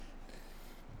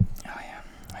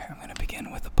I'm going to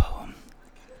begin with a poem.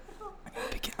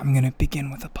 I'm going to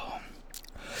begin with a poem.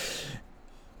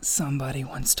 Somebody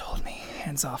once told me,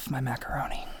 hands off my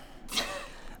macaroni.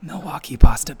 Milwaukee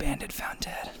pasta bandit found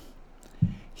dead.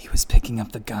 He was picking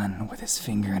up the gun with his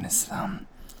finger and his thumb,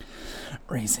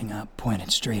 raising up,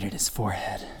 pointed straight at his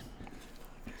forehead.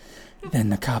 Then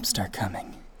the cops start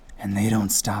coming, and they don't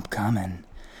stop coming.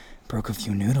 Broke a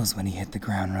few noodles when he hit the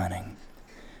ground running.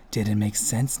 Didn't make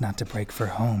sense not to break for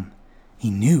home. He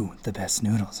knew the best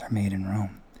noodles are made in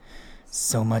Rome.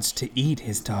 So much to eat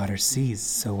his daughter sees,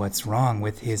 so what's wrong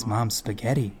with his mom's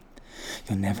spaghetti?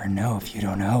 You'll never know if you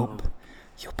don't hope.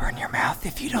 You'll burn your mouth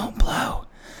if you don't blow.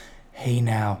 Hey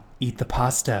now, eat the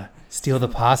pasta, steal the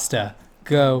pasta,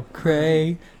 go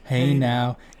cray. Hey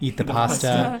now, eat the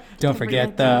pasta, don't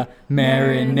forget the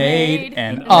marinade,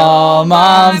 and all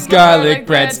mom's garlic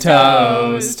bread's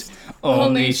toast.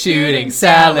 Only shooting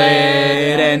salad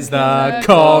ends the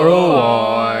Coral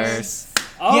Wars.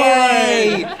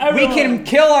 Yay! We can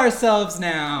kill ourselves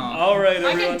now. All right,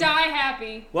 everyone. I can die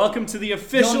happy. Welcome to the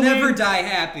officially... You'll never die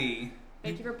happy.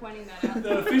 Thank you for pointing that out.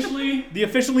 the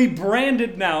officially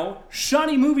branded now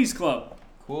Shoddy Movies Club.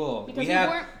 Cool. Because we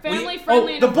weren't family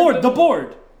friendly. The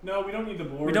board. No, we don't need the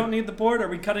board. We don't need the board. Are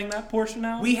we cutting that portion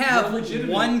out? We have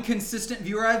one consistent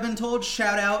viewer, I've been told.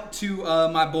 Shout out to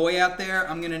my boy out there.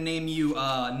 I'm going to name you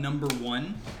number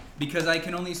 1 because I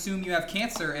can only assume you have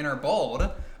cancer and are bald.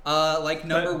 Like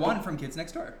number 1 from Kids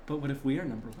Next Door. But what if we are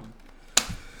number 1?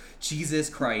 Jesus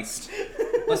Christ.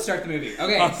 Let's start the movie.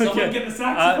 Okay. Someone get the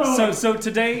saxophone. So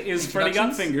today is Freddy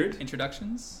Got Fingered.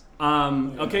 Introductions?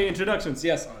 Okay, introductions.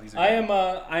 Yes. I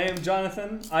am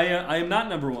Jonathan. I am not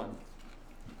number 1.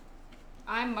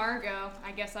 I'm Margot.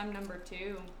 I guess I'm number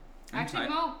 2. Actually, Ty-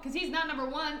 no, because he's not number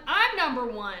 1. I'm number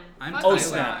 1. I'm Fuck Tyler. you.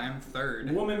 snap. I'm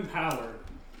 3rd. Woman power.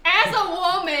 As a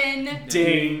woman,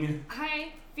 Ding.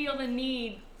 I feel the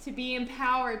need to be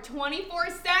empowered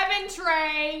 24/7,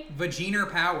 Trey. Vagina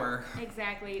power.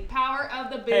 Exactly. Power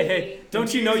of the booty. Hey,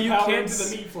 don't you know you Power can't into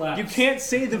the meat flaps. you can't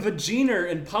say the vagina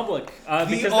in public because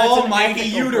The that's almighty an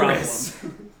ethical uterus.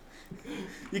 problem.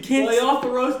 You can't Lay off the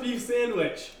roast beef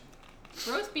sandwich.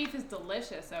 Roast beef is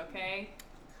delicious, okay?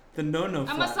 the no I'm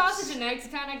flaps. a sausage and eggs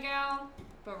kind of gal,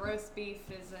 but roast beef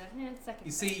is a second.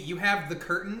 You see, you have the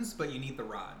curtains, but you need the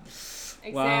rod.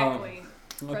 Exactly.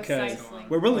 Okay. Precisely.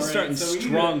 We're really All right, starting so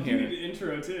strong You here. need an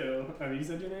intro too. Have you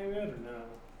said your name yet or no?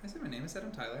 I said my name. I said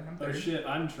I'm Tyler. I'm Oh 3rd. shit,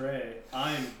 I'm Trey.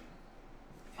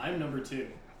 I'm number 2.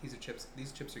 These are chips.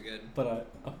 These chips are good. But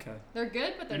okay. They're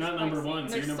good, but they're You're not spicy. number 1,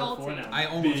 so They're you're number 4 salty. now. I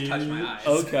almost touched my eyes.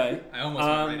 Okay. I almost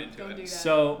went right into Don't it. do that.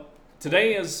 So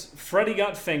today is Freddy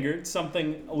Got Fingered,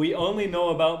 something we only know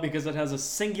about because it has a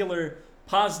singular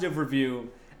positive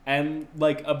review and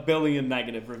like a billion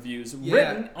negative reviews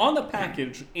written on the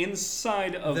package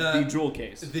inside of the jewel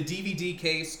case. The DVD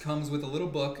case comes with a little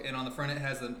book, and on the front it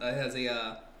has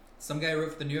a some guy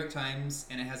wrote for the New York Times,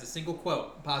 and it has a single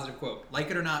quote, positive quote.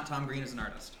 Like it or not, Tom Green is an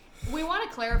artist. We want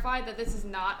to clarify that this is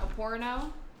not a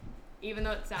porno, even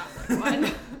though it sounds like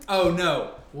one. Oh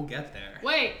no, we'll get there.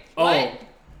 Wait, Oh. what?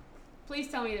 Please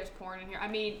tell me there's porn in here. I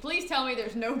mean, please tell me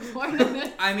there's no porn in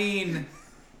this. I mean,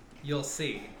 you'll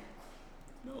see.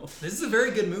 No. This is a very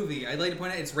good movie. I'd like to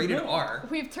point out it's rated R.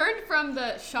 We've turned from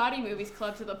the Shoddy Movies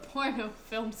Club to the Porno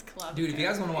Films Club. Dude, if you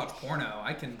guys want to watch porno,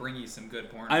 I can bring you some good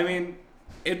porno. I mean,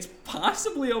 it's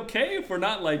possibly okay if we're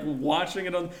not like watching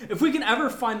it on. If we can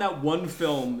ever find that one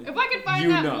film, If I could find you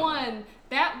that know. one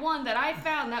that I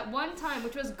found that one time,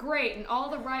 which was great in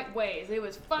all the right ways. It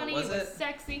was funny, What was it was it?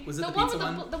 sexy. Was it the the one pizza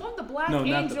with one? the one with the black No, not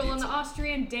the angel and pizza. the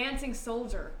Austrian dancing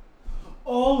soldier.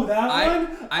 Oh, that I'm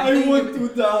one? thinking want of- to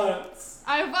dance.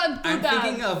 I want to I'm dance.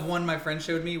 thinking of one my friend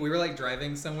showed me. We were like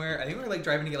driving somewhere. I think we were like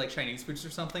driving to get like Chinese food or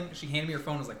something. She handed me her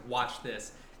phone and was like, watch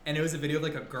this. And it was a video of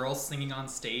like a girl singing on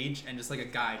stage and just like a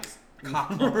guy just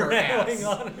cocking up her ass. Railing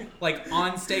on her. Like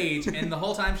on stage. And the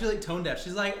whole time she's like tone deaf.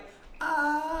 She's like,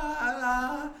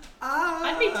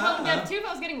 I'd be tone deaf too if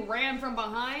I was getting rammed from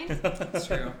behind. That's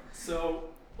true. So,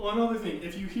 one other thing.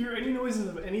 If you hear any noises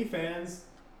of any fans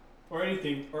or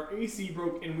anything, our AC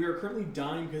broke and we are currently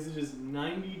dying because it is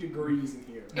 90 degrees in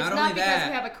here. It's Not not only because that,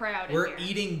 we have a crowd in we're here.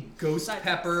 eating ghost Side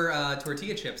pepper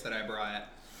tortilla chips that I brought.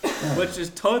 which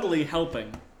is totally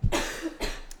helping.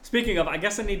 Speaking of, I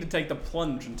guess I need to take the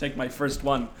plunge and take my first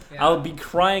one. Yeah. I'll be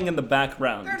crying in the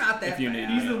background They're not that if you bad.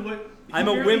 need He's me. a I'm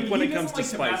a wimp when it comes to like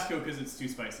spice. Tabasco because it's too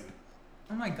spicy.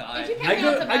 Oh my god. If you I can't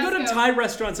go to Tabasco. Thai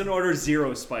restaurants and order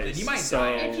 0 spice. Then you might so. die,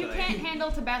 If you actually. can't handle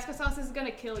Tabasco sauce, it's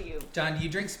gonna kill you. John, do you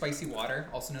drink spicy water,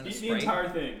 also known as Eat the Sprite? entire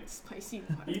thing. Spicy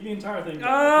water. Eat the entire thing.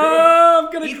 Oh,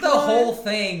 I'm gonna Eat cry. the whole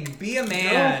thing. Be a Go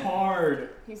man. hard.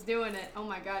 He's doing it. Oh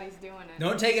my god, he's doing it.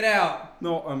 Don't take it out.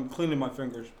 No, I'm cleaning my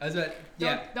fingers. That's what.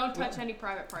 Yeah. Don't touch any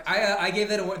private parts. I gave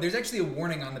that a. There's actually a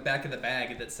warning on the back of the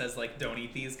bag that says like, don't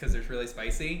eat these because they're really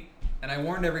spicy. And I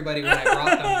warned everybody when I brought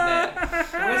them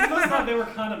that. I always thought they were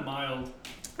kind of mild.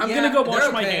 I'm Yeah, gonna go wash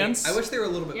they're my okay. hands. I wish they were a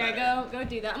little bit better. Yeah, go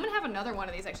do that. I'm gonna have another one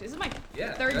of these actually. This is my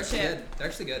Yeah, third they're actually chip. good. They're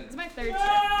actually good. This is my third chip.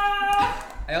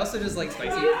 I also just like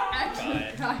spicy. He's actually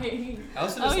God. crying. I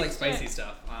also just Oh, like shit. spicy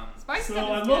stuff. Spicy So stuff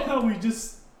I is love good. how we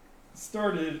just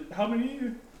started. How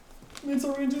many minutes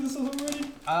are we into this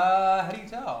already? How do you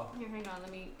tell? Here, hang on.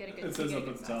 Let me get a good. It says get a up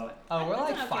good at the size top. one. Oh, we're It's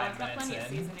like okay, 5 it's got minutes plenty of in.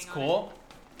 seasoning It's on cool.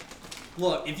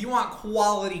 Look, if you want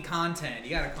quality content,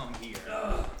 you gotta come here.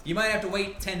 You might have to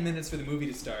wait 10 minutes for the movie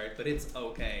to start, but it's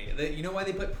okay. You know why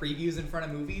they put previews in front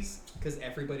of movies? Because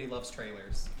everybody loves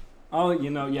trailers. Oh,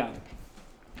 yeah.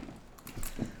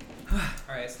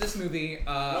 Alright, so this movie,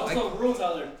 Also, rule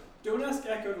Tyler, don't ask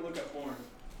Echo to look up porn.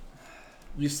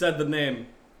 You said the name.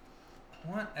 I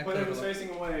want Echo But I to was look- facing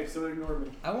away, so ignore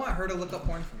me. I want her to look up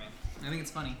porn for me. I think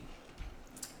it's funny.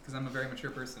 Because I'm a very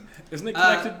mature person. Isn't it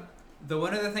connected? The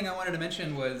one other thing I wanted to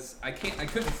mention was I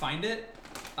couldn't find it.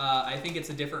 I think it's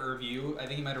a different review. I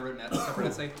think he might have written a separate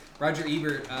essay. Roger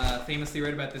Ebert famously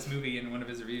wrote about this movie in one of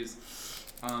his reviews.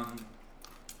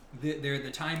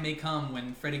 The time may come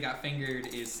when Freddy Got Fingered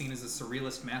is seen as a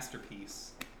surrealist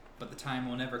masterpiece, but the time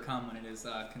will never come when it is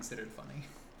considered funny.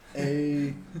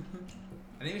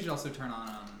 I think we should also turn on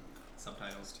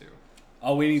subtitles too.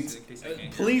 Oh, we need. Just in case I can't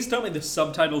hear. Please tell me the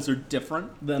subtitles are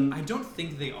different than. I don't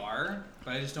think they are,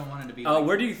 but I just don't want it to be.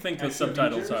 Where do you think the Extra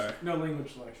subtitles features? are? No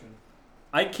language selection.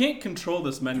 I can't control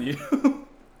this menu.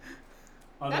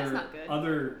 That's not good.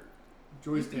 Other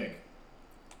joystick.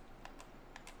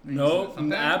 No,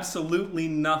 Thumbtack? absolutely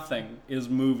nothing is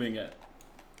moving it.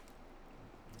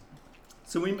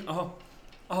 So we.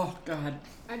 Oh God.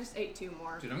 I just ate 2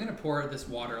 more. Dude, I'm gonna pour this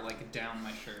water like down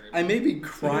my shirt. I may be It's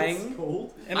crying.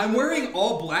 cold. And I'm wearing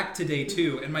all black today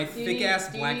too, and my Do you thick need- ass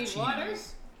do you black need chinos. water?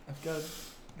 I've got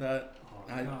that. Oh,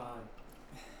 I- God.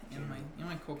 And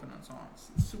my coconut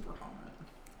sauce. It's super hot.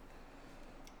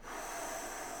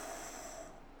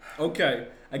 Okay,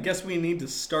 I guess we need to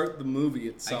start the movie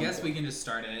at some I guess we point. can just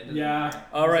start it. It doesn't Yeah. matter.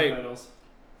 All right. Subtitles.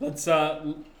 Let's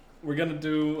we're gonna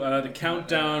do the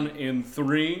countdown in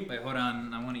 3. Wait, hold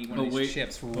on. I want to eat one Oh, of these wait.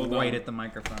 chips Hold right on. at the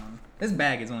microphone. This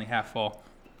bag is only half full.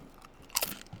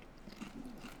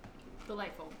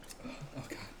 Delightful. Oh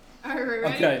God. All right,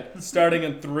 ready? Okay, starting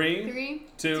in 3, 3,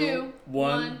 2,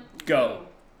 1, go.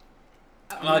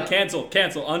 go. Oh,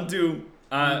 Cancel, undo.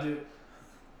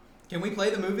 Can we play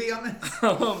the movie on this?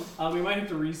 Hold we might have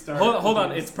to restart.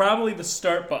 on, it's probably the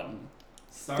start button.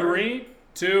 Start. 3,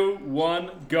 2,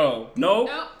 1, go. No.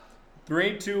 Nope.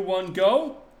 3, 2, 1,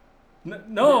 go.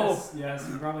 No. Yes,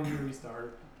 we probably need to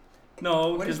restart. No,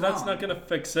 What because is that's wrong? not gonna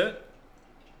fix it.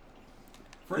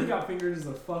 Freddy Got Fingered is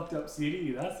a fucked up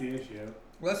CD. That's the issue.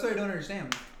 Well, that's what I don't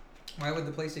understand. Why would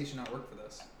the PlayStation not work for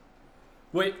this?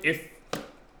 Wait, if.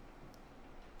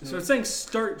 So it's saying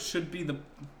start should be the.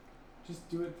 Just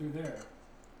do it through there.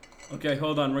 Okay,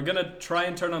 hold on. We're gonna try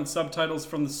and turn on subtitles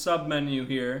from the sub menu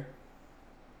here.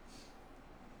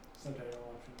 Subtitle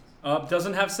options.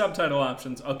 Doesn't have subtitle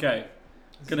options. Okay.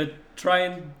 Gonna try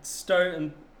and start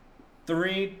in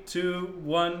 3, 2,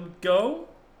 1, go.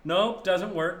 Nope,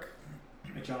 doesn't work.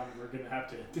 Hey, John, we're gonna have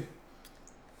to.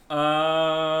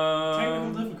 Technical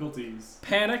Technical difficulties.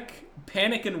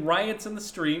 Panic and riots in the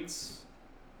streets.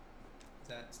 Is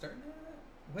that starting it?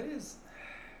 What is...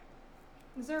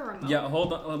 Is there a remote? Yeah,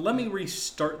 hold on. Let me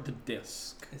restart the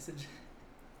disc. Is it...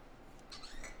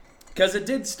 Because it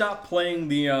did stop playing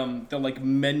the like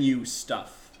menu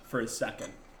stuff for a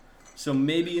second. So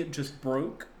maybe it just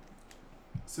broke.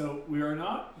 So we are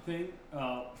not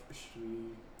should we?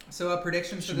 So,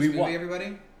 predictions for Should this we movie, what?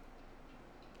 everybody?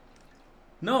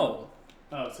 No.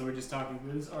 Oh, so we're just talking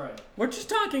through this. All right. We're just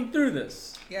talking through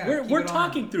this. Yeah, We're keep we're it on.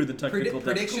 talking through the technical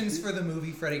Predictions difficulties. for the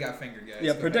movie Freddy Got Fingered, guys.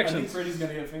 Yeah, Go I predictions. think Freddy's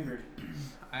gonna get fingered. ahead.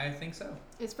 I think so.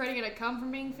 Is Freddy gonna come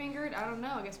from being fingered? I don't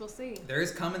know. I guess we'll see. There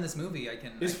is cum in this movie. I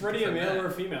can. Is I can Freddy a confirm male that. or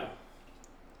a female?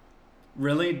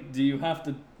 Really? Do you have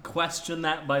to question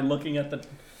that by looking at the...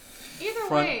 Either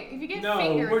Front- way, if you get No,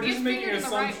 fingered, we're if you just get making fingered in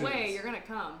the right assumptions. way, you're gonna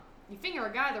come. You finger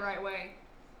a guy the right way,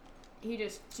 he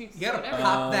just shoots You gotta whatever.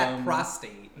 pop that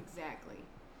prostate. Exactly.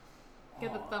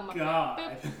 Get the Oh, thumb up. God.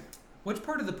 Boop. Which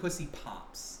part of the pussy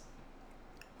pops?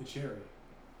 The cherry.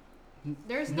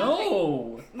 There's nothing.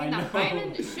 No. I mean, the I know.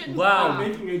 hymen shouldn't. Wow. I'm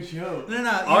making a joke. No,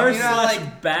 R you know, slash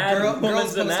like, bad girls woman's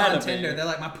post on anatomy. Tinder. They're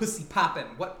like, my pussy popping.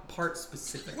 What part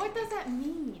specific? What does that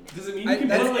mean? Does it mean I- you can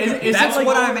that's- put like Is, a is That's it like,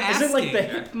 what I'm Is it like the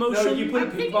asking. hip motion? No, you put a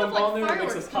I'm ping thinking pong of, like, ball in there, it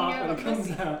makes a fireworks pop coming when it out of comes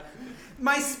pussy. out.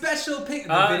 My special pick.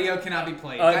 The Uh, video cannot be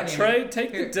played. God damn it. Trey,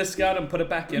 take Here. the disc out and put it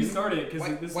back in. Restart it, because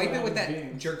this is Wipe what it with happens that in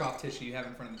games. jerk off tissue you have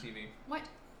in front of the TV. What?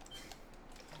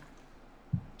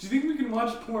 Do you think we can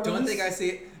watch porn? Don't on think I this? see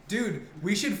it. Dude,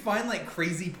 we should find like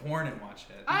crazy porn and watch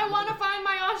it. I want to find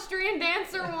my Austrian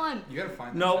dancer one. You gotta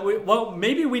find that. No, shit. well,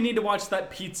 maybe we need to watch that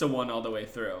pizza one all the way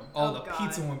through. Oh, Oh, the God.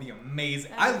 pizza one would be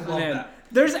amazing. That'd I be love Man,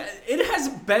 that. it has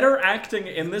better acting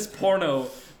in this porno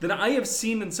than I have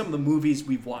seen in some of the movies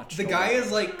we've watched. The guy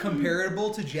is like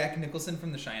comparable to Jack Nicholson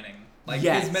from The Shining. Like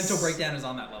Yes. his mental breakdown is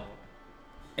on that level.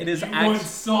 It is You want actually.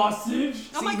 sausage?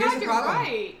 Oh See, my here's God, the you're problem.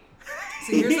 right.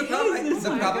 See, here's the problem. Oh The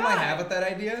my problem I God. have with that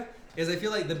idea is I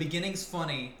feel like the beginning's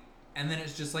funny, and then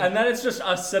it's just like And then it's just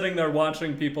us sitting there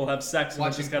watching people have sex. And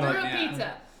it's Watching just kind of Through like, a yeah.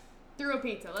 pizza. Through a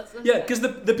pizza. Let's yeah, say. because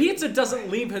the pizza doesn't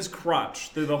leave his crotch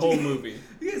through the whole movie.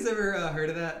 You guys ever heard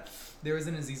of that? There was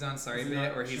an Aziz Ansari Is it bit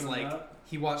not where he's showing like, up?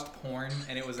 he watched porn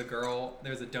and it was a girl.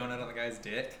 There was a donut on the guy's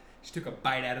dick. She took a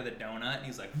bite out of the donut and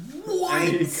he's like, "What?"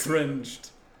 And he cringed.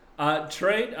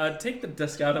 Trey, take the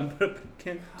disc out and put it back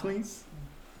in, please.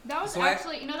 That was So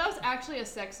actually, that was actually a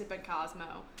sex tip at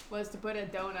Cosmo, was to put a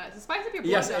donut. To spice up your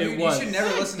Yes, blood. it You was. should never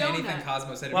Good listen to anything donut.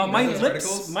 Cosmo said. Have Well, you my read those lips,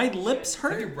 articles? my lips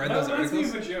Have you hurt. read That those reminds me of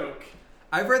articles? a joke.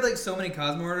 I've read like so many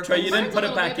Cosmo articles. Trey, you didn't Burns put a it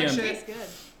little back bit, but in. it tastes good.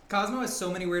 Cosmo has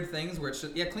so many weird things where it's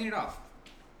just, yeah, clean it off.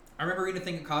 I remember reading a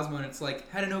thing at Cosmo and it's like,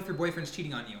 how to know if your boyfriend's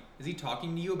cheating on you. Is he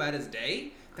talking to you about his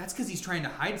day? That's because he's trying to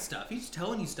hide stuff. He's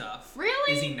telling you stuff.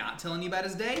 Really? Is he not telling you about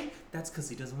his day? That's because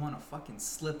he doesn't want to fucking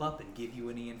slip up and give you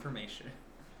any information.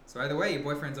 So either way, your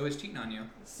boyfriend's always cheating on you.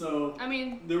 So, I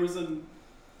mean, there was a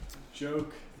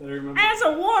joke that I remember. As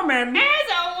a woman. as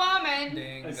a woman.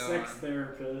 Dang, A go sex on.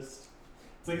 therapist.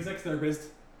 It's like a sex therapist.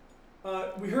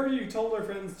 We heard you told our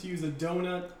friends to use a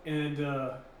donut and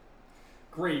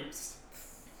grapes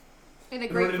And a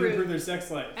in order to improve grapefruit. their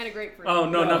sex life. And a grapefruit. Oh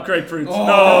no, No. not grapefruits. Oh.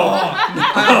 No.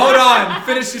 Hold on.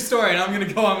 Finish your story, and I'm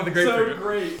gonna go on with the So grapefruit.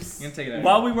 grapes. You can take it out.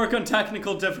 While we work on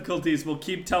technical difficulties, we'll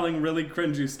keep telling really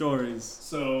cringy stories.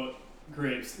 So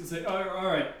grapes. It's like, all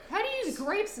right. How do you use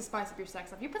grapes to spice up your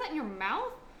sex life? You put that in your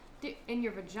mouth? In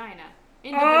your vagina?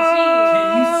 In the Can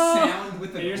vagina? you sound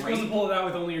with the And you're supposed to grape? pull it out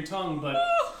with only your tongue, but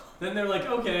then they're like,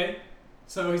 okay.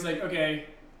 So he's like, okay.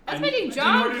 That's And making in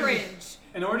John order to- cringe.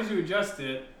 In order to adjust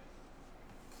it,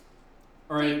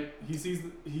 all right, he sees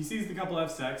the couple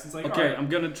have sex. It's like, all Okay, right, I'm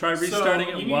gonna try so restarting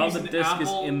you it need to while use the an disc is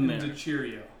apple in and there. a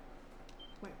Cheerio.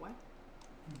 Wait, what?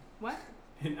 What?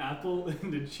 An apple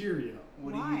and a Cheerio.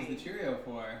 What Why? do you use the Cheerio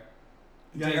for?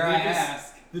 The Dare guy's I dick is-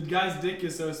 ask? The guy's dick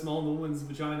is so small, and the woman's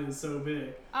vagina is so big.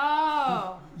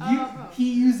 Oh. Oh.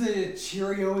 He used a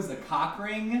Cheerio as a cock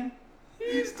ring?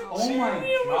 Oh my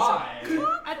god.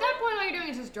 At that point, all you're doing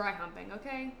is just dry humping,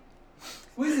 okay?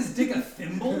 What is this dick, a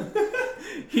thimble?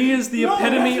 He is the No,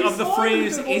 epitome that's of the smaller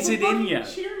phrase, than is a it in fucking ya?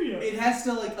 Cheerio. It has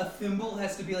to, like, a thimble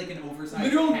has to be like an oversized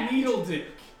Literal hat. needle dick.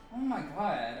 Oh my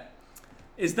god.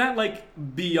 Is that like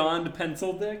beyond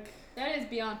pencil dick? That is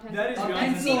beyond pencil. That is A beyond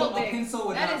That's pencil, needle a dick. pencil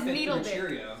would That not is fit needle through a dick.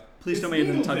 Cheerio. Please It's tell me you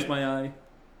didn't needle touch dick. my eye.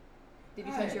 Did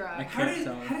you touch your I eye? can't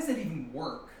tell. How does that even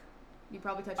work? You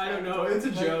probably touched I your don't eye. know. It's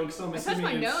a joke, so I'm I touched assuming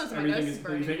my it's, nose, my everything nose is is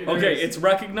pretty burning. fake. Okay, it's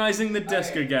recognizing the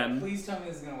disc Alright, again. Please tell me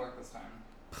this is gonna work this time.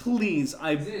 Please,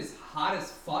 'Cause it is hot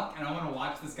as fuck, and I want to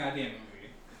watch this goddamn movie.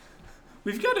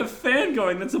 we've got a fan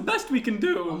going. That's the best we can I'm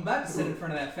do. about to sit in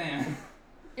front of that fan.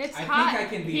 It's I hot. think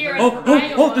I can be here. heard Oh, from oh,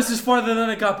 right oh! This is farther than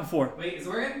I got before. Wait, is it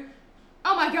working?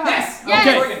 Oh my god. Yes! Yes!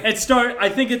 Okay, it start. I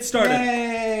think it started.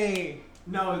 Yay!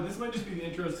 No, this might just be the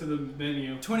intros to the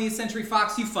menu. 20th Century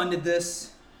Fox, you funded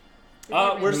this.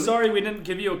 We're sorry we didn't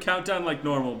give you a countdown like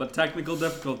normal, but technical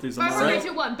difficulties. Am I 5, 4, 3, right?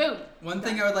 2, 1, boom. One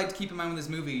thing I would like to keep in mind with this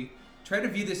movie, try to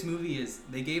view this movie as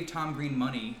they gave Tom Green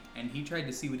money, and he tried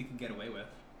to see what he could get away with.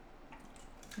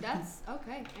 That's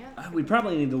okay. Yeah. We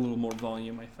probably need a little more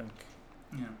volume, I think,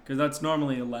 Yeah. because that's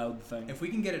normally a loud thing. If we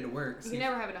can get it to work. You see can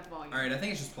never have enough volume. Alright, I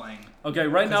think it's just playing. Okay,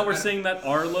 right now we're Because I- seeing that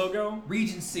R logo.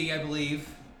 Regency, I believe.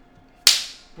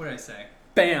 What did I say?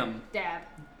 Bam. Dab.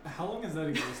 How long has that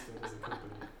existed as a company?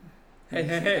 Hey,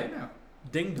 hey, I hey. don't know.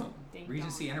 Ding dong. Ding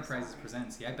Regency dong, I'm Enterprises sorry.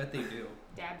 presents. Yeah, I bet they do.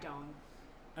 Dab dong.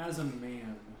 As a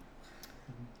man.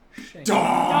 Shame.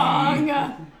 Dong!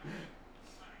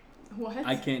 What?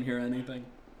 I can't hear anything.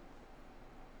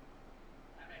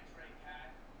 I'm X-ray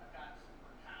cat. I've got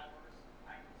superpowers.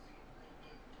 I can see through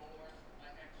good doors. My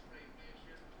X-ray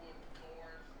vision, good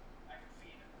doors. I can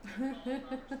see the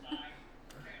other side.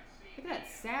 Can't see Look at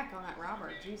that sack on that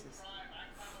Robert. Jesus.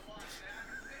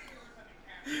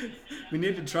 We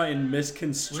need to try and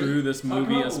misconstrue this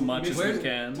movie as much as we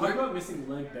can. Talk about missing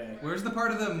leg day. Where's the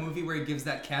part of the movie where he gives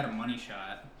that cat a money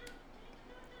shot?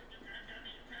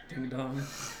 Ding dong.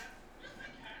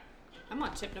 I'm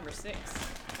on chip number 6.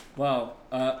 Wow,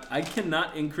 I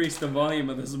cannot increase the volume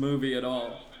of this movie at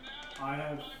all. I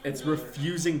have. It's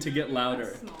refusing to get louder.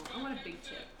 That's small. I want a big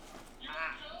chip.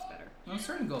 Ah, that's better. No, it's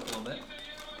starting to go up a little bit.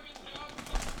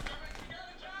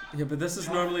 Yeah, but this is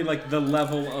normally like the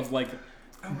level of like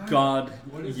God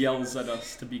yells at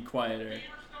us to be quieter.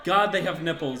 God, they have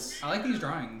nipples. I like these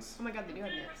drawings. Oh my god, they do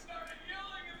have nips.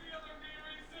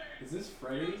 Is this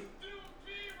Freddy?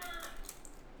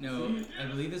 No, I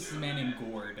believe this is a man named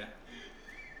Gord.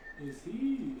 Is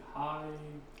he high?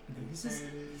 He's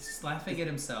just laughing at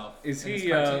himself. Is in his he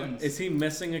cartoons. is he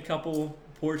missing a couple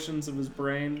portions of his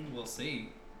brain? We'll see.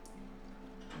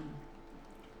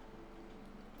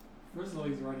 First of all,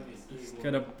 he's riding a He's skateboard.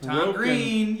 got a Tom broken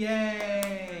Green,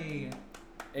 yay!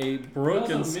 a He's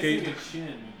broken also skate. missing a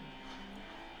chin.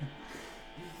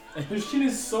 His chin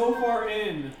is so far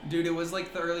in. Dude, it was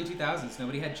like the early 2000s.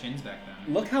 Nobody had chins back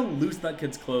then. Look how loose that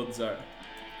kid's clothes are.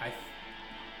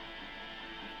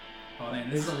 Oh man,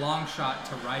 this is a long shot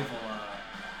to rival.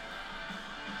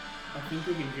 I think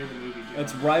we can hear the movie. John.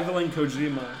 It's rivaling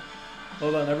Kojima.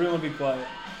 Hold on, everyone be quiet.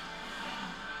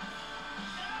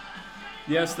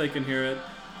 Yes, they can hear it,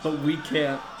 but we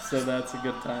can't, so that's a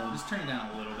good time. Just turn it down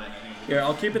a little bit. I think. Here,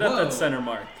 I'll keep it at Whoa. that center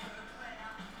mark.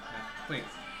 Wait,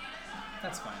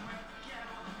 that's fine.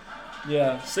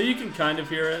 Yeah, so you can kind of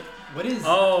hear it. What is?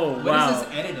 Oh, what wow. is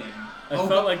this editing? I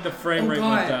felt like the frame rate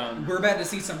God. went down. We're about to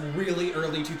see some really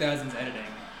early 2000s editing.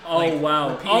 Oh, Like, wow.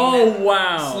 repeating Oh, that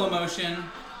wow. Slow motion.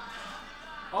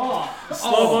 Oh,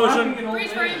 Slow slapping motion. an old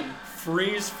Freeze man. frame.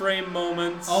 Freeze frame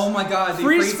moments. Oh my god, they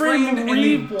Freeze freeze frame framed and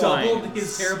they rewinds. doubled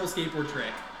his terrible skateboard trick.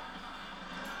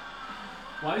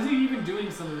 Why is he even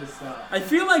doing some of this stuff? I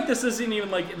feel like this isn't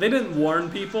even like, they didn't warn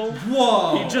people.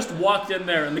 Whoa! He just walked in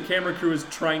there and the camera crew is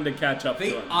trying to catch up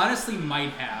They to him. honestly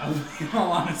might have, in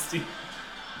all honesty.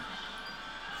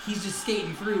 He's just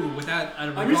skating through without a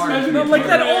regard. I'm just imagining No, for like the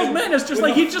that camera. old man is just With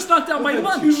like, a- he just knocked out my With a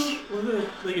lunch.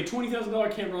 like a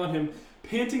 $20,000 camera on him,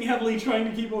 panting heavily, trying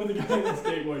to keep up with the guy on the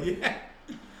skateboard. Yeah.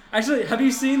 Actually, have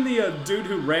you seen the dude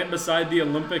who ran beside the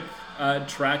Olympic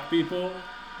track people?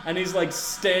 And he's like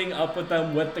staying up with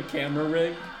them with the camera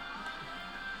rig.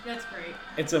 That's great.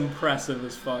 It's impressive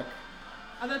as fuck.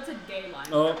 Oh, that's a gay line.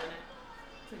 Oh. For a minute.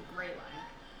 It's a great line.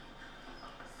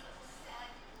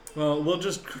 Well, we'll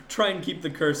just try and keep the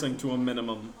cursing to a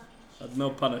minimum. No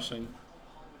punishing.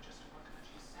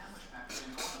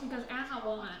 Because as a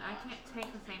woman, I can't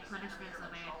take the same punishment as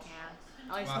a man can.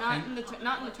 At least Wow, not thank- in the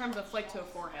not in the terms of flick to a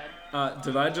forehead.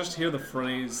 Did I just hear the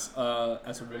phrase,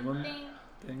 as a woman? Ding.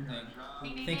 Thing?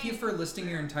 Thank you for listing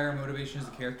your entire motivation as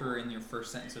a character in your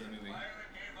first sentence of the movie.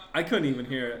 I couldn't even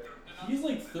hear it. He's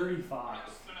like 35.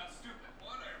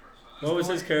 What was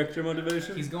his character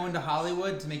motivation? He's going to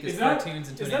Hollywood to make his Is that, cartoons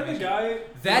into is an that the animation. guy?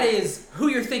 That is who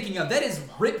you're thinking of. That is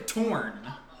Rip Torn.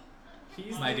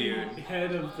 He's my the dude.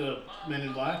 head of the Men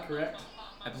in Black, correct?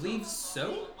 I believe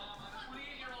so.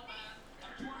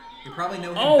 You probably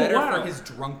know him Oh, better wow. for his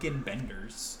drunken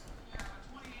benders.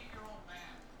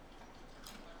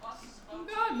 Oh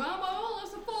God, Mama,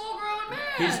 that's a full-grown man.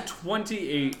 He's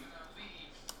 28.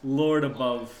 Lord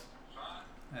above.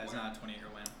 That's not a 20-year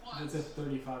win. That's a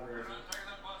 35-year-old.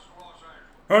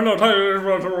 I'm not tired.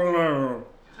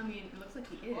 I mean, it looks like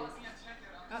he is. Oh,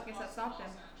 I guess that stopped him.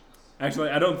 Actually,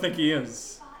 I don't think he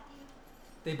is.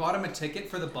 They bought him a ticket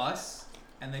for the bus,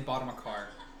 and they bought him a car.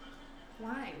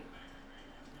 Why?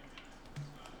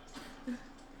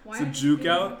 Why? It's a juke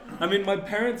out. I mean, my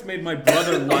parents made my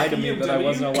brother lie to me that I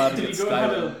wasn't allowed to Did get he go how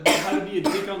Skyrim. to be a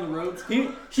dick on the road?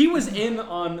 He was in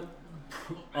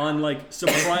on like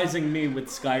surprising me with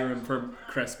Skyrim for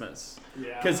Christmas.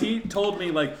 Yeah. Because he told me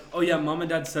like, oh yeah, mom and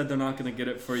dad said they're not gonna get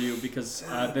it for you because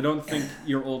they don't think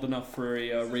you're old enough for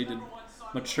a rated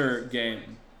mature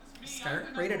game.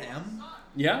 Skyrim rated M?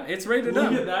 Yeah, it's rated Look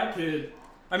M. at that kid.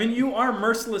 I mean, you are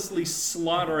mercilessly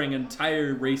slaughtering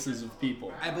entire races of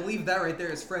people. I believe that right there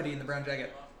is Freddy in the brown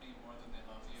jacket.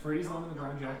 Freddy's on in the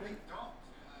brown jacket.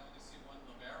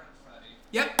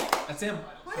 Yep, that's him.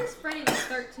 Why does Freddy look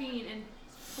 13 and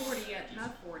 40 yet?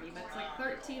 Not 40, but it's like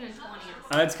 13 and 20 at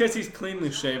the It's because he's cleanly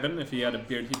shaven. If he had a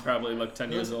beard, he'd probably look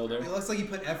 10 years older. It looks like he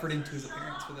put effort into his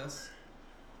appearance for this.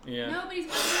 Yeah. Nobody's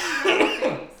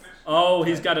wearing face. Oh,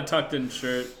 he's got a tucked-in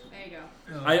shirt. There you go.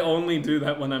 I only do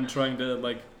that when I'm trying to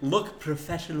like look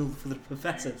professional for the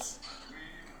professors.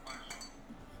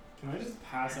 Can I just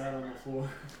pass out on the floor?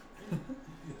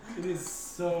 It is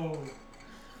so.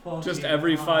 Just fucking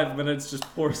every hot. 5 minutes, just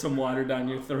pour some water down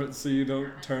your throat so you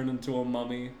don't turn into a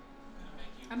mummy.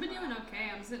 I've been doing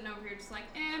okay. I'm sitting over here just like,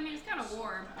 I mean, it's kind of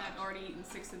warm. I've already eaten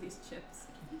 6 of these chips.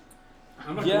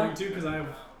 I'm not Yeah. going to because I have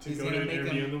to He's go to gonna an make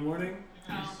interview him- in the morning.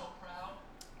 Oh.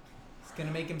 It's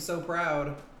gonna make him so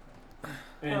proud.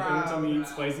 And every time I eat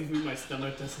spicy food, my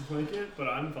stomach doesn't like it, but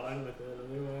I'm fine with it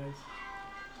otherwise.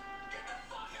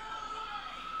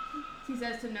 He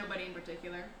says to nobody in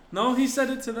particular. No, he said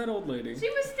it to that old lady. She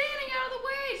was standing out of the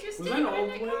way. She was Was standing that an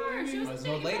behind old the car. lady? She was That was an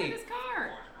standing old behind lady. his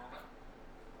car.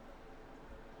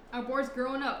 Our boy's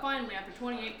growing up finally after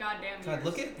 28 goddamn years. God,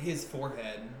 look at his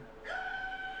forehead.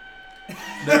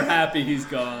 They're happy he's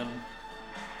gone.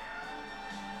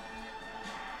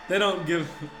 They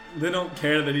don't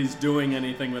care that he's doing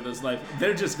anything with his life.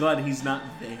 They're just glad he's not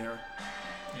there.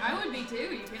 I would be too.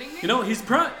 Are you kidding me? You know,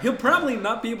 he'll probably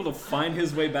not be able to find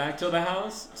his way back to the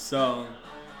house, so...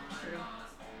 True.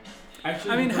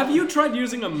 Actually, I mean, have you tried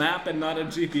using a map and not a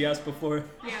GPS before?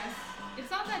 Yes. It's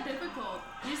not that difficult.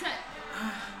 You said.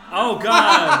 Oh,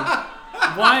 God!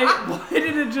 Why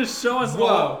did it just show us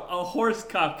Whoa. a horse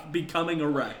cock becoming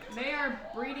erect? They are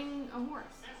breeding a horse.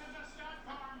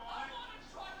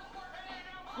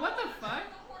 What the fuck?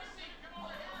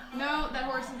 No, that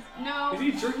horse is. No. Is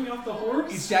he jerking off the horse?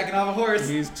 He's jacking off a horse.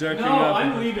 He's jerking No, off.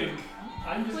 I'm leaving.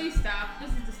 I'm just. Please stop. This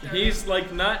is disturbing. He's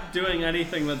like not doing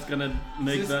anything that's gonna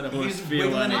make Just- that horse he's feel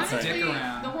wiggling its anything. dick Honestly,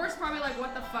 around. the horse probably like,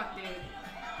 what the fuck, dude?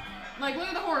 Like, look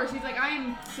at the horse. He's like, I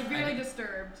am severely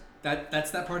disturbed.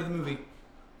 That's that part of the movie.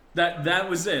 That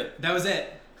was it. That was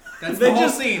it. That's They the whole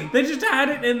just scene. they just had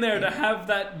it in there to have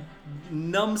that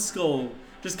numbskull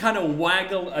just kind of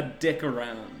waggle a dick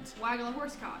around. Waggle a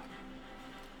horse cock.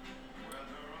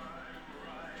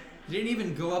 He didn't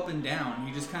even go up and down.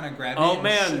 He just kind of grabbed it Oh and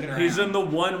shook it man, around. he's in the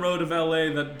one road of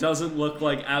LA that doesn't look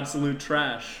like absolute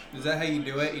trash. Is that how you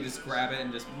do it? You just grab it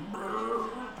and just...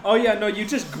 Oh yeah, no, you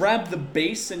just grab the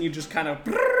base and you just kind of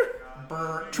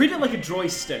treat it like a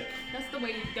joystick. That's the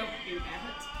way you don't do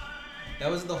that. That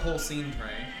was the whole scene,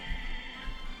 Trey.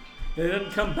 They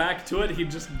didn't come back to it. He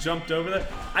just jumped over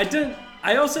that.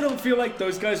 I also don't feel like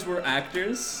those guys were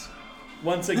actors.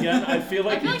 Once again, I feel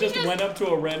like I feel he like he just just- went up to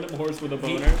a random horse with a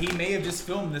He, boner. he may have just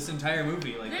filmed this entire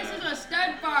movie like This that. is a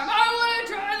stud farm. I want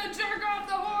to try to jerk off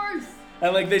the horse.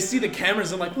 And like they see the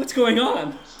cameras and like, what's going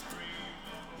on?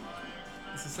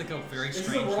 This is like a very This is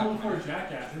the strange... world before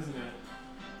Jackass, isn't it?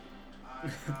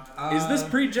 Is this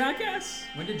pre-Jackass?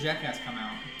 When did Jackass come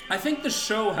out? I think the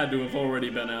show had to have already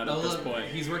been out Oh, at this look, point.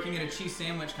 he's working at a cheese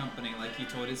sandwich company like he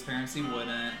told his parents he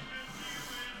wouldn't.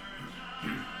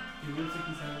 He looks like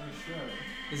he's having a show.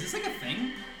 Is this like a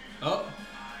thing? Oh.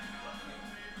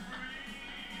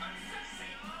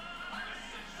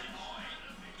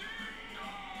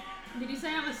 Did you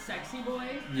say I'm a sexy boy?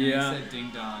 Yeah. He said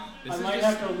ding dong. This I is might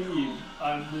just... have to leave.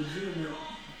 I'm legitimate.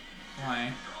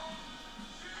 Why?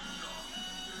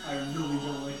 I really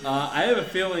don't like it. I have a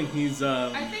feeling he's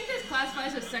I think this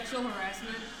classifies as sexual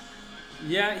harassment.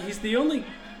 yeah, he's the only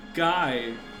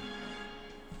guy.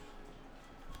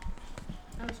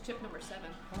 That was chip number 7.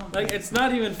 Like it's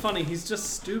not even funny. He's just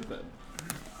stupid.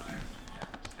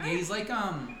 Yeah, he's like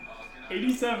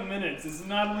 87 minutes. It's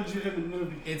not a legitimate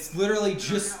movie. it's literally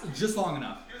just long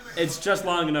enough. It's just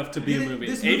long enough to be a This movie.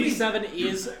 movie's- 87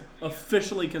 is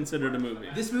officially considered a movie.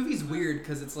 This movie's weird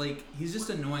because it's like he's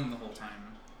just annoying the whole time.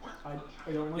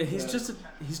 I don't like He's that.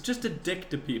 he's just a dick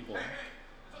to people,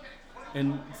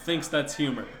 and thinks that's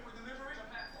humor.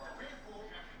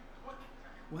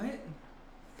 What?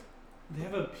 They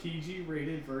have a PG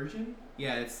rated version?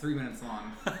 Yeah, it's 3 minutes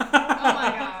long, Oh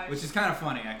my gosh. which is kind of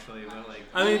funny actually. But like,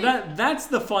 I mean that's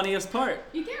the funniest part.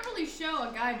 You can't really show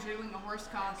a guy doing a horse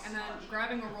cock and then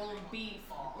grabbing a roll of beef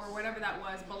or whatever that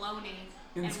was, bologna,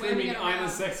 And waving screaming, it I'm around. a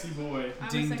sexy boy. I'm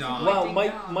a Ding sexy dong. boy, Well, ding my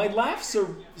dong. my laughs are.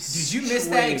 did you miss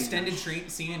that strange. extended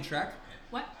scene in Shrek?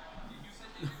 What?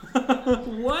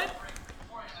 What?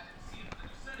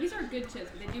 These are good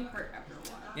chips, but they do hurt after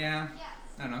a while. Yeah.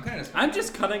 I don't know. Kind of. I'm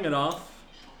just cutting it off.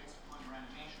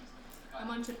 I'm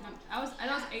on chip number. I was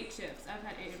 8 chips. I've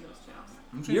had 8 of those chips.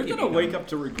 I'm trying You're to keep gonna eating wake them. up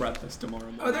to regret this tomorrow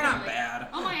morning. Oh, they're not bad.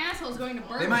 Oh, my asshole's going to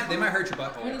burn. They might hurt your when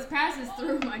butthole. this passes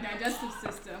through my digestive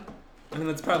system. I mean,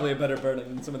 that's probably a better burning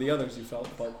than some of the others you felt,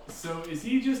 but So is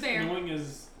he just Fair. annoying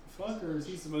as fuck, or is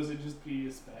he supposed to just be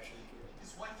a special kid?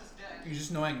 His wife is dead. You're just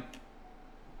annoying.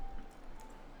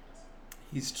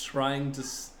 he's trying to.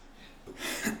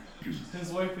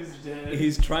 His wife is dead.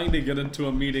 He's trying to get into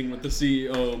a meeting with the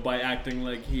CEO by acting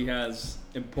like he has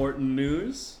important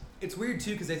news. It's weird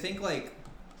too because I think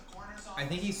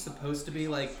he's supposed to be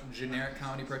like generic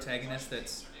comedy protagonist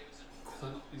that's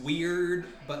weird,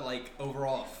 but like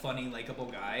overall a funny, likable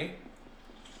guy.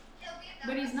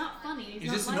 But he's not funny. He's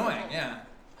He's not just likable. annoying, yeah.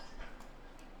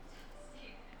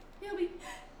 He'll be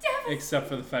devastated. Except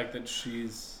for the fact that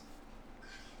she's.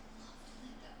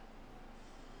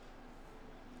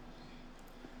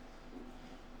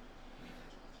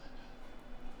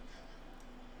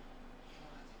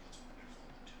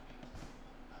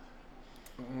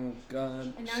 Oh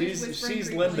God, And now he's whispering she's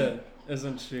creepily. Linda,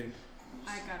 isn't she?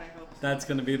 I hope so. That's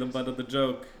gonna be the butt of the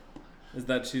joke, is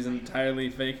that she's entirely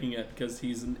faking it because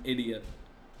he's an idiot.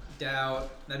 Doubt.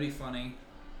 That'd be funny.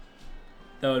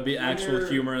 That would be actual You're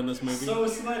humor in this movie. So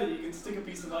sweaty, you can stick a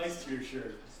piece of ice to your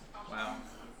shirt. Wow.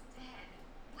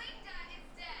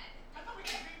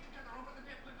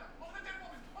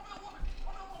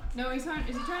 No, is he trying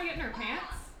to get in her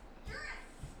pants?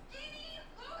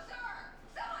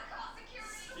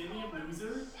 Skinny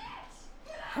loser?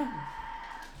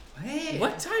 Hey.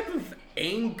 What type of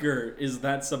anger is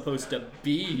that supposed to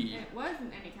be? It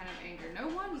wasn't any kind of anger.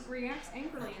 No one reacts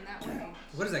angrily in that way.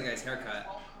 What is that guy's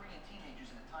haircut?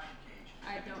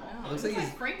 I don't know. It looks It's like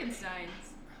like Frankenstein's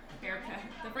haircut.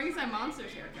 The Frankenstein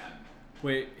monster's haircut.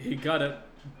 Wait, he got a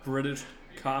British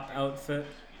cop outfit?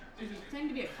 Is he pretending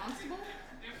to be a constable?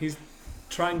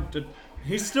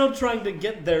 He's still trying to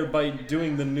get there by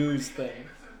doing the news thing.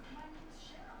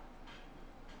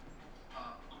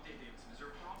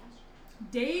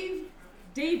 Dave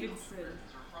Davidson.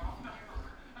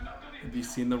 Have you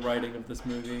seen the writing of this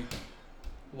movie?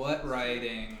 What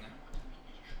writing?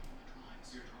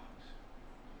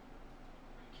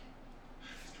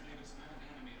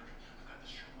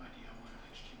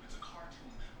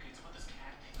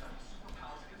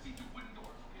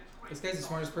 This guy's the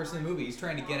smartest person in the movie. He's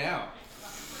trying to get out.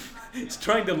 He's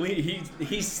trying to leave.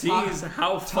 He sees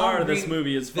how far Tom this Green-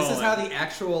 movie is falling. This is how the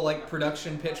actual like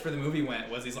production pitch for the movie went.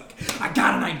 Was he's like, I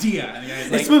got an idea, and the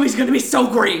guy's like, This movie's gonna be so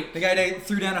great. the guy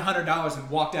threw down $100 and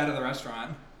walked out of the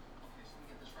restaurant.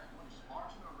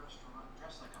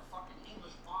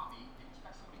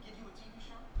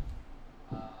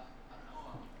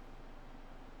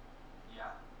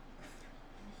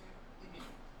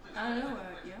 I don't know.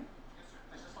 Yeah.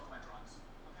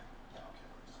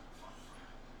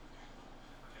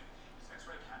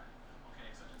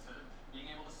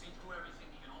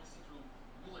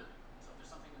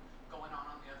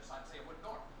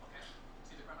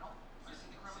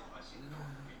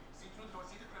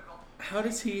 How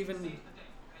does he even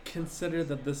consider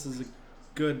that this is a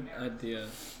good idea?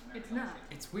 It's not.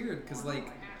 It's weird because like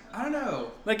I don't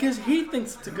know. Like, he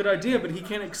thinks it's a good idea, but he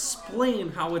can't explain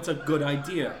how it's a good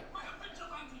idea.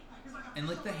 In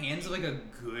like the hands of like a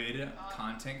good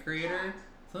content creator,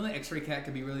 something like X-Ray Cat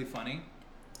could be really funny.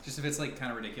 Just if it's like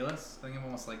kind of ridiculous. I think I'm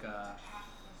almost like a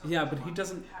Yeah, but he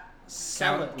doesn't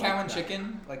sell it cow like and that.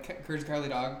 chicken, like Courage the Cowardly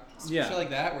Dog, Yeah. shit like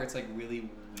that, where it's like really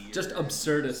weird. Just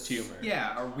absurdist humor.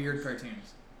 Yeah, or weird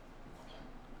cartoons.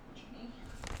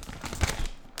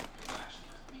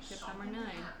 Tip number 9.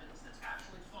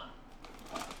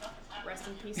 Rest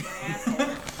in peace, my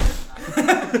asshole.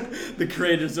 The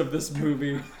creators of this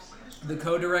movie. The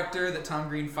co-director that Tom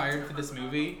Green fired for this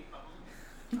movie.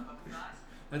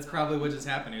 That's probably what just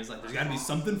happened. He was like, "There's got to be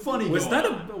something funny." Was going that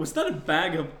on." was that a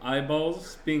bag of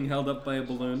eyeballs being held up by a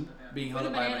balloon? being held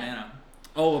With up a by a banana. banana?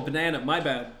 Oh, a banana. My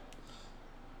bad.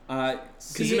 Because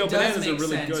See, you know it does bananas are make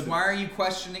really sense. good. Why are you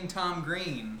questioning Tom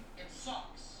Green? It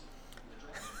sucks.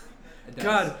 It does.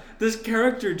 God, this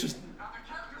character just.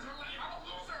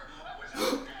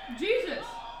 Jesus.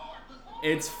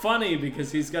 It's funny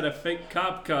because he's got a fake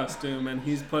cop costume and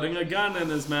he's putting a gun in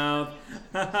his mouth. Dude,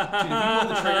 if he pulled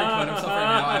the trigger and killed himself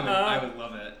right now, I would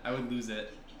love it. I would lose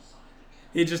it.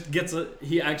 He just gets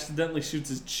he accidentally shoots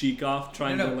his cheek off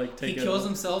trying to like take he it. kills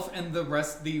himself, and the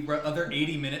other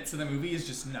 80 minutes of the movie is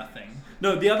just nothing.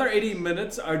 No, the other 80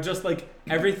 minutes are just like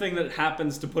everything that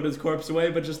happens to put his corpse away,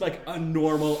 but just like a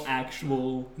normal,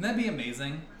 actual. Wouldn't that be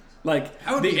amazing? Like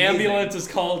That would be the amazing. ambulance is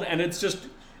called, and it's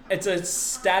a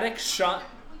static shot,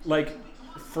 like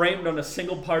framed on a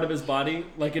single part of his body,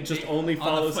 like it just only On the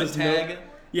follows foot his tag, note.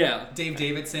 Yeah, Dave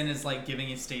Davidson is like giving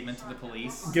a statement to the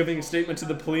police. giving a statement to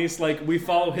the police. Like we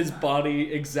follow his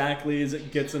body exactly as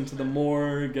it gets into the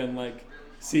morgue, and like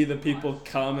see the people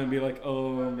come and be like,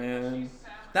 "Oh man,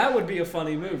 that would be a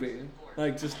funny movie."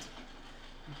 Like just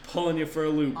pulling you for a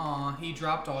loop. Aw, he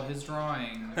dropped all his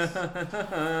drawings.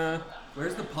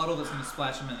 Where's the puddle that's gonna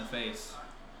splash him in the face?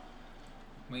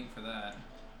 Waiting for that.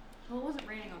 Well, it wasn't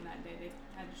raining on that day. They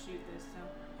had to shoot this, so.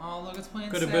 Oh, look, it's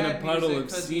playing Could have sad been a puddle music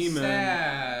of 'cause he's semen.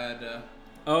 sad.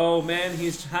 Oh man,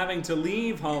 he's having to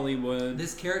leave Hollywood.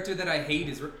 This character that I hate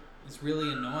is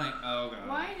really annoying. Oh god.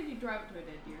 Why did you drive it to a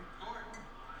dead deer?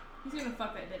 He's gonna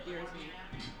fuck that dead deer, isn't he?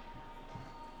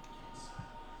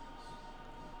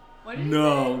 What did he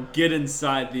No, get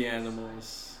inside the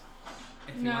animals.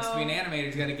 If he wants to be an No. animator,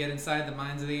 he's got to get inside the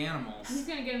minds of the animals. say? He's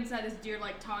gonna get inside this deer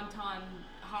like Tauntaun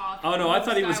Hawk. Oh no, I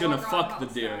thought he was gonna Skywalker fuck Hawk the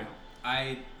deer.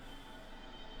 I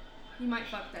He might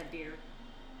fuck that deer.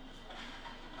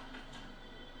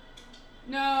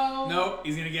 No. Nope,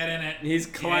 he's gonna get in it. He's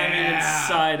climbing Yeah.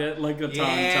 inside it like a tauntaun.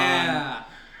 Yeah.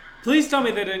 Please tell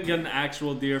me they didn't get an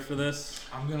actual deer for this.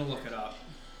 I'm gonna look it up.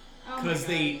 Oh my Because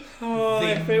God. Oh,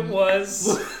 They- if it was.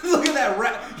 Look at that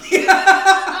rat. Yeah.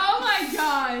 Oh my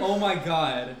god. Oh my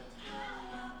god.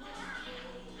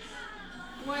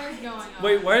 What is going on?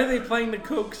 Wait, why are they playing the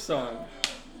Coke song?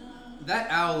 That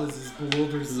owl is as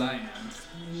bewildered as I am.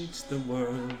 Teach the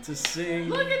world to sing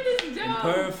Look at this in dog.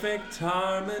 perfect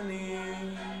harmony.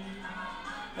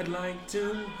 I'd like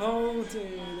to hold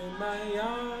it in my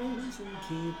arms and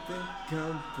keep it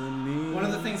company. One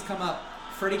of the things come up.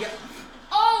 Freddy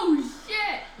Oh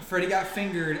shit. got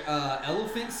fingered.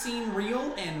 Elephant scene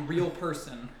real and real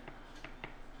person.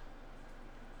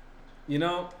 You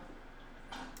know,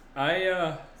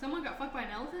 Someone got fucked by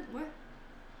an elephant? What?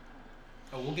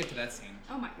 Oh, we'll get to that scene.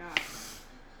 Oh my god.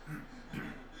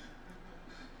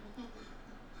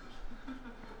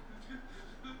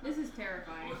 This is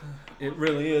terrifying. it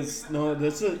really is. No,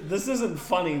 this isn't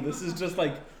funny. This is just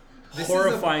like This is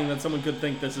horrifying that someone could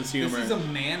think this is humor. This is a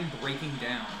man breaking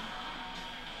down.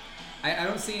 I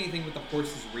don't see anything with the horse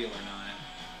is real or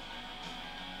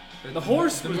not. The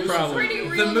horse was moose probably- pretty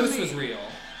real The to moose me. was real.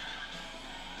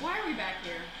 Why are we back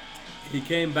here? He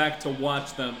came back to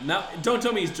watch them. Now, don't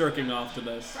tell me he's jerking off to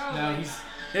this. Probably. No, he's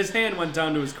His hand went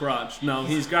down to his crotch. No,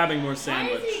 he's grabbing more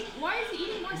sandwich. Why is he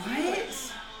eating more sandwich?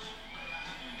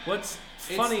 What's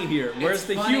funny here? Where's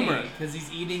the humor? Because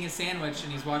he's eating a sandwich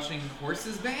and he's watching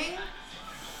horses bang.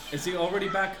 Is he already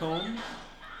back home?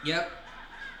 Yep.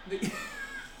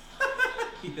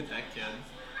 He hit that kid.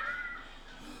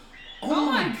 Oh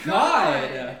my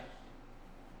God.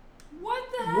 What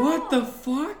the hell? What the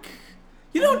fuck?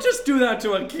 You don't just do that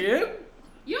to a kid.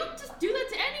 You don't just do that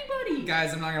to anybody.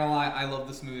 Guys, I'm not gonna lie. I love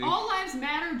this movie. All lives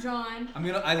matter, John.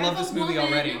 I love As this a movie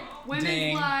woman, already. Women's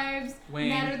Dang. lives Wayne.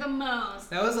 matter the most.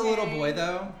 That was a little okay? boy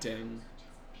though. Dang.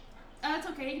 That's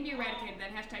okay. He can be eradicated then.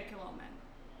 Hashtag kill all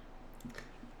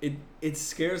men. It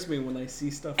scares me when I see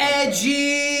stuff like that.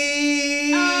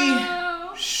 Edgy.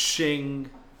 Oh. Shing.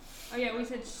 Oh yeah, we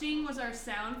said shing was our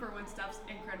sound for when stuff's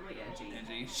incredibly edgy.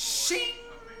 Edgy. Shing.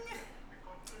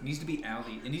 It needs to be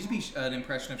Aldi. It needs to be an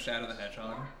impression of Shadow the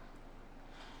Hedgehog.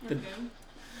 That's good.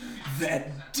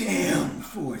 That damn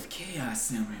fourth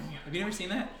chaos emerald. Have you never seen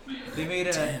that? They made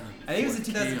a. Damn, I think it was in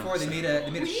 2004. They made a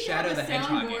We need Shadow to the have a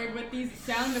Hedgehog soundboard game. with these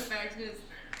sound effects. Just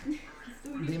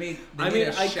They made I a mean,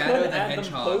 I Shadow could the add them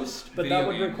Hedgehog post, but video that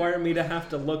would game. require me to have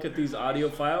to look at these audio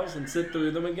files and sit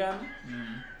through them again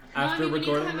after we need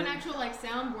to recording have an them. actual like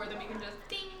soundboard that we can just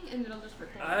ding and it'll just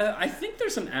record. I think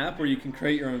there's an app where you can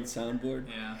create your own soundboard.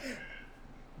 Yeah.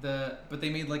 But they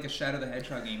made like a Shadow the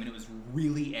Hedgehog game and it was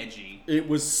really edgy. It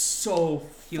was so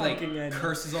He like fucking edgy.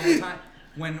 curses all the time.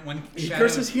 When He Shadow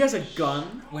curses. He has a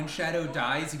gun. when Shadow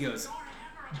dies, he goes,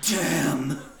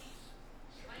 Damn.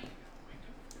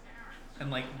 and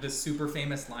like the super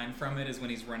famous line from it is when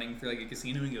he's running through like a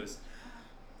casino. He goes,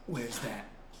 Where's that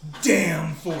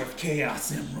damn fourth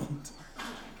chaos emerald?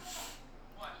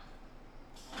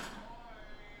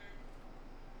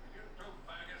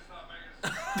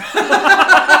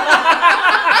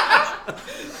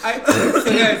 So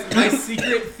guys, my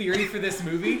secret theory for this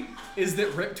movie is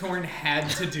that Rip Torn had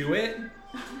to do it,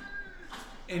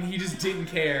 and he just didn't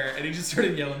care, and he just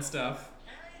started yelling stuff.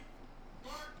 Hey,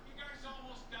 Mark, you guys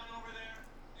almost done over there?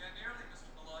 Yeah, nearly, Mr.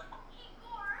 Blood. Hey,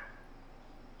 Gord,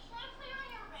 can I play on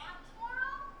your ramp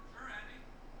tomorrow? Sure, Andy.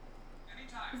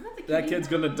 Anytime. Isn't that the That kid he- kid's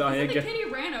gonna die Isn't that again. the kid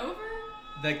he ran over?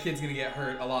 That kid's gonna get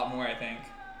hurt a lot more, I think.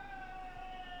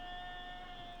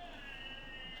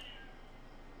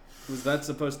 Was that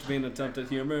supposed to be an attempt at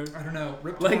humor? I don't know.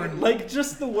 Rip Torn. Like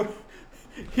just the word.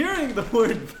 Hearing the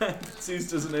word "fat"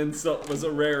 used as an insult was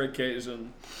a rare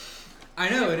occasion. I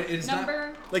know it is not.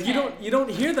 Number Like 10. you don't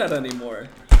hear that anymore.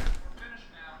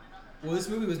 Well, this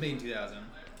movie was made in 2000,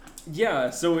 Yeah,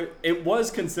 so it was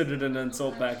considered an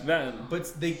insult back then.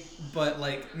 but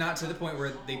like not to the point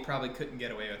where they probably couldn't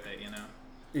get away with it, you know.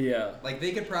 Yeah. Like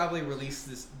they could probably release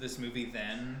this movie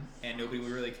then, and nobody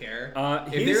would really care.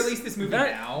 If they he's- release this movie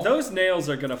now, those nails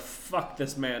are gonna fuck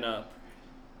this man up.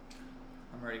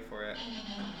 I'm ready for it.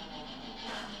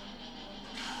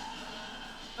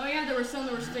 Oh yeah, there were some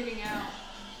that were sticking out.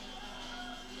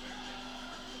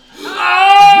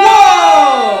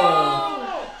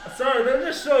 Oh! Sorry, they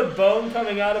just showed bone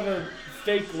coming out of a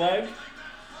fake leg.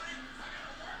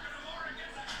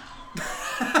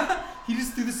 He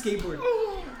just threw the skateboard.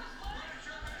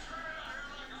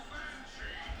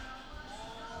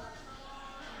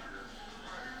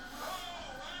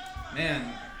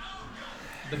 Man,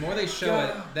 the more they show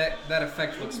it, that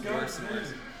effect looks worse and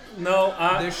worse. No,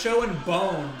 They're showing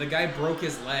Bone. The guy broke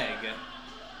his leg.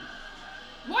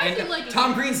 Why is And he like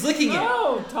Tom Green's licking it.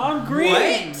 no, Tom Green.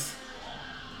 What?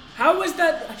 How was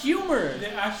that humor? Did they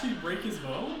actually break his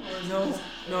bone? Or is it No, just-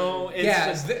 no, it's Yeah,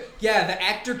 just the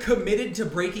actor committed to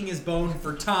breaking his bone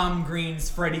for Tom Green's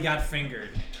Freddy Got Fingered.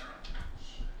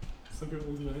 Some people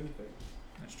will do anything.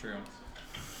 That's true.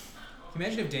 Can you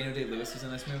imagine if Daniel Day-Lewis was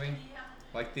in this movie?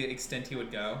 Like the extent he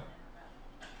would go?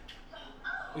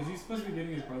 Is he supposed to be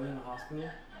getting his brother in the hospital?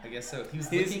 I guess so. He was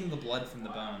He's- licking the blood from the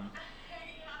bone.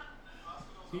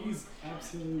 He's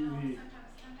absolutely.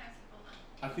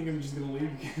 I think I'm just gonna leave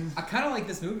because. I kind of like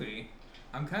this movie.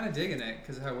 I'm kind of digging it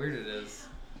because of how weird it is.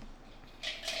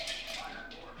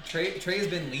 Trey has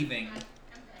been leaving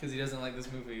because he doesn't like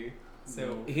this movie.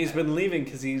 So he's been leaving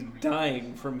because he's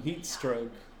dying from heat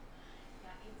stroke.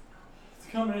 It's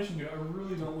a combination, dude. I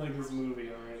really don't like this movie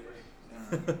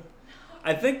already.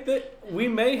 I think that we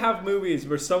may have movies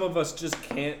where some of us just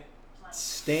can't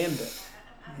stand it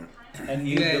and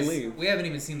you need to guys, leave. we haven't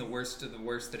even seen the worst of the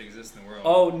worst that exists in the world.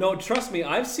 Oh no, trust me,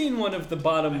 I've seen one of the I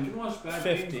bottom can watch bad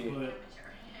 50. things, but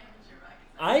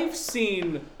I've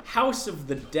seen House of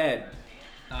the Dead.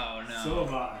 Oh no. so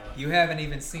have I. You haven't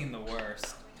even seen the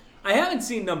worst. I haven't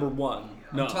seen number 1.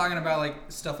 No. I'm talking about like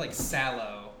stuff like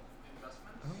Sallow,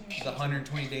 The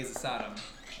 120 Days of Sodom.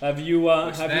 Have you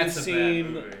Which have you that's a bad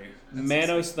seen movie.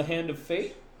 Manos: The Hand of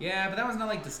Fate? Yeah, but that one's not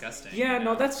like disgusting. Yeah, you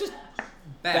no, know? that's just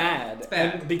bad. It's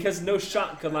bad. And because no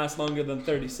shot could last longer than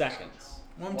 30 seconds.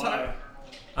 Well, I'm Why?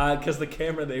 Because the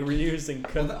camera they were using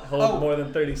couldn't Well, hold more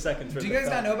than 30 seconds. Do you guys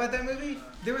not know about that movie?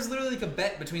 There was literally like a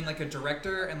bet between like a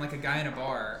director and like a guy in a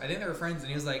bar. I think they were friends, and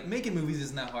he was like, "Making movies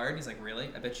isn't that hard." And he's like, "Really?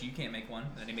 I bet you can't make one."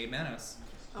 And then he made Manos.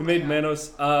 He made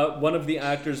Manos. One of the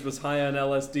actors was high on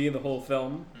LSD the whole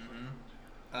film,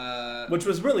 which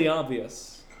was really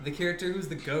obvious. The character who's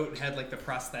the goat had like the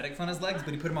prosthetics on his legs,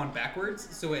 but he put them on backwards,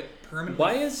 so it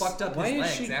permanently fucked up his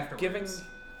legs she afterwards. giving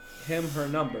him her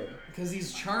number? Because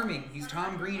he's charming. He's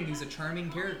Tom Green, and he's a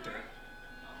charming character.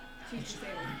 She's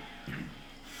disabled.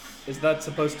 Is that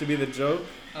supposed to be the joke?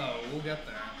 Oh, we'll get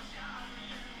there.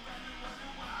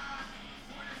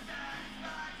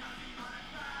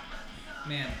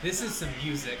 Man, this is some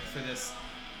music for this.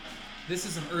 This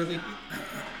is some early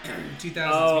 2000s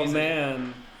Oh music.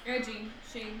 man. Edgy.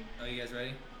 Shane. Oh, you guys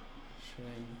ready?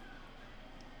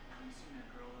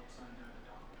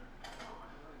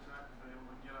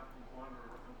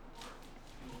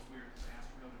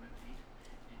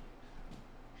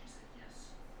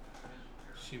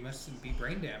 She must be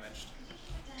brain damaged.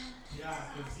 Yeah,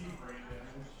 because he's brain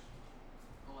damage.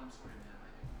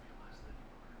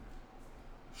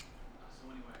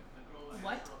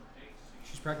 What?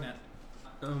 She's pregnant.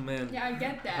 Oh man. Yeah, I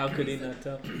get that. How could he not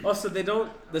tell? Also, they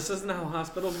don't. This isn't how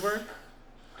hospitals work.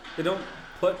 They don't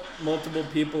put multiple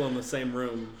people in the same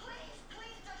room.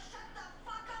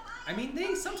 I mean,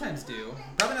 they sometimes do.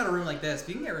 Probably not a room like this, but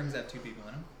you can get rooms that have 2 people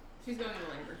in them. She's going into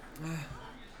labor.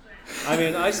 I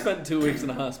mean, I spent 2 weeks in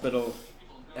the hospital,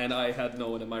 and I had no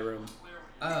one in my room.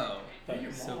 Oh.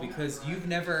 So because you've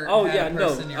never Oh had yeah, a no.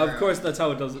 person in your Of room, course, that's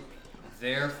how it does it.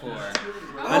 Therefore.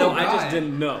 I know. Oh, I just God.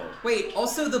 didn't know. Wait,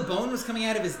 also the bone was coming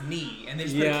out of his knee, and they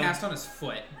just put Yeah. a cast on his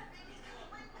foot.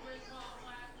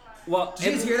 Well, Did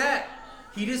you guys hear that?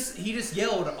 He just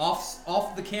yelled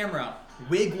off the camera,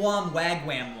 "Wigwam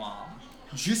wagwam wam,"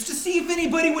 just to see if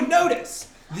anybody would notice.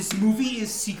 This movie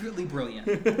is secretly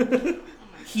brilliant.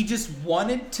 He just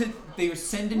wanted to. They were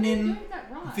sending in.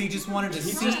 They just wanted to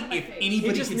see if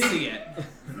anybody just could needed- see it.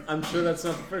 I'm sure that's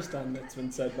not the first time that's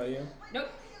been said by you. Nope.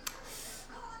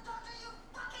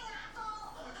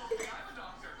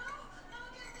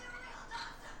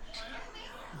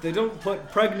 They don't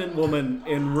put pregnant women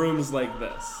in rooms like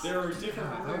this. There are different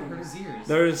Hurt rooms. his ears.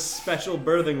 There's special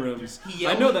birthing rooms. He I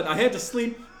yelled- know that. I had to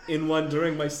sleep in one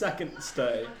during my second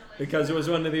stay because it was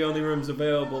one of the only rooms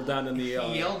available down in the ER.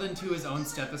 He yelled into his own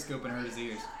stethoscope and hurt his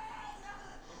ears.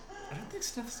 I don't think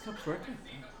stethoscopes work.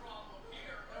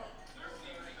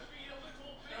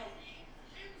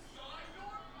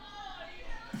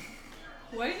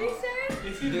 What did he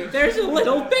say? There's a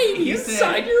little baby He inside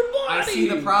said, your body. I see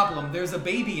the problem. There's a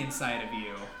baby inside of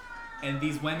you. And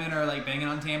these women are like banging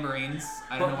on tambourines.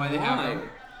 I don't know why they have them.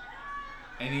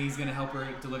 And he's gonna help her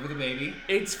deliver the baby.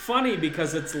 It's funny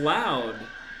because it's loud.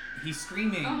 He's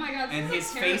screaming. Oh my god, this And is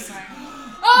his face. terrifying.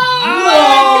 Whoa!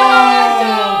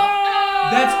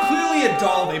 That's clearly only a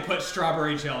doll they put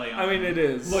strawberry jelly on. I mean, it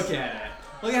is. Look at it.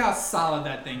 Look at how solid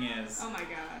that thing is. Oh my gosh.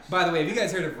 By the way, have you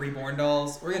guys heard of reborn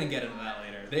dolls? We're gonna get into that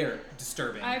later. They are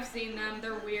disturbing. I've seen them.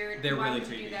 They're weird. They're Why really would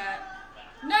you creepy. do that?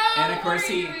 No. And of course what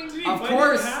are he, you doing? Did he of bite it in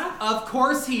course, half? of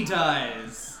course he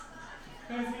does.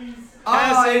 Guys, he's- Oh,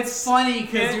 As it's funny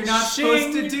because you're not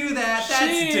supposed to shing, do that.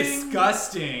 That's shing.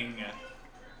 disgusting.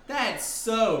 That's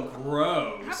so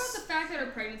gross. How about the fact that her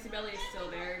pregnancy belly is still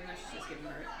there, even though she's just giving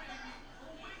birth?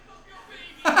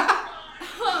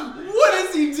 What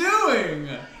is he doing?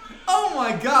 Oh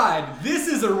my god, this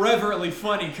is irreverently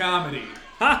funny comedy.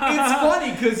 It's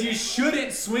funny because you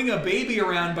shouldn't swing a baby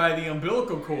around by the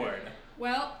umbilical cord.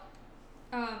 Well,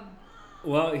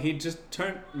 Well, he just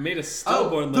made a Oh,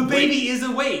 stillborn. the baby is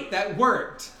awake. That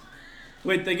worked.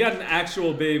 Wait, they got an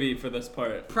actual baby for this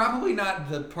part. Probably not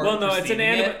the part. Well, no, it's an preceding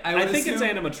it, I would think it's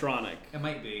assume. animatronic. It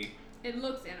might be. it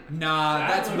looks animated. Nah,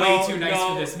 that's No, way too nice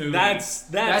no, for this movie.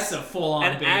 That's a full-on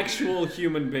an baby. actual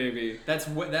human baby That's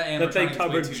what that that they animatronic's way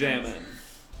covered too jam nice. in.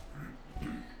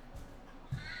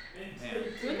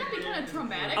 Wouldn't that be kind of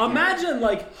traumatic? Imagine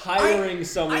like hiring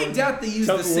someone. I doubt they use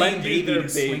to the same lend you baby their to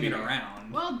swing baby. it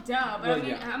around. Well, duh. But Well, I mean,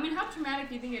 yeah. how traumatic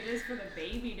do you think it is for the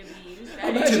baby to be used?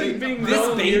 Imagine being This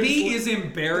known baby years- is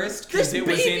embarrassed because it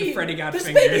was in Freddy Got This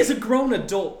Fingered. baby is a grown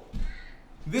adult.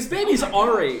 This baby's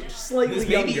our age, slightly This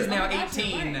baby younger. is now Oh my gosh, you're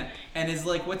 18 right. and is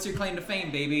like, "What's your claim to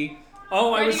fame, baby?"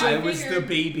 Oh, I was. Freddy I Got was the Fingered.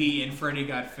 baby in Freddy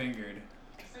Got Fingered.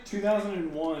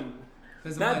 2001.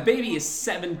 That baby is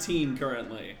 17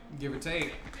 currently. give or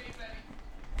take.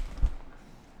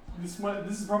 This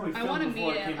is probably I filmed want to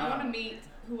before meet it him. came I want to out. meet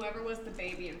whoever was the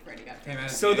baby in Freddy Got Came Fingered. out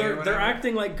as So gay or they're whatever.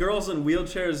 acting like girls in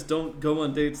wheelchairs don't go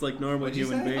on dates like normal What'd you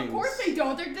human say? beings. Of course they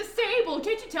don't. They're disabled.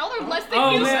 Can't you tell they're less than Oh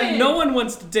human? man, no one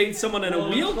wants to date someone in a Well,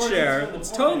 of course, wheelchair. it's It's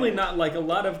filmed totally beforehand. not like a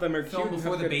lot of them are cute. Filmed and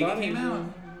before have the good baby bodies came out.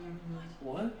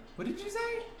 What? What did you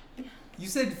say? You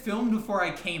said filmed before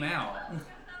I came out.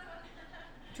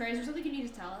 Trey, is there something you need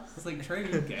to tell us? It's like, Trey, are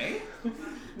you gay?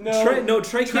 No.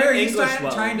 Trey Trey, can't are you English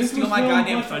well. trying to This steal was my filmed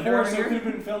goddamn much thunder before, over so it here? could have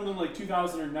been filmed in like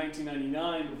 2000 or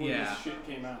 1999 before Yeah. this shit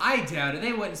came out. I doubt it.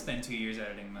 They wouldn't spend 2 years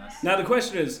editing this. Now the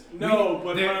question is, No,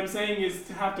 but there- what I'm saying is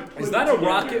to have to put is it that a together.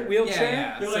 rocket wheelchair?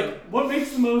 Yeah, They're so- like, what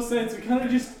makes the most sense? We kind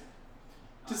of just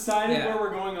decided Yeah. where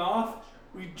we're going off.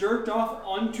 We jerked off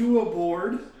onto a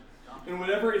board, and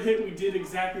whatever it hit, we did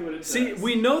exactly what it See, says.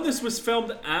 we know this was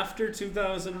filmed after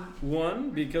 2001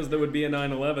 because there would be a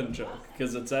 9/11 joke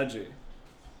because it's edgy.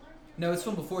 No, it's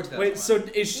filmed before 2001. Wait, so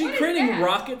is she What is creating that?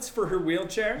 rockets for her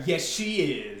wheelchair? Yes, she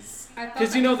is. I thought Because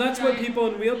that you know was a that's what giant- people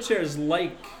in wheelchairs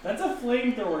like. That's a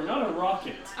flamethrower, not a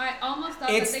rocket. I almost thought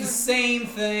It's that the thing was. same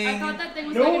thing. I thought that thing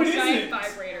was No, like a it giant isn't.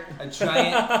 vibrator. A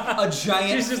giant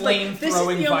She's just like, flame this is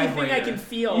throwing the only vibrator. thing I can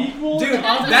feel. Equal. Dude,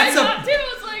 That's what that's I a thought too.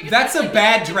 It's like, that's a like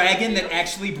bad dragon that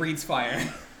actually breathes fire.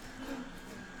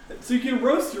 So you can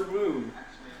roast your womb.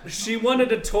 She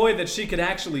wanted a toy that she could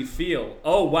actually feel.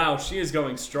 Oh wow, she is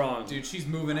going strong. Dude, she's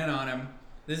moving in on him.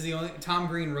 This is the only Tom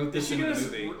Green wrote Is this she, into gonna,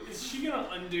 the movie. is she gonna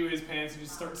undo his pants and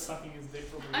just start sucking his dick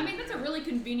from I mean, that's a really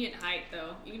convenient height,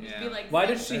 though. You can just Yeah. be like. Why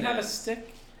zip. does she That have a is.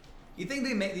 stick? You think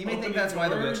you may think Opening that's why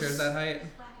the doors. wheelchair's that height?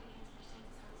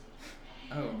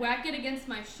 Oh, Whack it against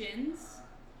my shins?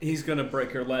 He's gonna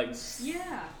break her legs.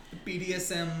 Yeah.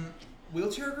 BDSM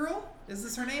wheelchair girl? Is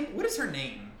this her name? What is her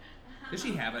name? Does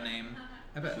she have a name?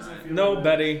 I bet not. No,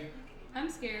 Betty. I'm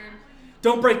scared.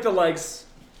 Don't break the legs.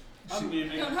 I'm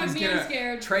leaving. Don't hug He's me, I'm gonna-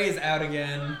 scared. Trey is out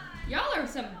again. Y'all are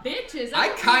some bitches. I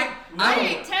I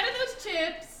ate 10 of those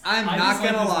chips, I'm I not just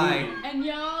like gonna this lie. movie. and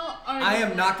y'all are. I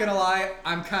am not gonna lie.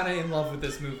 I'm kind of in love with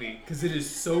this movie because it is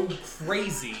so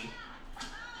crazy.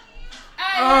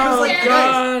 I Oh, love my Daddy.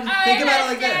 God. I Think about it love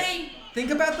like this. Daddy.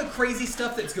 Think about the crazy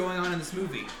stuff that's going on in this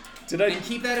movie, Did I? and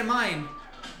keep that in mind.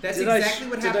 That's Did exactly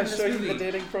what did happened I in show this you the movie.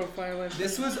 dating profile?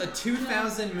 This was a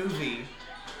 2000 movie,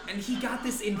 and he got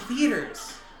this in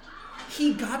theaters.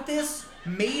 He got this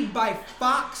made by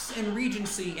Fox and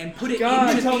Regency and put it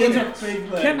God, into Tell them theaters. those are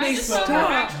fake legs. Can I they just saw her.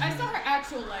 stop? I saw her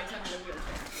actual legs under the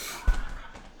wheelchair.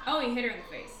 Oh, he hit her in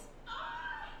the face.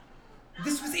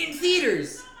 This was in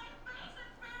theaters.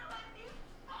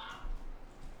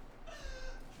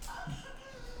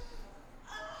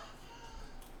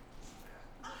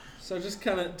 So just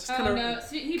kind of, Oh no,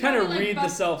 so he kind of probably, like, read the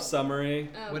bumped- self summary.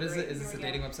 Oh, What is great, it? Is this here a we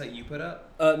dating go. website you put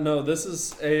up? No, this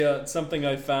is a something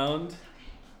I found.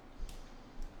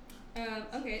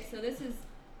 Okay, so this is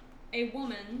a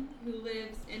woman who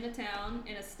lives in a town,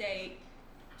 in a state.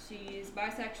 She's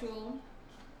bisexual.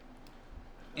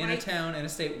 In a Right. town, in a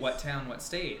state. What town? What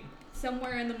state?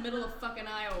 Somewhere in the middle of fucking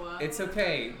Iowa. It's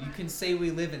okay. You can say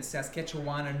we live in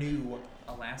Saskatchewan,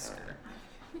 Alaska.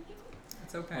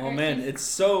 It's okay. Oh man, it's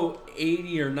so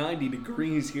 80 or 90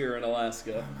 degrees here in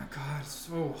Alaska. Oh my god, it's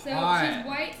so So hot. she's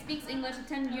white, speaks English,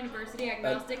 attended university,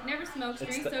 agnostic, never smokes, It's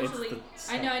drinks the- it's socially.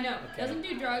 the- I know. okay. Doesn't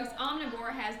do drugs,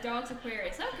 omnivore, has dogs,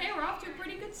 Aquarius. Okay, we're off to a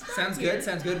pretty good start. Sounds here. good.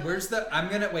 Sounds good. Where's the? I'm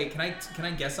gonna wait. Can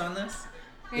I guess on this?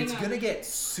 Hang It's on. gonna get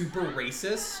super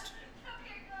racist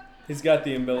He's got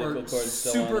the umbilical or cord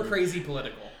still super on him. crazy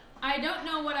political. I don't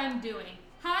know what I'm doing.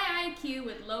 High IQ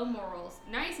with low morals.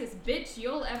 Nicest bitch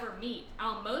you'll ever meet.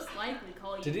 I'll most likely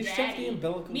call you Did he daddy. shove the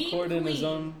umbilical Mean cord in his queen.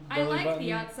 own I belly like button?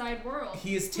 the outside world.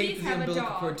 He has Please taped the have a umbilical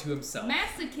dog. cord to himself.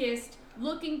 Masochist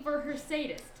looking for her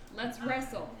sadist. Let's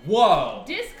wrestle. Whoa!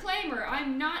 Disclaimer,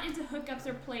 I'm not into hookups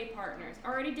or play partners.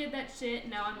 Already did that shit,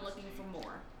 now I'm looking for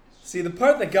more. See, the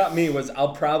part that got me was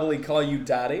I'll probably call you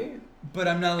daddy. But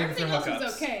I'm not looking for Everything else hookups.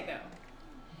 is okay, though.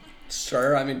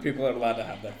 Sure, I mean, people are allowed to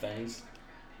have their things.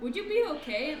 Would you be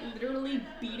okay literally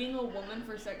beating a woman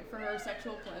for her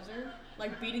sexual pleasure?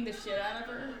 Like beating the shit out of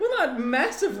her? We're not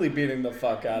massively beating the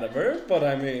fuck out of her, but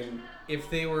I mean, If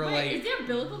they were Wait, like, is the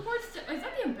umbilical cord is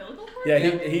that the umbilical cord? yeah,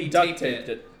 Yeah, he he duct taped taped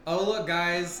it. oh look,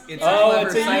 guys, it's Oh, a clever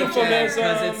it's a side check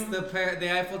euphemism. because it's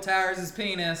the Eiffel Tower's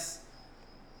penis.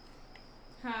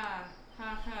 Ha,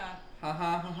 ha, ha. Ha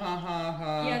ha ha ha ha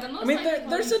ha. Yeah, the most I mean, likely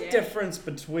there's call a you difference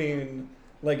between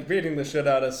like beating the shit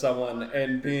out of someone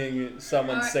and being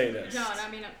someone's sadist. John,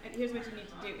 I mean, here's what you need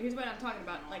to do. Here's what I'm talking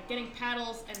about. Like getting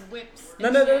paddles and whips. No,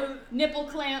 And no, shit. no. Nipple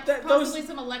clamps. Those- Possibly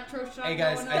some electroshock. Hey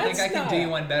guys, going I on. think I That's can do you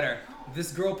not- one better.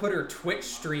 This girl put her Twitch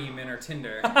stream in her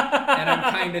Tinder, and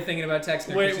I'm kind of thinking about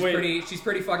texting her. 'cause Wait, she's wait. she's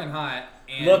pretty fucking hot.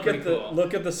 And Look pretty at the cool.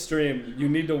 look at the stream. You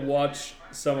need to watch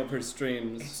some of her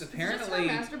streams. It's Is this her apparently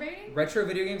masturbating? retro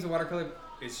video games and watercolor.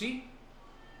 Is she?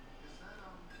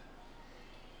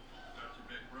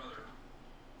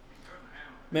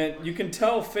 Man, you can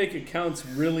tell fake accounts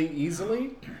really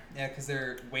easily Yeah, because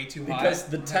they're way too hot. because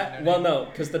the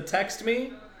because the text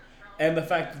me and the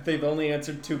fact that they've only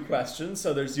answered 2 questions,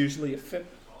 so there's usually a 50%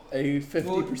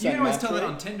 Well, you can always match tell that rate.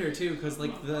 on Tinder too, because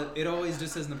like it always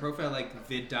just says in the profile like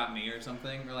vid.me or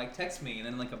something, or like text me and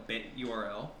then like a bit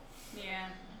URL. Yeah.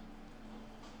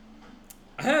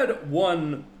 I had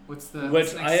one What's the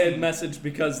which next I had scene? messaged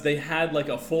because they had like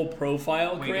a full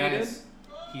profile Wait, created. guys,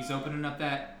 he's opening up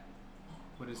that.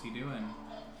 What is he doing?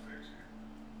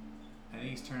 I think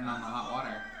he's turning on the hot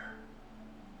water.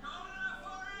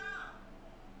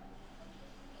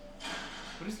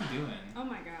 What is he doing? Oh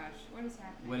my gosh, what is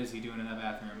happening? What is he doing in that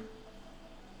bathroom?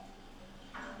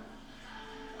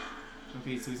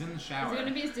 Okay, so he's in the shower. Is it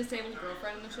gonna be his disabled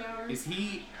girlfriend in the shower? Is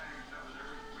he?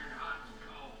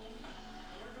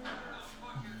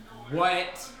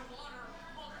 What?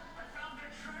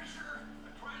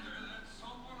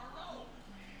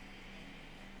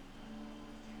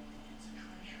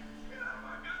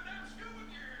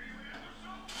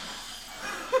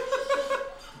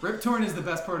 Rip Torn is the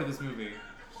best part of this movie.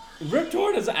 Rip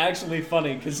Torn is actually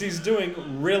funny because he's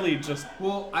doing really just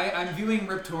Well, I'm viewing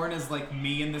Rip Torn as like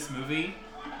me in this movie,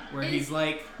 where he's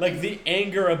like, the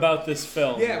anger about this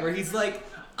film. yeah, where he's like,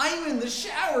 I'm in the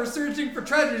shower searching for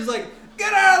treasure. He's like,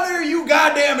 get out of there, you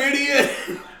goddamn idiot!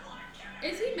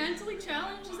 Is he mentally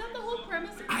challenged? Is that the whole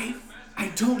premise? Of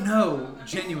I don't know,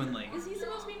 genuinely. Is he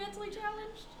supposed to be mentally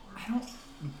challenged? I don't.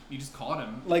 You just caught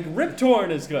him. Like Rip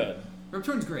Torn is good. Rip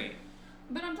Torn's great.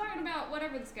 But I'm talking about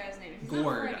whatever this guy's name is. He's not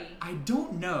Gord. Freddy. I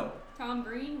don't know, Tom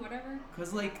Green, whatever.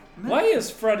 cause like, Why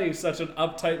is Freddy such an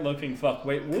uptight looking fuck?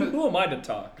 Wait, who am I to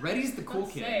talk? Reddy's the cool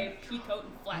Let's kid. say peacoat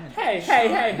and flat.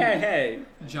 Hey.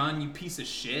 John, you piece of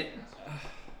shit.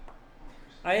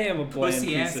 I am a bland Pussy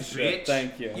piece ass of bitch. shit.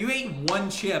 Thank you. You ate one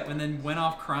chip and then went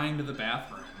off crying to the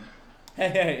bathroom.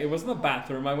 Hey, it wasn't the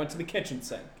bathroom. I went to the kitchen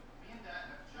sink.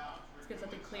 Let's get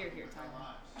something clear here, Tyler.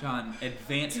 John,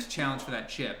 advanced challenge for that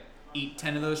chip. Eat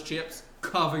 10 of those chips,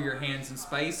 cover your hands in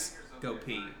spice, go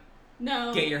pee.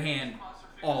 No. Get your hand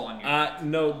all on your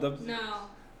No, the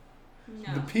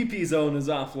No. pee-pee zone is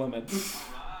off limits.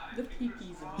 The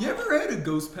pee-pee zone. You ever had a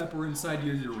ghost pepper inside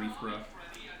your urethra?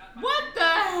 What the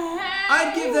heck?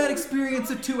 I'd give that experience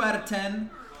a 2 out of 10.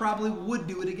 Probably would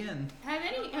do it again. Have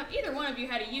either one of you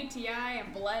had a UTI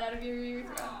and blood out of your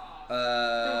urethra?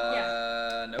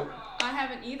 Nope. I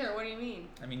haven't either. What do you mean?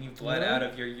 I mean, you bled out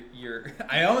of your.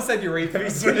 I almost said urethra.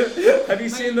 Have you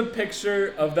seen the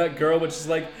picture of that girl which is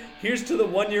like, here's to the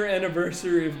 1-year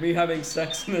anniversary of me having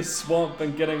sex in a swamp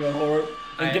and getting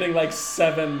getting like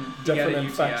 7 different UTI,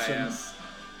 infections.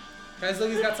 Guys,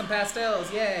 look, he's got some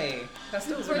pastels. Yay!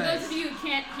 Pastels For are nice. those of you who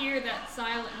can't hear that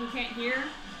silent, who can't hear,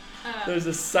 There's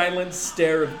a silent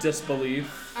stare of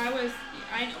disbelief.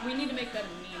 we need to make that a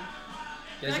meme.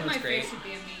 You I guys feel know like what's my great? face should be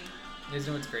a meme. You guys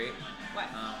know what's great? What?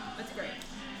 Um, That's great.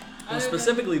 Other than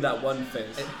specifically that one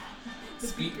face. the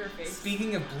beaker face.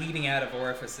 Speaking of bleeding out of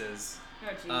orifices, Oh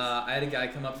jeez. I had a guy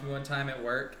come up to me one time at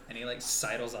work, and he like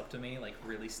sidles up to me like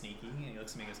really sneaky, and he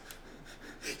looks at me and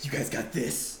goes, "You guys got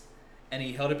this?" And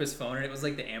he held up his phone, and it was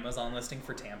like the Amazon listing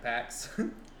for Tampax.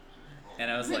 And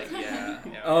I was like, yeah.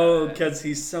 Oh, because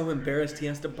he's so embarrassed he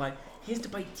has to buy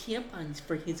tampons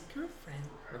for his girlfriend.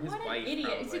 Or his What wife, an idiot!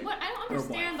 probably. See, what I don't Or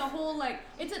understand the whole like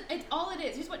it's all it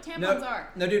is. Here's what tampons No, are.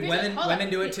 no, dude, Here's women hold on.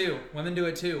 do it too. Women do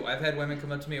it too. I've had women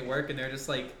come up to me at work, and they're just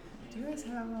like, "Do you guys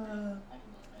have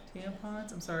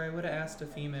tampons?" I'm sorry, I would have asked a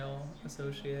female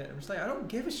associate. I'm just like, I don't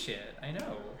give a shit. I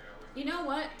know. You know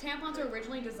what? Tampons are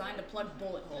originally designed to plug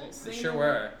bullet holes. So They you sure know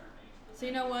were. What? So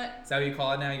you know what? Is that what you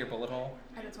call it now? Your bullet hole?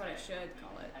 That's what I should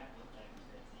call it.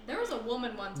 There was a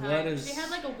woman one What time. is- She had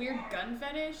like a weird gun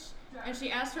fetish, and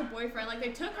she asked her boyfriend. Like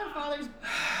they took her father's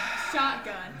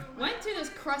shotgun, went to this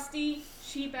crusty,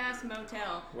 cheap ass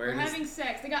motel. Where Were does- having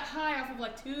sex. They got high off of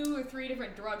like 2 or 3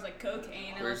 different drugs, like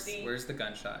cocaine, LSD. Where's the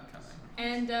gunshot coming?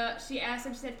 And she asked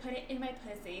him, she said, "Put it in my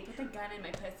pussy. Put the gun in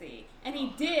my pussy." And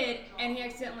he did, and he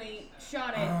accidentally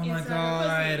shot it Oh my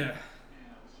inside her pussy. god.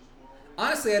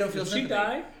 Honestly, I don't feel Did she sympathy.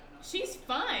 die? She's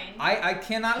fine. I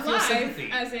cannot feel Alive, sympathy.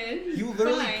 as in You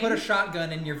literally fine. put a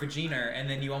shotgun in your vagina and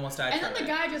then you almost died And from then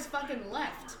the it. guy just fucking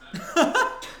left.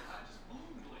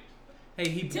 Hey,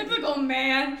 he Typical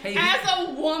man. Hey, as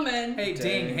a woman. Hey,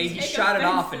 ding. Hey, he Take shot it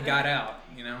offense off to and that. got out,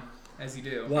 you know, as you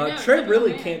do. Wow, I know, Trey typical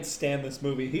really man. can't stand this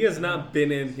movie. He has not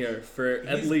been in here for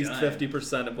at He's least done.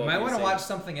 50% of You what might we've want to seen. watch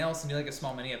something else and do like a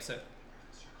small mini episode.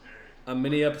 A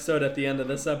mini episode at the end of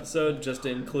this episode just to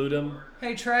include him.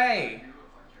 Hey, Trey.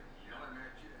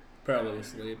 Probably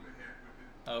asleep.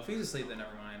 Oh, if he's asleep, then never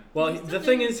mind. Well, He's the still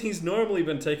thing doing- is, he's normally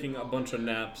been taking a bunch of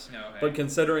naps. No, okay. But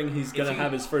considering he's going to If you-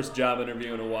 have his first job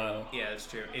interview in a while. Yeah, that's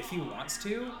true. If he wants to,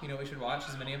 you know what we should watch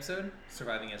as a mini episode?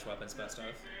 Surviving Edge Weapons Best of.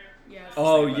 Yes.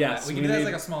 Oh, Think about yes. that. We can do that as need-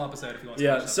 like a small episode if he wants to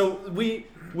Yeah, watch so we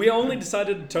only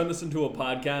decided to turn this into a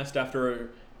podcast after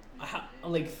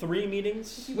like 3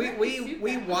 meetings. You We wear we, the suit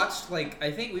we back. watched like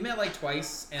I think we met like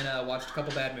twice and watched a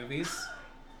couple bad movies.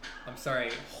 I'm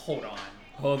sorry, hold on.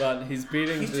 Hold on, he's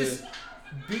beating He's the just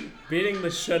beating the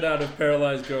shit out of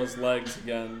paralyzed girl's legs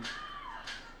again.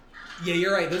 Yeah,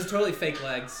 you're right. Those are totally fake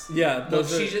legs. Yeah, Look,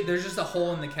 those are, there's just a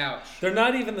hole in the couch. they're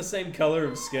not even the same color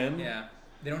of skin. Yeah,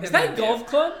 they don't Is have that a any golf dip.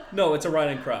 club? No, it's a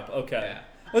riding crop. Okay. Yeah.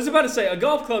 I was about to say a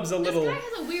golf club's a This little. guy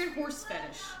has a weird horse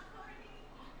fetish.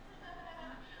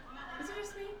 Is it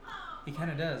just me? He kind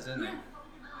of does, doesn't Yeah.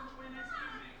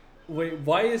 Wait,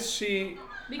 why is she?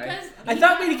 Because I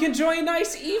thought we'd enjoy a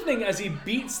nice evening as he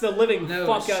beats the living he? No,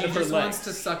 fuck she out of her just legs. wants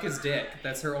to suck his dick.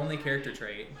 That's her only character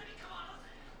trait.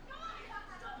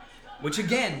 Which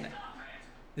again,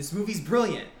 this movie's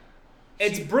brilliant.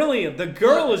 It's She- brilliant. The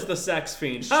girl Look. is the sex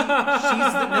fiend. She's the,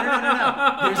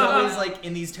 no. There's always like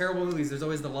in these terrible movies. There's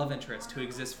always the love interest who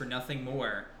exists for nothing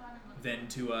more than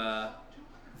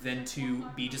to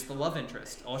be just the love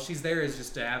interest. All she's there is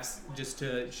just to have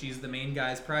she's the main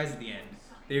guy's prize at the end.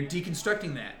 They're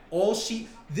deconstructing that.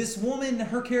 This woman,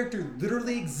 her character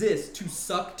literally exists to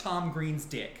suck Tom Green's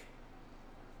dick.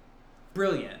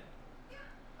 Brilliant.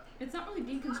 it's not really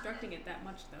deconstructing it that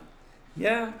much though.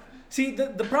 Yeah. See,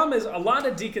 the problem is a lot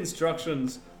of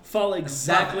deconstructions fall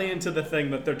exactly it. into the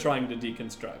thing that they're trying to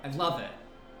deconstruct. I love it.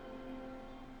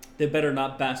 They better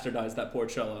not bastardize that poor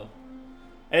cello.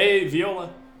 Hey, viola.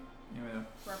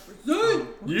 Represent.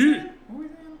 Yeah. What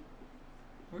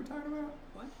were we talking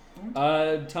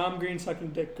about? Tom Green sucking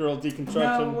dick girl No,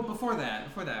 deconstruction. well, before that,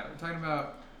 we're talking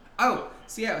about. Oh,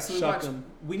 so yeah, so Shotgun.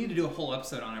 we need to do a whole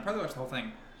episode on it. Probably watch the whole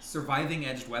thing. Surviving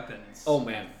Edged Weapons. Oh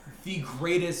man. The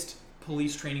greatest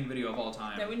police training video of all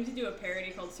time. Yeah, we need to do a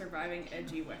parody called "Surviving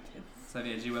Edgy Weapons."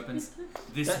 Surviving Edgy Weapons.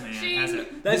 This That- man Shing. has a.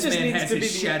 That This just man needs has to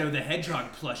his be the- Shadow the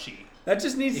Hedgehog plushie. That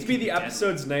just needs It to be could the be deadly.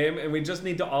 episode's name, and we just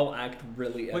need to all act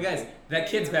really. Well, guys, edgy. that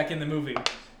kid's back in the movie.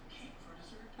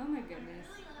 Oh my goodness.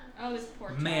 Oh, this poor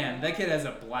child. Man, that kid has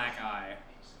a black eye.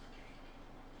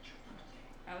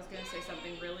 I was gonna say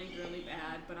something really, really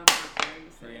bad, but I'm not going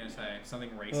to What are you say. gonna say? Something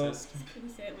Oh. racist? Can you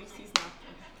say at least he's not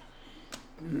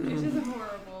black? It's just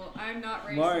horrible. I'm not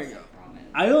racist. Mario. I promise.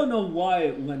 I don't know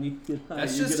why when you get high,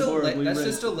 That's you just get a horribly that's racist.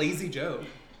 just a lazy joke.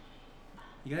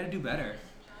 You gotta do better.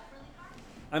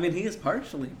 I mean, he is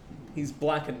partially. He's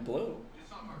black and blue.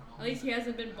 At least he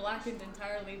hasn't been blackened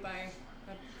entirely by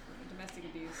domestic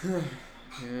abuse.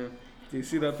 Yeah. Do you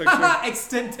see that picture?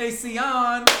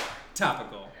 Extentacion!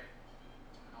 Topical.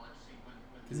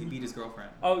 Because he beat his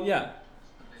girlfriend. Oh yeah,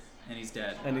 And he's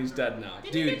dead. and he's dead now.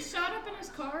 Did Dude. he get shot up in his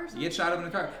car or You something? get shot up in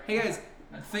a car. Hey guys,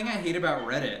 the thing I hate about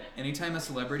Reddit, anytime a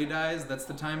celebrity dies, that's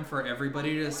the time for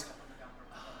everybody to just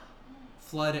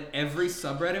flood every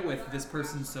subreddit with this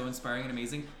person's so inspiring and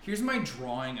amazing. Here's my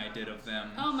drawing I did of them.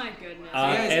 Oh my goodness.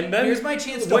 Guys, and then here's my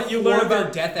chance to what you learn pour their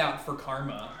about- death out for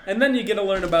karma. And then you get to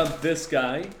learn about this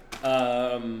guy,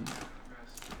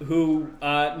 who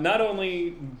not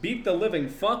only beat the living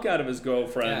fuck out of his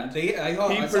girlfriend. Yeah, I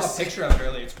saw a picture of it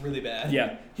earlier. It's really bad.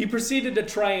 Yeah, he proceeded to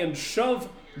try and shove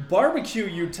barbecue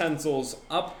utensils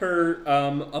up her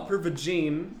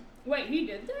vagine. Wait, he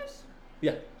did this?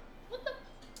 Yeah, What the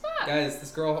fuck? Guys,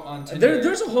 this girl on Tinder.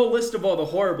 there's a whole list of all the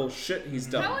horrible shit he's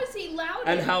done, How is he loud?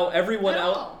 and how everyone at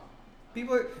else. all?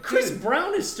 People are, Chris dude,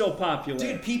 Brown is still popular.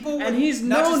 Dude, people and would- he's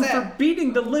not known just for that.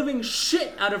 beating the living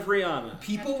shit out of Rihanna.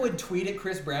 People would tweet at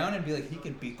Chris Brown and be like, he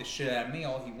can beat the shit out of me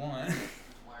all he wants.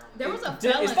 There was a Is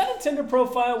felon. that a Tinder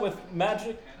profile with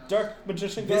dark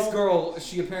magician girl? This girl,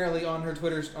 she apparently on her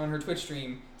Twitch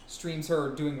streams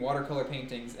her doing watercolor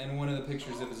paintings, and one of the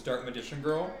pictures of this dark magician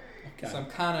girl. Okay. So I'm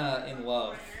kind of in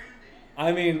love.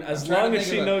 I mean, as I'm trying long to as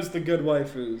think she of a- knows the good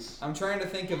waifus. I'm trying to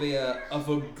think of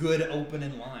a good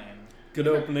opening line. Good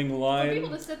opening For line. people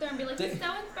to sit there and be like, Did- "It's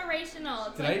so inspirational."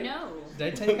 It's Did like, I- no. Did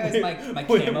I tell you guys my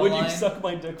Would camo you line? suck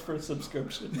my dick for a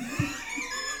subscription?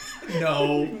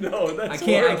 No. No, that's I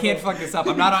horrible. can't fuck this up.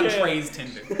 I'm not on You can't. Trey's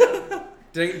Tinder.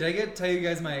 Did I tell you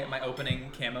guys my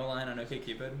opening camo line on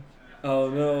OkCupid? Oh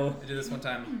no. I did this one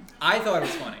time. I thought it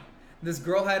was funny. This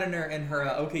girl had in her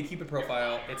OkCupid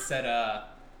profile, it said,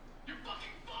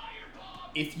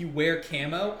 if you wear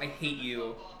camo, I hate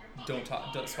you. Don't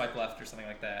swipe left or something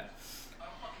like that.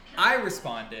 I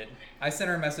responded. I sent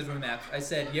her a message when we matched. I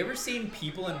said, you ever seen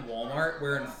people in Walmart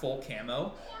wearing full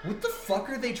camo? What the fuck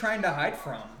are they trying to hide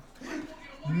from?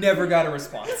 Never got a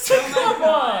response. Come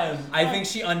on. I think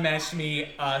she unmatched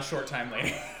me a short time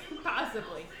later.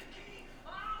 Possibly.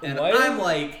 And Why- I'm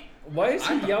like, Why is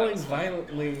I he thought yelling that was funny.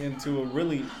 violently into a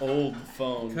really old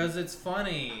phone? because it's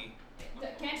funny.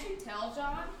 Can't you tell,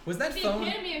 John? Was that The phone...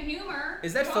 epitome of humor.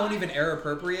 Is that phone God. even era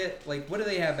appropriate? Like, what do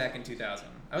they have back in 2000?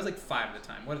 I was like 5 at the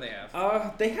time. What do they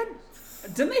have? They had.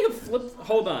 Didn't they have flip?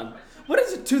 Hold on. What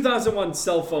does a 2001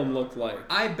 cell phone look like?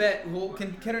 I bet, well,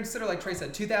 can consider, like Trey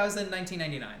said, 2000,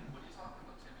 1999.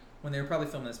 When they were probably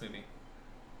filming this movie.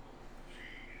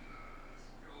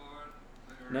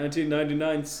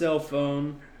 1999 cell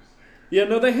phone. Yeah,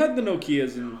 no, they had the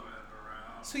Nokias and.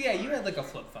 So yeah, you had like a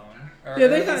flip phone. Or Yeah, at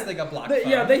they least had like a block they,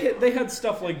 phone. Yeah, they had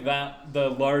stuff like that. The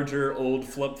larger old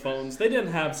flip phones. They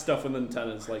didn't have stuff with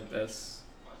antennas like this.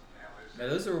 Yeah,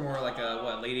 those were more like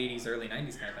a, late 80s, early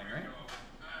 90s kind of thing, right?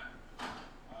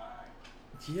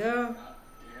 Yeah.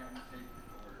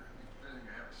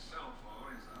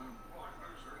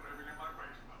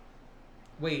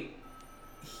 Wait,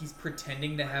 he's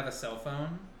pretending to have a cell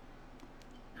phone?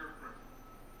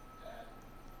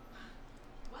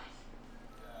 What?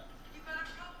 You got a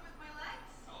problem with my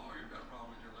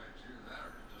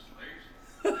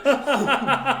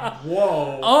legs?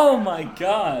 Whoa. Oh my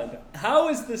god. How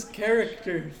is this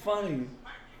character funny?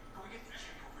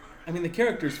 I mean, the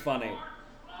character's funny.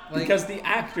 Like, Because the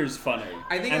actor's funny.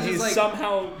 I think and it's he's just like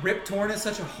somehow. Rip Torn is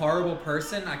such a horrible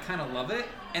person. I kind of love it,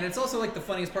 and it's also like the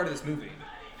funniest part of this movie.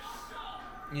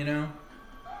 You know?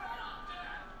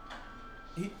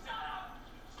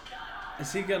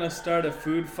 Is he gonna start a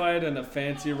food fight in a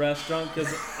fancy restaurant?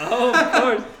 Because, oh, of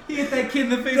course. He hit that kid in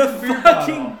the face The with a beer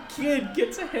fucking bottle. kid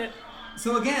gets a hit.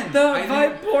 So again, The I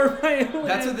think poor violin.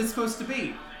 that's what this is supposed to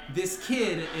be. This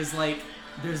kid is like,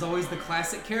 there's always the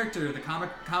classic character, the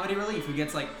comedy relief, who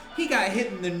gets like, he got hit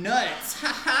in the nuts, ha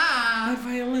My ha,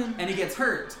 violin. and he gets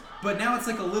hurt. But now it's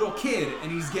like a little kid,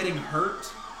 and he's getting hurt,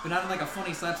 but not in like a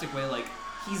funny slapstick way. Like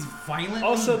he's violently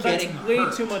Also, that's getting way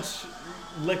hurt. too much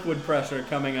liquid pressure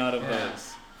coming out of Yeah.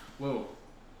 those. Whoa.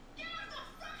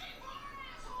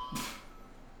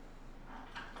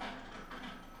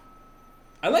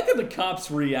 I like how the cops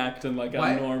react in like a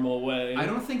Why- normal way. I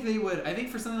don't think they would. I think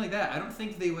for something like that, I don't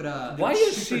think they would. They Why would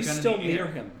is shoot she their gun in still the near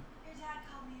air. him? Your dad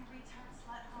called me a retard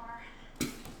slut whore. He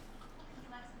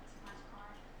likes me too much,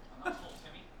 Card. I'm not full,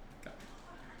 Timmy.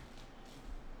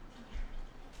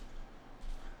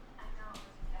 I know it was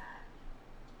your dad.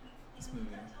 This movie.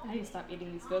 I need to stop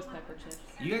eating these ghost pepper chips.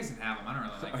 You guys can have them. I don't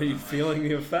really like Are them. you feeling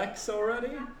the effects already?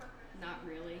 Not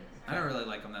really. I don't really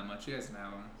like them that much. You guys can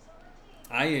have them.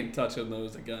 I ain't touching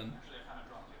those again. Actually, I kind of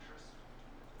dropped interest.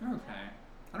 They're okay.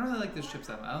 I don't really like those chips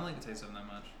that much. I don't like the taste of them that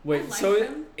much. Wait, like so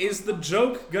them. is the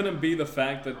joke gonna be the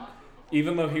fact that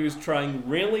even though he was trying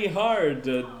really hard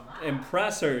to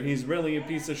impress her, he's really a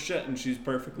piece of shit and she's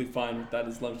perfectly fine with that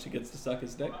as long as she gets to suck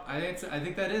his dick? I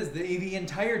think that is the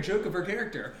entire joke of her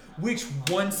character, which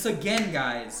once again,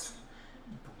 guys,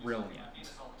 brilliant.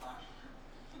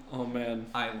 Oh man.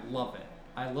 I love it.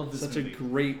 I love this Such movie. a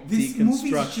great This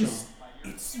movie's deconstruction. just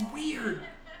It's weird.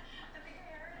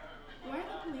 Why are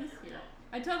the police here?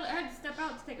 I had to step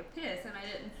out to take a piss, and I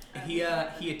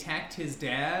didn't. He attacked his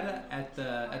dad at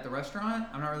the restaurant.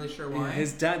 I'm not really sure why. Yeah,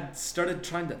 his dad started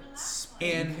trying to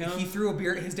spank and him. he threw a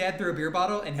beer. His dad threw a beer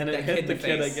bottle and hit it that hit kid the in the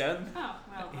kid face. again. Oh,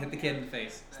 well. He hit the kid in the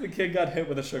face. So the kid got hit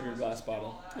with a sugar glass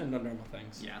bottle. No normal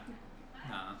things. Yeah.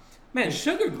 Man,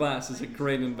 sugar glass is a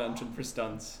great invention for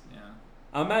stunts.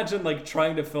 Yeah. Imagine like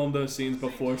trying to film those scenes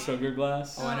before sugar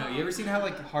glass. Oh, I know. You ever seen how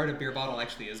like hard a beer bottle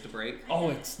actually is to break? Oh,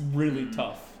 it's really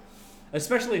tough.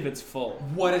 Especially if it's full.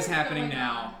 What is happening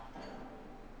now?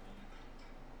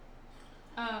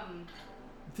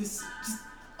 This just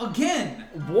again.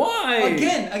 Why?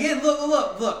 Again.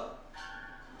 Look.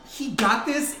 He got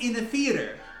this in a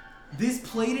theater. This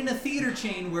played in a theater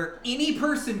chain where any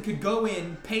person could go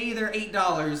in, pay their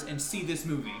 $8, and see this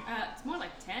movie. It's more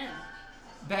like 10.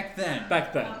 Back then. Not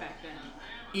back then.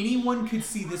 Anyone could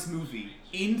see this movie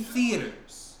in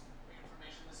theaters.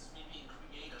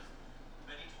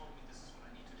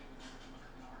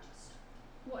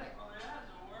 What?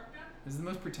 This is the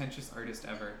most pretentious artist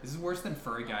ever. This is worse than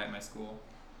Furry Guy at my school.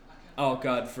 Oh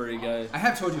god, furry guy. I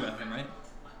have told you about him,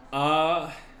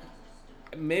 right?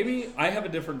 Maybe I have a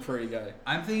different furry guy.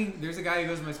 I'm thinking there's a guy who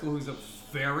goes to my school who's a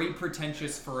very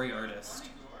pretentious furry artist.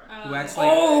 Who acts like...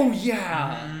 Oh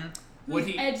yeah! Who's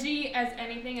edgy as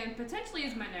anything and potentially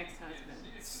is my next husband.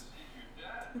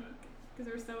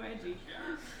 Because we're so edgy.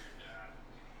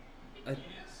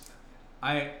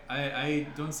 I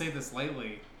don't say this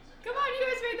lightly. Come on, you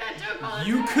guys made that joke all the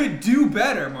You time. could do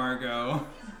better, Margot.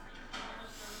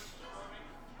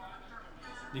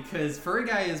 Because Furry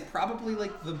Guy is probably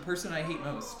like the person I hate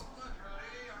most.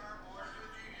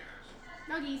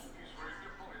 Doggies.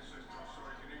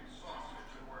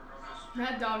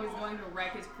 That dog is going to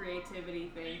wreck his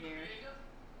creativity thing here.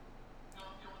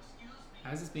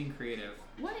 How is this being creative?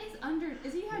 What is under...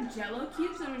 Does he have Jello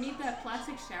cubes underneath that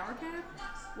plastic shower cap?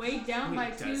 Weighed down by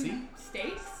does 2 he?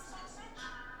 steaks?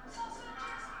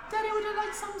 Daddy, would you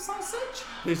like some sausage?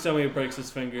 Please tell me he breaks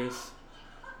his fingers.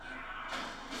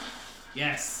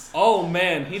 Yes. Oh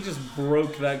man, he just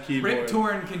broke that keyboard. Rip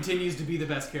Torn continues to be the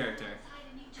best character.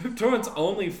 Rip Torn's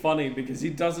only funny because he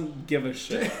doesn't give a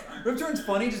shit. Rip Torn's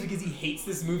funny just because he hates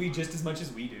this movie just as much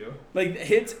as we do. Like,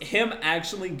 it's him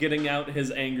actually getting out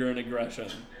his anger and aggression.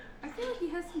 I feel like he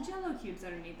has some Jello cubes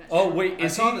underneath that. Oh shower wait,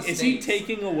 cap. is he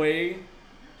taking away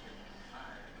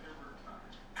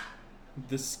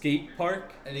the skate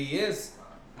park? And he is.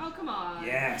 Oh, come on.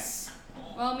 Yes.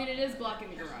 Well, I mean, it is blocking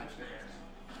the garage.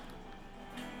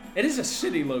 It is a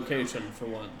shitty location for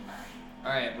one.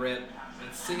 Alright, Rip.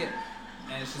 Let's see it.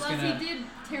 And it's just Plus, gonna... he did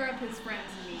tear up his friend's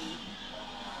knee.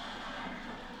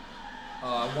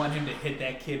 Oh, I want him to hit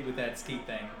that kid with that skate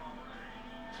thing.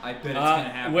 I bet it's gonna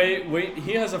happen. Wait,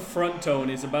 he has a front toe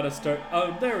and he's about to start.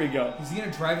 Oh, there we go. Is he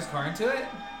gonna drive his car into it?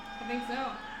 I think so.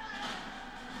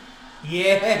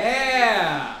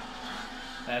 Yeah!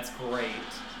 That's great.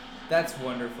 That's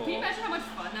wonderful. Can you imagine how much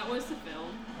fun that was to film?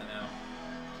 I know.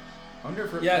 I wonder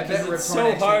if Yeah, I bet because Rip it's Torn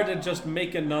so actually- hard to just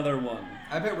make another one.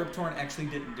 I bet Rip Torn actually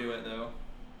didn't do it though.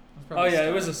 Oh yeah,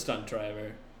 it was a stunt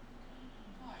driver.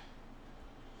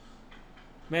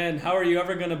 Man, how are you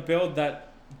ever gonna build that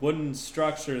wooden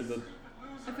structure that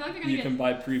I feel like they're gonna you get can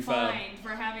buy prefab? fined for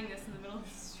having this in the middle of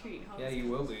the street. Yeah, you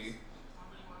will be.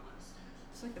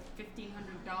 It's like the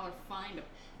 $1,500 fine to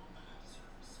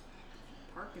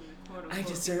park in the quote I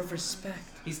unquote. deserve respect.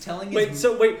 He's telling his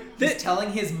he's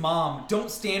telling his mom,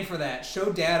 "Don't stand for that.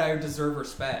 Show Dad I deserve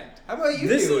respect." How about you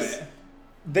do it?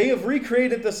 They have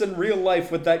recreated this in real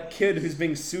life with that kid who's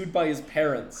being sued by his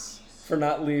parents for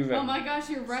not leaving. Oh my gosh,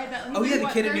 you're right. That, Oh yeah, the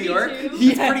kid in New York. 32? That's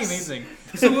Yes. pretty amazing.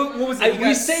 So what was it? He We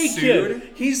got say sued?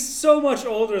 kid. He's so much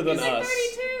older than He's like us.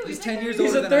 32. He's like 10 years 32.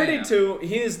 He's older a than I am. 32.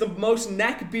 He is the most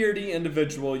neckbeardy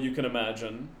individual you can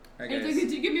imagine. Alright, And guys. it's like,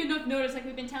 did you give me enough notice? Like,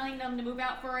 we've been telling them to move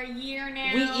out for a year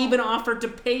now. We even offered to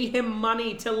pay him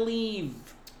money to leave.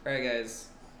 Alright, guys.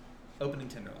 Opening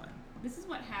Tenderloin. This is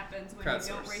what happens when Crowdsource.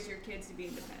 you don't raise your kids to be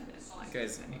independent. Like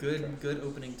Guys, this. good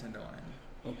opening Tenderloin.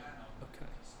 Oh, okay.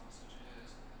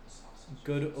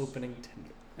 Good opening tender.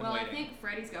 I'm Well, I waiting. think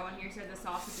Freddy's got one here. Said the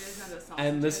sausages and the sausages.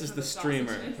 And this is and the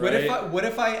streamer, sausages. right? What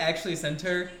if I actually sent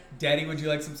her, "Daddy, would you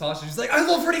like some sausage?" She's like, "I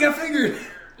love Freddy got fingered."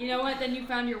 You know what? Then you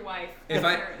found your wife. If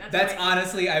I, that's right.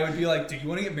 honestly, I would be like, "Do you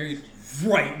want to get married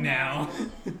right now?"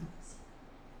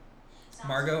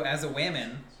 Margot as a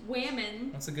whammon.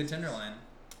 Whammon. What's a good tenderloin?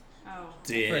 Oh.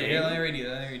 Here, let me read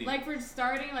you. Like for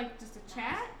starting, like just a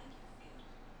chat.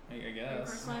 I Like guess.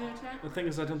 first line of a chat. The thing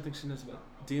is, I don't think she knows about.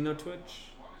 Do you know Twitch?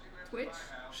 Twitch.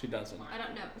 She doesn't. I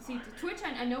don't know. See, Twitch,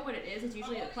 I know what it is. It's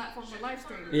usually a platform for live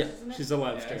streamers, Yeah, isn't it? she's a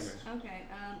live Yes. streamer. Okay.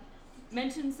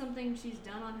 mention something she's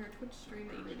done on her Twitch stream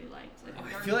that you really liked. Like a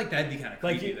I dark- feel like that'd be kind of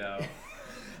Like creepy you- though.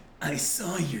 I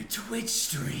saw your Twitch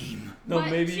stream. No, But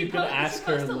maybe she you could ask if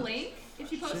her. she posts a link, if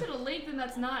she posted a link, then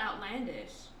that's not outlandish.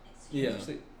 Yeah.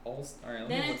 Actually, all right. Let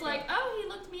Then me it's look like, that. oh, he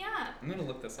looked me up. I'm gonna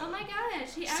look this up. Oh my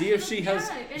gosh, he actually See if looked she me has.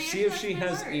 up, and he See if actually she liked my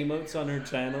has work. emotes on her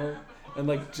channel, and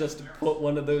like just put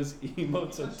one of those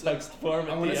emotes in text form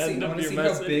I at want the to see. end I of want to your see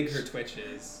message. how big her Twitch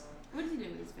is. What did he do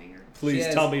with his finger? Please She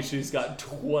has- tell me she's got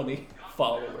 20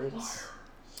 followers.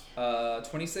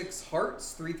 26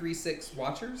 hearts, 336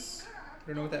 watchers. I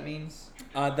don't know what that means.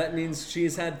 That means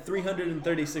she's had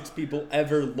 336 people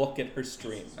ever look at her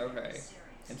stream Okay.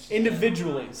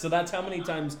 individually. So that's how many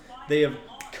times they have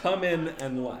come in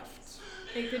and left.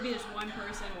 It could be just one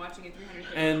person watching it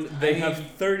 300 And they I have mean-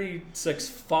 36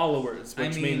 followers,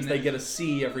 which I means mean- they get a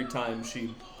C every time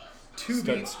she To be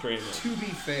starts streaming. to be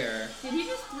fair, Did he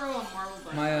just throw a marble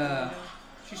button? my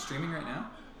she's streaming right now.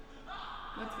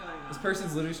 What's going on? This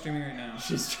person's literally streaming right now.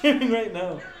 She's streaming right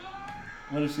now.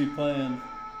 What is she playing?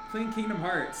 Playing Kingdom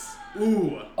Hearts.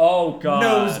 Ooh. Oh god.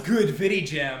 Knows good Viddy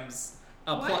gems.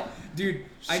 What? Dude,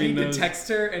 I She need knows- to text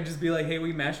her and just be like, hey,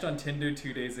 we matched on Tinder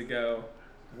 2 days ago.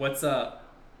 What's up?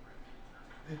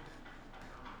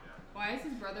 Why is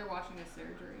his brother watching a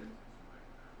surgery?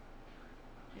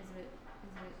 Is it?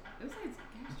 It looks like it's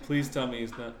gastric. Please tell me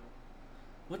he's not.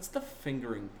 What's the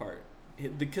fingering part?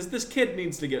 Because this kid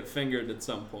needs to get fingered at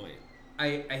some point.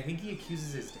 I think he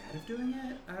accuses his dad of doing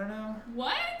it. I don't know.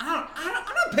 What? I'm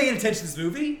not paying attention to this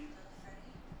movie.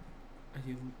 Are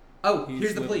you? Oh, He's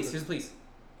here's the with police. the- Here's the police.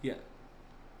 Yeah.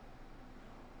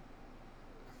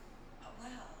 Well,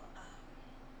 Freddy,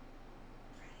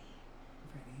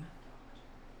 Freddy. I'm going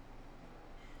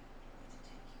to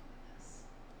take you with us.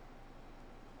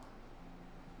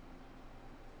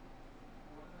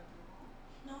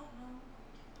 No, we didn't do anything wrong.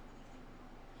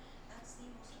 That's the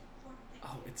most important thing.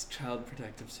 Oh, it's Child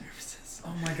Protective Services.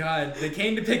 Oh my god, they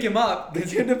came to pick him up. They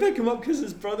came to pick him up because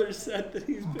his brother said that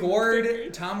he's been Gord,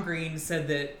 fingered. Tom Green said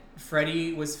that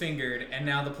Freddy was fingered, and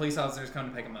now the police officers come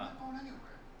to pick him up.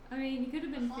 I mean, he could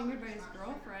have been fingered by his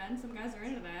girlfriend. Some guys are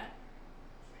into that.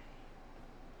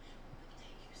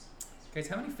 Guys,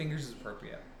 how many fingers is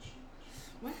appropriate?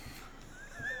 What?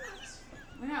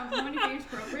 How many fingers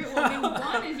appropriate? Well,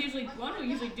 I mean, one will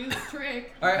usually do the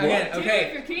trick. All right, again, Two if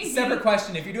okay. you're kinky. Separate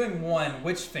question. If you're doing one,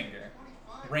 which finger?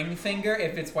 Ring finger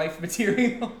if it's wife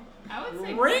material. I would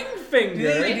say Ring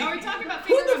finger. Wait, are we talking about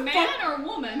fingering a man or a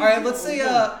woman? All right, let's say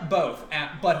both.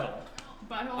 At butthole.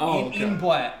 Butthole. Oh. In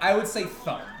butt. I would say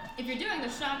thumb. If you're doing the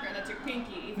chakra, that's your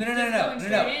pinky. If No. you're just going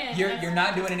straight in, You're that's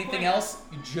not doing a anything pointer. else.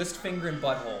 You're just fingering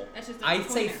butthole. That's just a I'd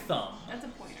say pointer. thumb. That's a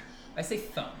pointer. I say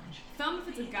thumb. Thumb if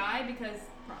it's a guy because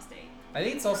prostate. I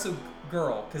think it's also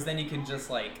girl because then you can just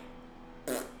like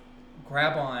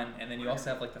grab on, and then you also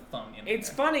have like the thumb in It's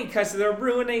there. funny because they're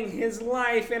ruining his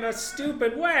life in a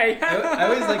stupid way. I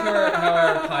always like how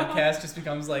our podcast just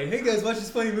becomes like, hey guys, watch this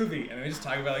funny movie, and we just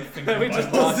talk about like fingering we just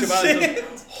buttholes talked and about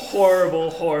shit. some horrible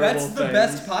That's the things.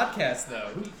 best podcast though.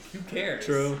 Who cares?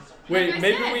 True. Wait, I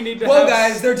maybe said. we need to Whoa have...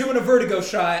 guys, they're doing a vertigo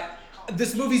shot.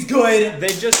 This movie's good. They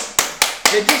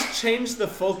just changed the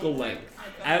focal length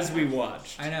as we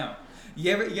watched. I know.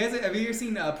 You guys have you ever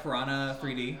seen Piranha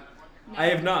 3D? No. I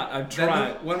have not. I've That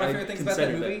tried. movie- one of my I favorite things about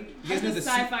that considered movie. You guys That's know the the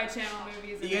Sci-Fi Channel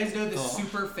movies. you guys know the Oh.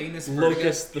 super famous it. vertigo.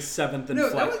 Locust the Seventh No,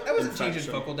 Inflection. that wasn't changing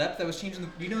focal depth. That was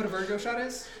changing. You know what a vertigo shot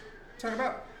is? Talking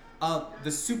about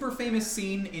the super famous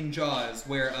scene in Jaws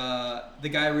where the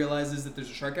guy realizes that there's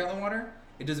a shark out in the water.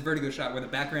 It does a vertigo shot where the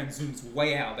background zooms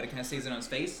way out, but it kind of stays in on his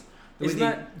face. The way Isn't they-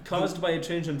 that caused by a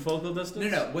change in focal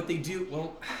distance? No. What they do,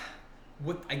 well,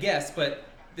 what I guess, but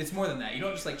it's more than that. You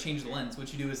don't just like change the lens.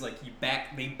 What you do is like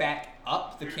they back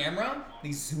up the camera.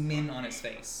 They zoom in on his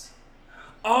face.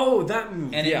 Oh, that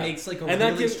move. And yeah. it makes, like, a and that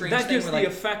really gives, strange that thing gives where, the like-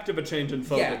 effect of a change in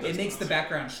focal Yeah, distance. it makes the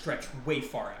background stretch way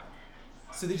far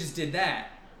out. So they just did that.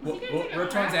 Was he gonna take a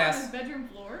Rotorn's crap on his ass. bedroom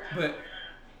floor? But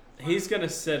He's gonna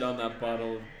sit on that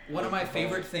bottle. Of one of my alcohol.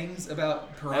 favorite things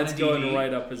about Piranha That's going DD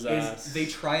right up his is ass. they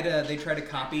try to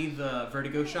copy the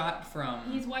vertigo shot from.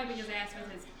 He's wiping his ass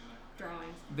with his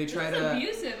drawings. They try this is to.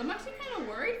 abusive. I'm actually kind of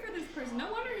worried for this person.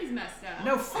 No wonder he's messed up.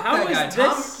 No, fuck How that is guy.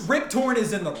 Tom this- Rip Torn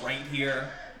is in the right here.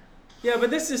 Yeah, but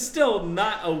this is still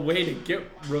not a way to get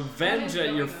revenge What is at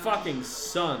your going on? fucking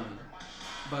son.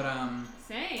 But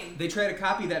Same. they try to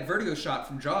copy that vertigo shot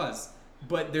from Jaws,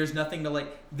 but there's nothing to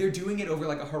like. They're doing it over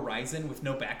like a horizon with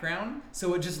no background,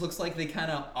 so it just looks like they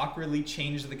kind of awkwardly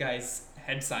changed the guy's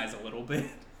head size a little bit.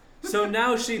 So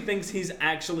now she thinks he's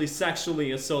actually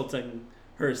sexually assaulting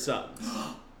her sons.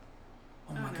 Oh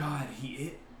my no. god, he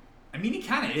is. I mean, he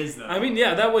kind of is though. I mean,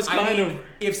 yeah, that was kind of.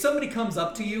 If somebody comes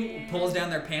up to you, pulls down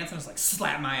their pants, and just like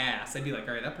slap my ass, I'd be like,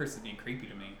 all right, that person's being creepy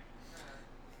to me.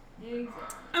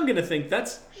 Exactly. I'm gonna think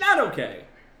that's not okay.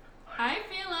 I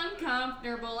feel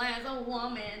uncomfortable as a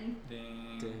woman.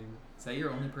 Ding. Ding. Is that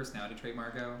your only personality trait,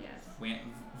 Margot? Yes.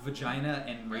 Vagina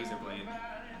and razor blade.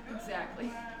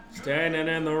 Exactly. Standing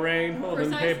in the rain, holding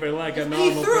Precise- paper like a He normal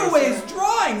He threw person. away his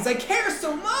drawings. I care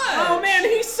so much. Oh man,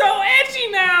 he's so edgy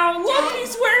now. Look,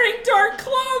 he's wearing dark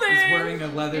clothing. He's wearing a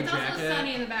leather It's also jacket.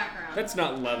 sunny in the background. That's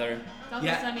not leather. It's also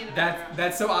sunny in the Yeah, background.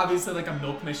 that's so obviously like a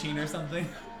milk machine or something.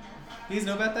 You guys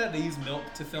know about that? They use milk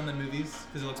to film in movies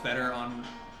because it looks better on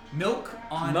milk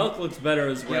on. Milk looks better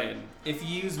as Yep. rain. If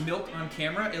you use milk on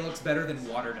camera, it looks better than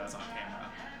water does on camera.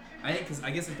 I think because I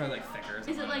guess it's probably like thicker. Or Is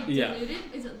something. it like Yeah. diluted?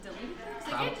 Is it diluted?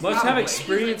 Because I can't just Must have Probably.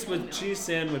 experience It's with like, cheese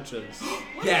sandwiches.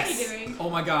 What Yes. is he doing? Oh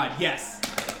my God. Yes.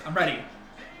 I'm ready.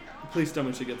 Please tell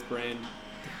me she gets brain.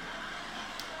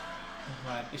 Oh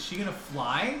God. Is she gonna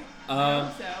fly? I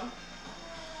hope so.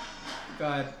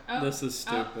 God. Oh, This is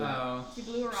stupid. Oh. she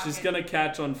blew a rocket. She's gonna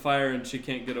catch on fire and she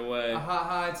can't get away.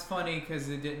 Haha, it's funny because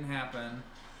it didn't happen.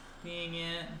 Dang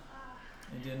it.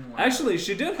 It didn't work. Actually,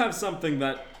 she did have something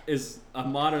that is a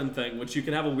modern thing, which you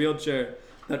can have a wheelchair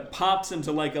that pops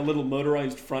into like a little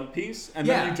motorized front piece, and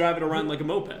then Yeah. you drive it around like a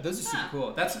moped. those are super Huh.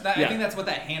 cool. I Yeah. think that's what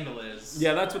that handle is.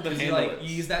 Yeah, that's what the 'Cause handle you, is.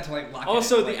 you use that to like lock it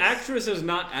Also, in the place. actress is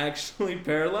not actually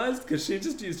paralyzed because she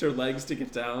just used her legs to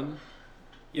get down,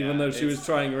 even Yeah, though she was it's-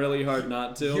 trying really hard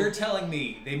not to. You're telling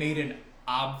me they made an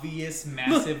obvious,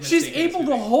 massive Look, mistake. she's in able this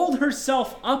to movie. hold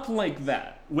herself up like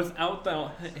that without the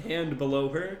hand below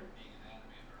her.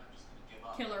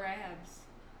 Killer abs.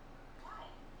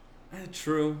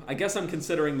 True. I guess I'm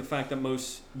considering the fact that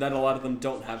a lot of them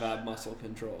don't have ab muscle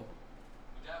control.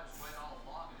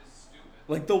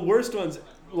 Like the worst ones,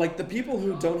 like the people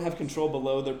who don't have control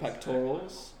below their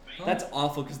pectorals. That's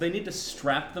awful because they need to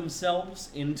strap themselves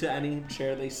into any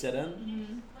chair they sit in.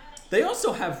 Mm-hmm. They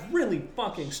also have really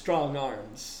fucking strong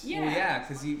arms. Yeah. Well, yeah,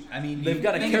 because They've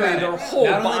gotta think carry about their it. whole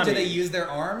Not only do body. they use their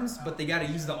arms, but they got to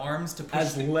use the arms to push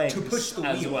As legs to push the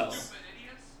as wheels. well.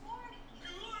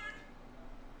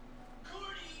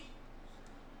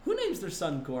 Who names their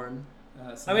son Corn?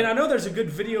 I mean, I know there's a good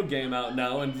video game out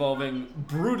now involving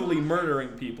brutally murdering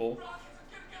people.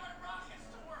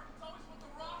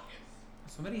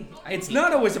 Somebody. It's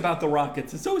not always about the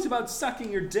rockets. It's always about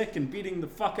sucking your dick and beating the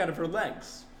fuck out of her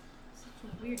legs.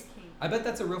 Such a weird kink. I bet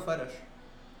that's a real fetish.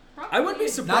 I wouldn't be Probably.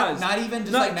 surprised. Not even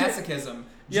just Not like ki- masochism.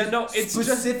 Yeah, Just no, it's just-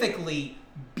 specifically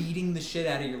beating the shit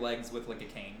out of your legs with like a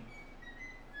cane.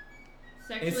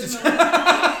 Sexually It's just- motivated.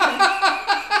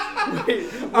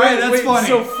 Alright, that's funny.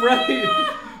 So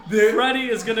Freddy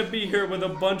is gonna be here with a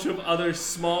bunch of other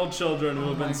small children who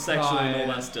have my been sexually God.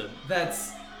 molested.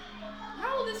 That's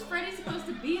How old is Freddy supposed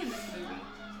to be in this movie?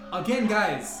 again,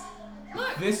 guys.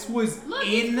 Look. This was Look,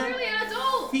 he's in clearly an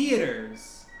adult.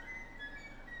 theaters.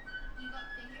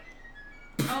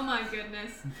 Oh my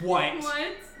goodness. What?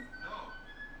 What?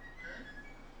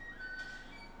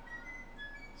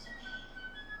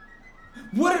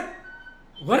 What?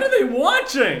 What are they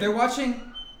watching? They're watching. Is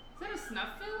that a snuff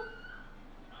film?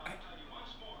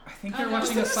 I think Oh, they're no.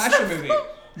 watching a slasher movie.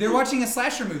 They're watching a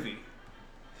slasher movie.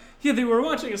 Yeah, they were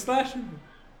watching a slasher movie.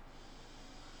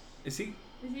 Is he?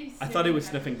 Is he I thought he was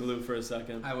sitting sniffing glue for a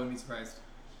second. I wouldn't be surprised.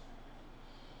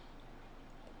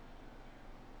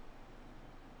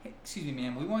 Hey, excuse me,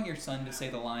 ma'am. We want your son to say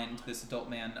the line to this adult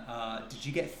man. Did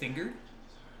you get fingered?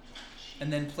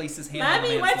 And then place his hand on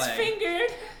the man's leg.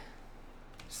 fingered?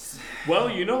 Well,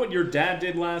 you know what your dad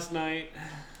did last night?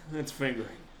 That's fingering.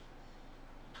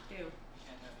 Ew.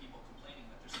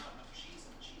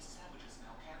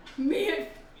 Me,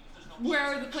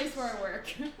 where the place where I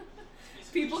work.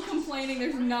 People complaining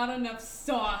there's not enough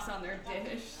sauce on their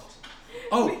dish.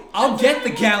 Oh, I'll get the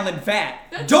gallon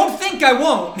fat. Don't think I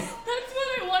won't. That's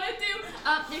what I want to do.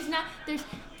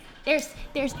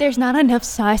 There's not enough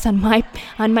sauce on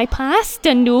my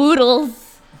pasta noodles.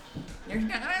 Look,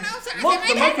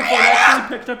 the microphone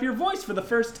actually picked up your voice for the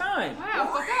first time. Wow,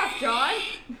 fuck off, John.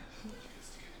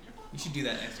 You should do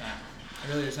that next time.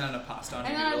 Really, there's not enough pasta on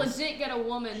And your then I noodles. legit get a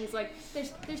woman who's like,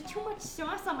 there's too much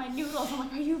sauce on my noodles. I'm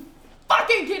like, are you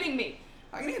fucking kidding me?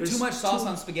 I'm gonna get There's too much sauce too-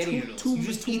 on spaghetti too- noodles. too- You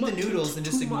just too eat much- the noodles and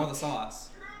just too ignore much. the sauce.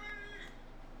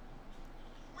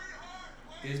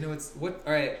 You guys know what?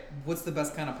 All right, what's the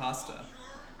best kind of pasta?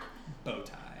 Bow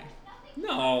tie.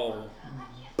 No.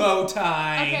 Bow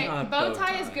tie. Okay, Not bow bow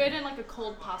tie is tie. good in like a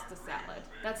cold pasta salad.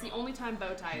 That's the only time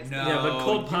bow tie is No, good. Yeah, but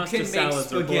cold pasta you can salads make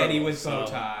are spaghetti horrible, with bow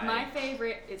so- tie. My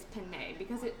favorite is penne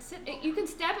because you can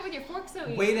stab it with your fork so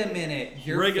easily. Wait a minute,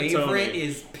 your Rigatoni. favorite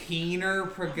is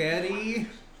peener spaghetti?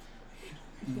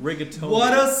 rigatoni.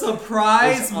 What a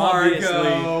surprise, is obviously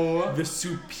Marco! the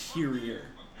superior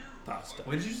pasta.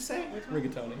 What did you just say?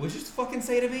 Rigatoni. What did you just fucking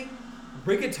say to me?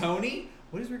 Rigatoni?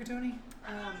 What is rigatoni?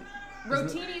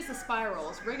 Rotini is the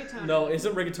spirals. Rigatoni. No,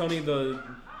 isn't rigatoni the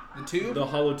tube? The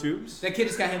hollow tubes? That kid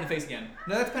just got hit in the face again.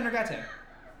 No, that's penne rigate.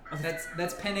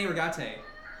 That's penne rigate.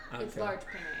 It's large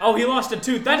penne. Oh, he lost a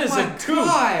tooth. That is a tooth.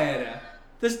 God!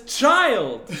 This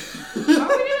child. Are we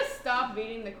gonna stop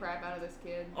beating the crap out of this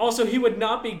kid? Also, he would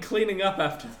not be cleaning up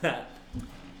after that.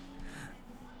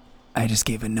 I just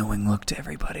gave a knowing look to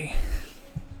everybody.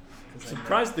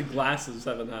 Surprised the glasses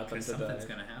haven't happened today. Something's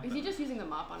gonna happen. Is he just using the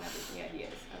mop on everything? Yeah, he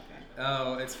is. Okay.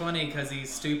 Oh, it's funny because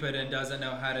he's stupid and doesn't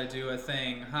know how to do a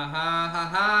thing. Ha ha ha ha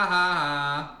ha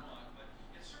ha.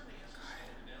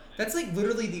 That's like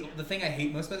literally the thing I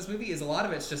hate most about this movie is a lot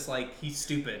of it's just like he's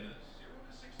stupid.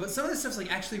 But some of this stuff's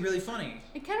like actually really funny.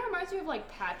 It kind of reminds me of like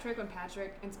Patrick when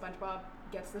Patrick and SpongeBob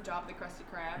gets the job at the Krusty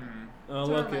Krab. Oh,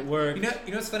 look, it worked. You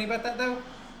know what's funny about that though?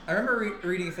 I remember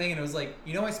reading a thing and it was like,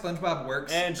 you know why SpongeBob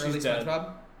works? And she's early dead.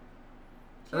 SpongeBob.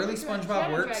 Early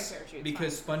SpongeBob works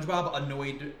because SpongeBob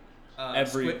annoyed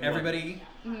everybody.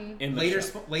 In the later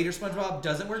show. later SpongeBob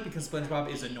doesn't work because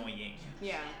SpongeBob is annoying.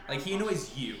 Yeah. Like he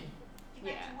annoys you.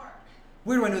 Yeah.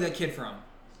 Where do I know that kid from?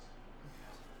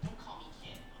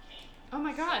 Oh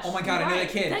my gosh. Oh my god, I know that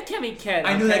kid. That can't be kid.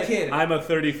 I know that kid. I'm a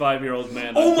 35-year-old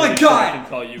man. Oh I'm my pretty sure I god! can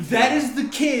call you That kid. is the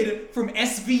kid from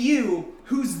SVU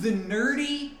who's the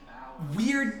nerdy,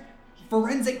 weird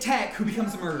forensic tech who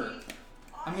becomes a murderer.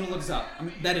 I'm gonna look this up.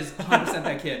 That is 100%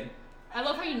 that kid. I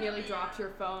love how you nearly dropped your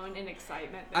phone in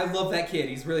excitement. I love that kid.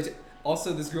 He's really.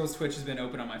 Also, this girl's Twitch has been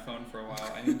open on my phone for a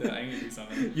while. I need to do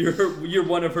something. You're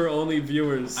one of her only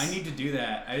viewers. I need to do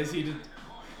that. I just need to.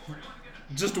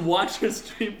 Just watch her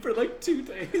stream for like 2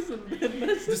 days and then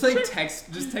message Just like text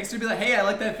her and be like, hey, I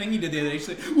like that thing you did the other day. She's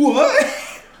like,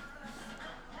 what?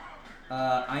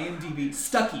 IMDb,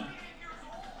 Stucky.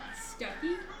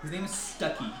 Stucky? His name is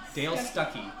Stucky. Dale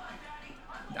Stucky.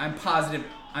 I'm positive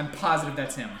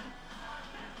that's him.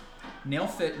 Nail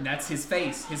fit, that's his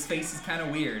face. His face is kind of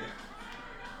weird.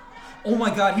 Oh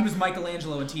my god, he was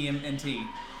Michelangelo in TMNT.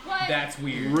 What? That's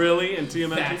weird. Really? In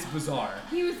TMNT? That's bizarre.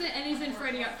 He was in, and he's in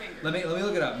Freddy Got Fingered. Let me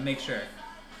look it up and make sure.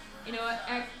 You know what?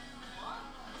 Is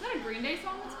that a Green Day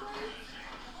song that's playing?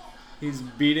 He's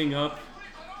beating up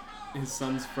his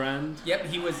son's friend. Yep,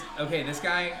 he was. Okay, this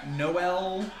guy,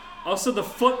 Noel. Also, the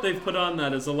foot they've put on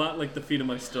that is a lot like the feet of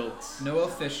my stilts. Noel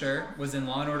Fisher was in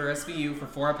Law & Order SVU for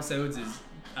 4 episodes as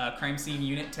crime scene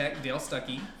unit tech Dale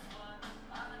Stucky.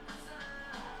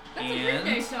 That's a Green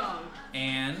Day song.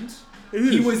 And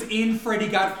he was in Freddy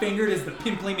Got Fingered as the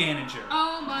pimply manager.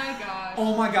 Oh my gosh.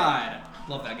 Oh my god.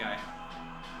 Love that guy.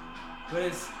 What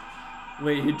is...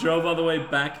 Wait, he drove all the way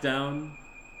back down?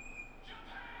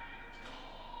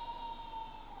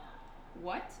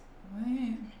 What? What?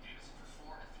 And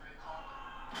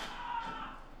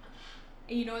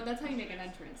you know what? That's how you make an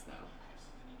entrance, though.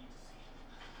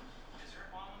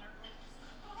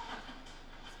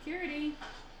 Security.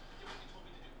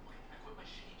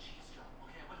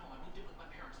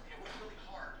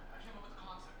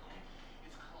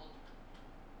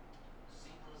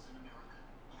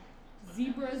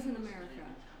 Zebras in America.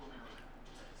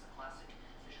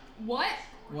 What?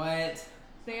 What?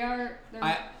 They're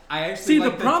I actually See,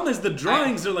 like the problem is the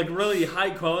drawings are like really high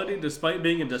quality despite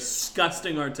being a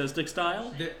disgusting artistic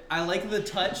style. I like the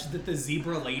touch that the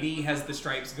zebra lady has the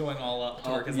stripes going all up to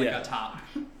her as like yeah. a top.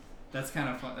 That's kind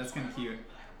of fun. That's kind of cute.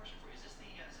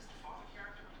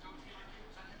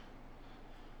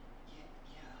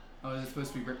 Oh, is it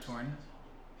supposed to be Rip Torn?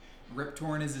 Rip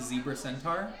Torn is a zebra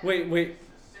centaur? Wait.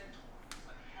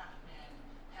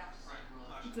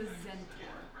 It's a Zentor.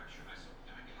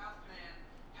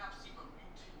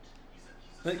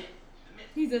 Like,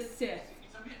 He's a Sith.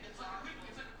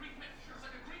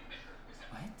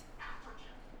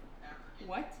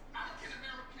 What?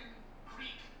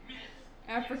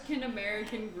 African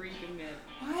American Greek myth.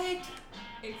 What?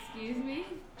 Excuse me?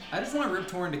 I just want Rip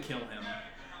Torn to kill him.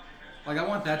 Like, I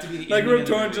want that to be the like ending Rip of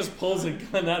the Torn movie. just pulls a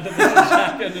gun out of his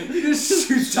jacket and He just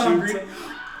shoots Tom Green. him.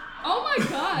 Oh my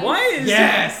god. Why is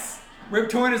Yes! Rip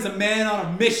Torn is a man on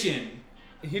a mission.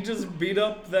 he just beat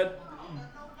up that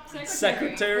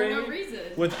secretary For no reason.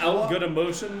 without good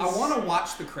emotions? I want to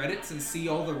watch the credits and see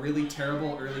all the really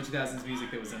terrible early 2000s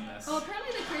music that was in this. Well,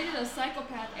 apparently they created a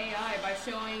psychopath AI by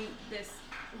showing this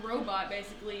robot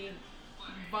basically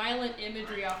violent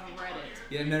imagery off of Reddit.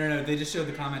 Yeah, no. They just showed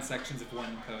the comment sections of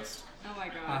one post. Oh my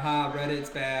god. Haha, Reddit's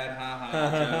bad. Haha,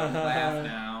 joke. Laugh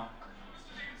now.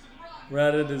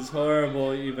 Reddit is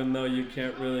horrible, even though you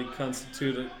can't really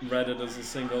constitute Reddit as a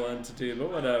single entity,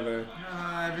 but whatever.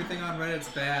 Everything on Reddit's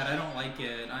bad. I don't like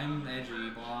it. I'm edgy,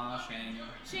 blah, shang,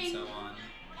 Shing. and so on.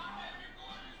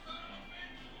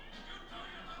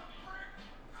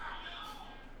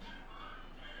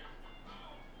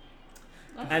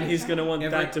 And he's gonna want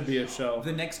Every- that to be a show.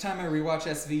 The next time I rewatch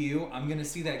SVU, I'm gonna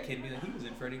see that kid and be like, he was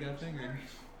in Freddy Got Fingered.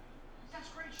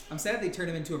 I'm sad they turned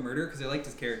him into a murderer because I liked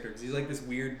his character because he's like this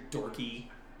weird, dorky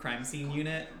crime scene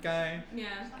unit guy. Yeah.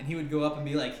 And he would go up and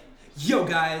be like, yo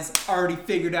guys, already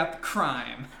figured out the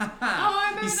crime. I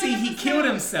remember You see, that he episode. killed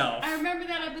himself. I remember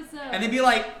that episode. And they'd be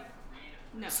like,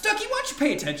 No. Stucky, why don't you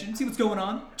pay attention? See what's going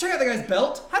on? Check out the guy's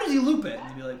belt. How did he loop it? And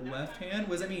he'd be like, left hand?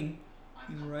 What does that mean?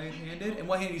 He's right-handed? And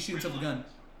what hand did he shoot himself with a gun?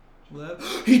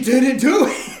 Left. He didn't do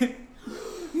it!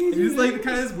 He's like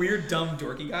kind of this weird, dumb,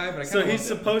 dorky guy, but I kind of So he's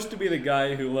supposed to be the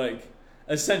guy who, like,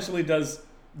 essentially does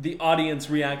the audience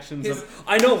reactions of,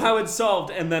 I know how it's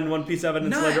solved, and then one piece of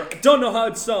evidence Not- later, don't know how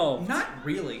it's solved. Not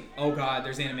really. Oh god,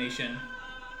 there's animation.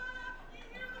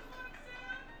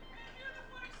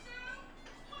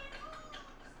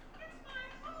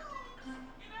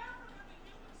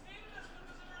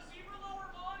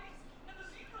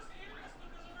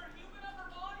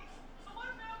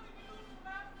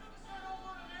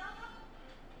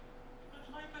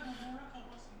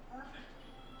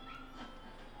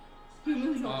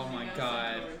 Humans Oh only my know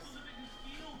God. centaurs.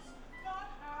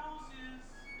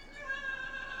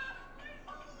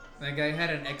 That guy had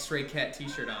an X-Ray Cat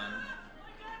t-shirt on.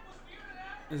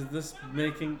 Is this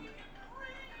making...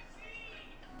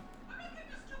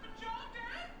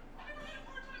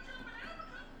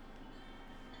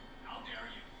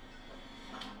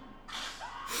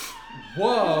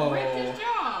 Whoa! Ripped his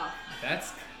jaw.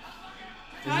 That's...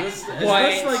 Is this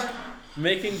What? like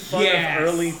making fun Yes. of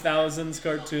early thousands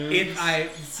cartoons? I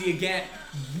see again.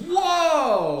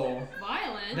 Whoa!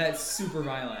 Violent. That's super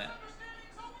violent.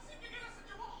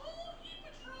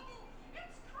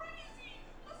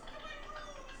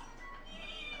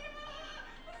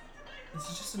 This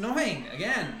is just annoying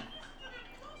again.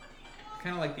 I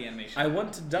kind of like the animation. I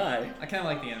want to die. I kind of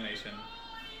like the animation.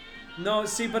 No,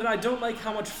 see, but I don't like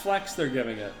how much flex they're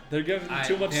giving it. They're giving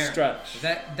too much there. stretch.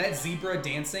 That zebra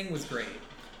dancing was great.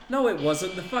 No, it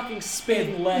wasn't. The fucking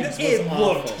spinning legs was It awful.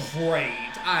 looked great.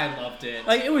 I loved it.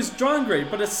 Like, it was drawn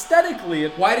great, but aesthetically,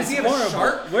 Why does he have a horrible.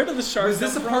 shark? Where did the shark Was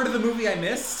this a come part from? of the movie I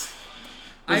missed?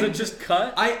 Was it just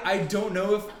cut? I don't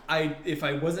know if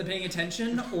I wasn't paying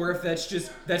attention or if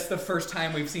that's the first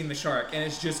time we've seen the shark and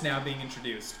it's just now being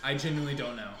introduced. I genuinely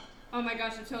don't know. Oh my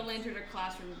gosh, I totally entered a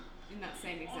classroom in that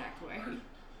same exact way.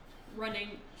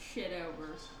 Running shit over.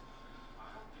 I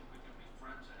don't think we can be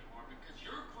friends anymore because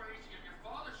you're crazy and your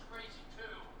father's crazy too.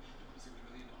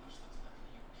 $1 million left.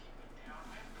 You keep it down.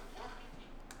 I have to work.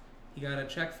 You got a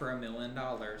check for $1 million.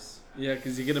 Yeah,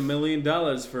 because you get $1 million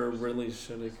for a really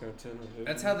shitty cartoon.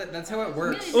 That's how it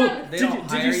works. Really? Oh, They did don't you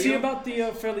hire see you? about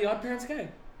the Fairly Odd Parents guy?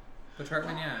 Butch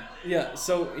Hartman, yeah. Yeah,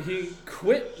 so he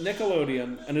quit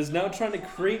Nickelodeon and is now trying to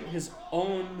create his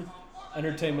own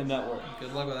entertainment network,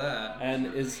 Good luck with that. and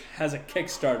has a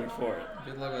Kickstarter for it.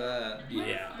 Good luck with that.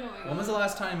 Yeah. Going When was the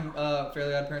last time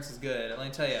Fairly Odd Parents was good? Let me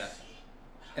tell you.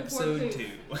 Episode Poof.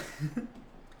 2.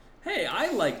 Hey, I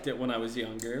liked it when I was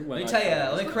younger. Let me tell you.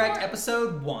 Let me correct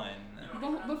episode 1.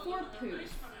 Before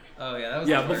Poof. Oh yeah, that was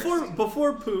Yeah, the first.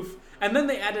 before Poof, and then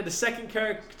they added a second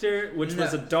character, which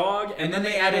was a No. dog, and then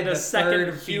they added a the second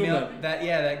third female. human,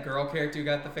 That girl character who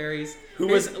got the fairies. who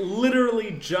was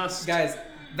literally just Guys,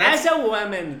 as a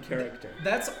woman character.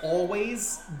 that's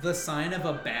always the sign of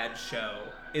a bad show.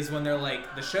 Is when they're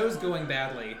like, the show's going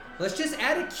badly. Let's just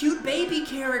add a cute baby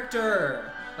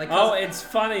character. Like, Oh, it's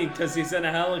funny because he's in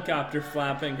a helicopter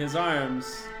flapping his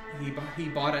arms. he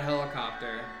bought a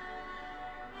helicopter.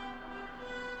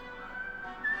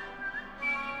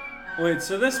 Wait,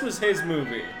 so this was his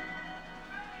movie.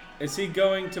 Is he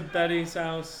going to Betty's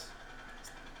house?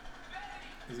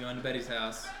 He's going to Betty's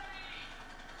house.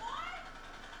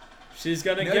 She's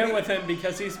gonna You know, get it'd be- with him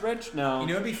because he's rich now. You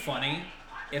know, it'd be funny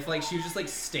if like she was just like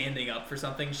standing up for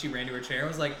something. She ran to her chair and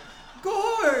was like,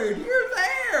 "Gord, you're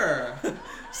there."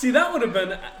 See, that would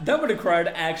have required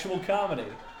actual comedy.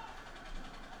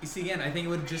 You see, again, I think it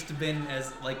would have just have been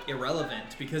as like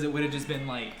irrelevant because it would have just been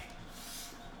like,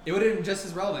 it would have been just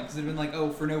as relevant because it'd been like,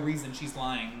 oh, for no reason she's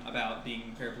lying about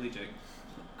being paraplegic.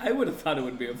 I would have thought it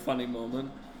would be a funny moment.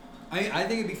 I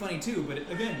think it'd be funny too, but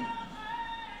again,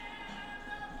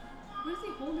 What is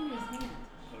he holding in his hand?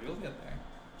 oh, you'll get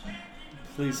there.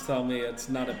 Please tell me it's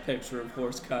not a picture of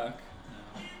horse cock.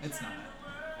 No, it's not.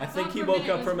 I think thought he for a woke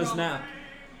minute up it from was his raw- nap.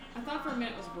 I thought for a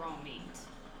minute it was raw meat.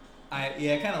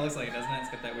 Yeah, it kind of looks like it, doesn't it?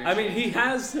 It's got that weird I mean, shape. he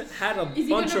has had a Is he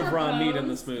bunch gonna of raw meat in propose?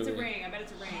 this movie. It's a ring. I bet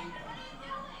it's a ring.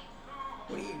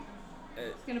 What do you...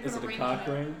 gonna put Is a it a ring cock on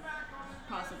it. ring?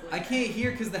 Possibly. I can't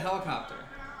hear because the helicopter.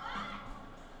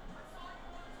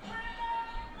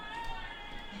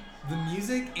 The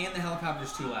music and the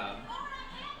helicopter's too loud.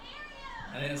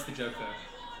 I think that's the joke, though.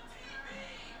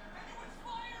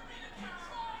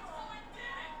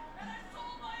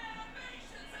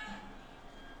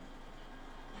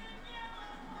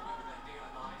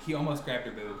 He almost grabbed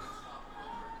her boob.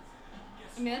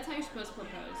 I mean, that's how you're supposed to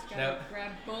propose. You gotta Nope.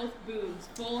 grab both boobs,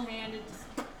 full-handed.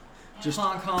 Just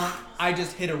honk honk. I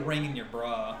just hit a ring in your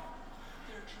bra.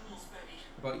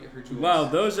 About her jewels. Wow,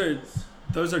 those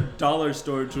are dollar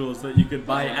store jewels that you could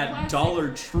buy at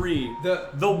Dollar Tree. The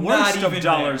not worst of even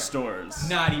dollar there. stores.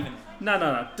 Not even.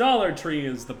 No. Dollar Tree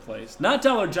is the place. Not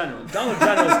Dollar General. Dollar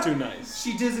General's too nice.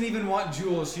 She doesn't even want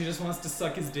jewels. She just wants to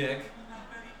suck his dick.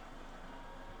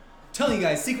 Telling you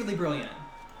guys, secretly brilliant.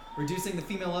 Reducing the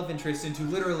female love interest into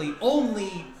literally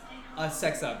only a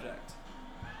sex object.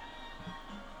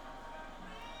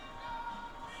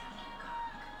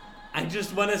 I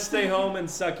just want to stay home and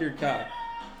suck your cock.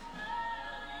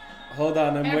 Hold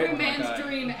on, I'm Every waiting. man's God.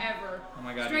 dream ever. Oh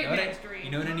my god, Straight you know, man's dream.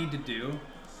 you know what I need to do?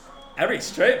 Every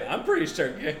straight, I'm pretty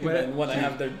sure gay What- men want to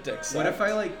have their dicks sucked. What if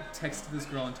I like texted this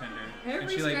girl on Tinder and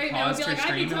Every she like straight man would paused be her like, I'd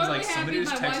stream be and was totally like, happy somebody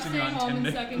if was my wife texting me stayed on home and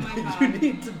Tinder. sucking my cock. you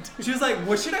need to do? She was like,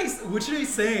 what should I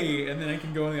say? And then I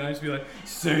can go on the and just be like,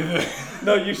 say that.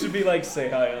 No, you should be like, say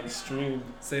hi on stream.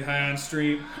 Say hi on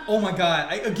stream. Oh my god!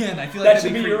 I feel like That that'd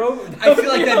should be creepy. your own. I feel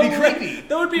like that'd be creepy.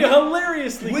 That would be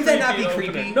hilariously Would creepy. that not be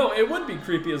opener. creepy? No, it would be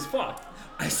creepy as fuck.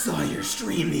 I saw your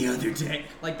stream the other day.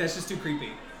 Like that's just too creepy.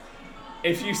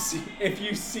 If you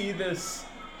see this,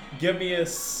 give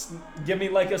me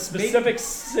like a specific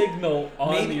signal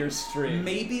on your stream.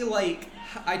 Maybe like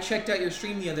I checked out your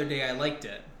stream the other day. I liked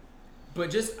it,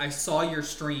 but just I saw your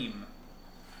stream,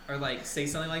 or like say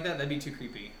something like that. That'd be too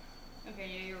creepy. Okay,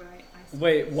 yeah, you're right. I see.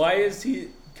 Wait, why is he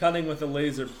cutting with a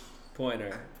laser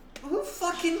pointer? Who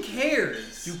fucking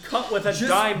cares? You cut with a Just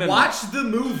diamond. watch the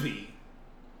movie.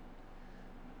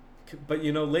 But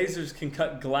you know, lasers can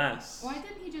cut glass. Why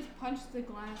didn't he just punch the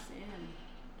glass in?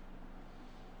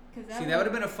 See, that would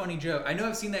have been a funny joke. I know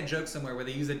I've seen that joke somewhere where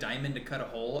they use a diamond to cut a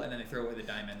hole and then they throw away the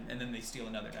diamond and then they steal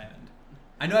another diamond.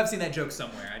 I know I've seen that joke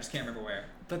somewhere. I just can't remember where.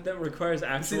 But that requires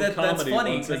actual See, that's comedy.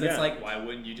 funny once because again. it's like, why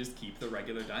wouldn't you just keep the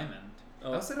regular diamond?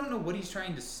 Oh. I also don't know what he's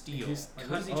trying to steal. He's Like,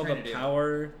 what cut is he all trying the to do?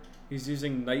 power. He's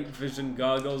using night vision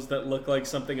goggles that look like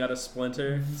something out of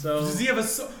Splinter. So Does he have a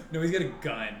No, he's got a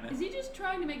gun. Is he just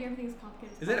trying to make everything as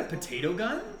complicated as Is that a possible? potato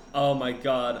gun? oh my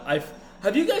god,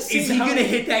 have you guys seen? Is he how- gonna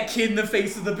hit that kid in the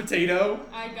face with the potato?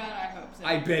 I hope so.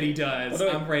 I bet he does. What do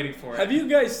I- I'm waiting for it. Have you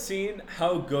guys seen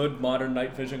how good modern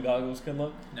night vision goggles can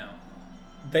look? No.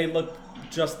 They look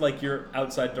just like you're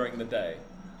outside during the day.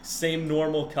 Same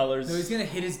normal colors. No, he's gonna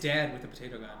hit his dad with a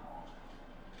potato gun.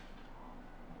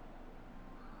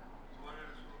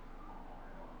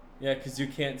 Yeah, because you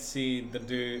can't see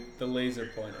the laser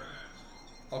pointer.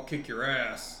 I'll kick your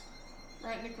ass.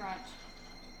 Right in the crotch.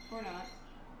 Or not.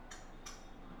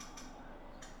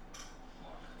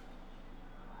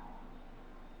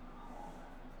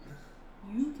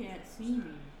 You can't see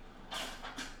me.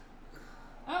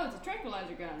 Oh, it's a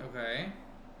tranquilizer gun. Okay.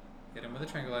 Hit him with a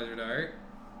tranquilizer dart.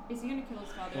 Is he gonna kill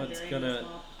his father What's during gonna- this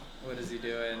swap? What is he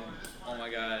doing? Oh my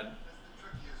god.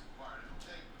 Trickiest part. It'll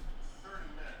take 30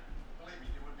 minutes. Believe me,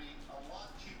 it would be a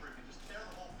lot cheaper if you just tear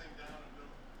the whole thing down and build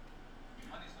it.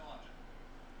 Money's no object.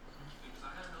 Because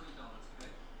I had $1 million, okay?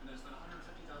 And I spent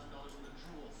 $150,000 on the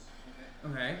jewels, okay?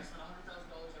 Okay. I spent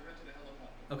 $100,000, I rented a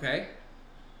helicopter. Okay.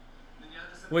 Then you had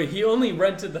to send Wait, he only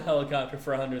rented the helicopter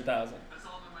for $100,000. That's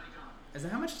all my money gone. Is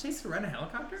that how much it takes to rent a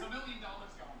helicopter? It's $1 million gone.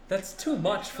 That's too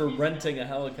much for renting a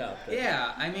helicopter.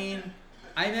 Yeah, I mean,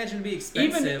 I imagine it'd be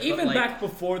expensive. Even but like back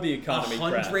before the economy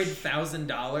crashed.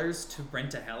 $100,000 to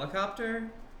rent a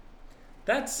helicopter?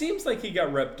 That seems like he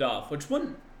got ripped off, which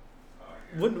wouldn't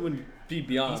be He's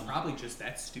beyond. probably just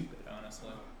that stupid,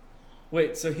 honestly.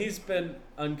 Wait, so he's been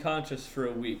unconscious for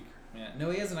a week. Yeah.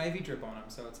 No, he has an IV drip on him,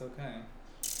 so it's okay.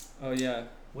 Oh yeah.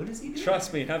 What is he doing?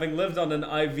 Trust me, having lived on an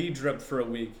IV drip for a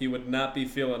week, he would not be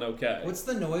feeling okay. What's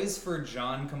the noise for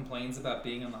John complains about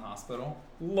being in the hospital?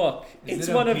 Look, Is it's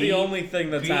it a one of the beep, only thing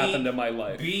that's beep, happened in my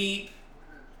life. Beep.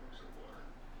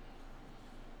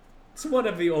 It's one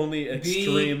of the only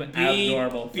extreme beep,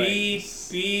 abnormal beep, things.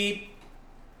 Beep.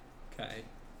 Okay.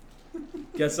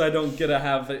 Guess I don't get to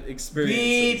have Beep.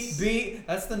 experiences. Beep.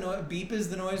 That's the noise. Beep is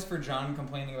the noise for John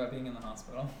complaining about being in the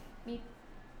hospital. Beep.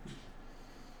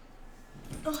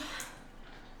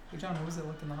 Hey John, what was it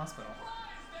like in the hospital?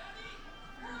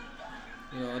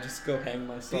 You know, I'll just go hang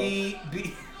myself.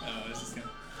 Oh, this is gonna.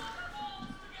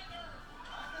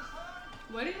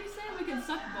 What did he say? We can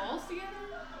suck balls together?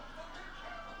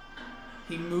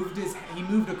 He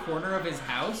moved a corner of his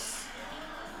house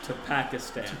To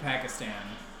Pakistan. to Pakistan.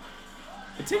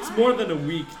 It takes more than a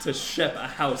week to ship a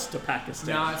house to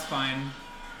Pakistan. No, it's fine.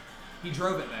 He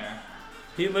drove it there.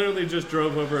 He literally just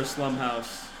drove over a slum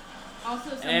house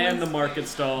Also, and the market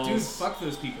stalls. Dude, fuck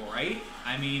those people, right?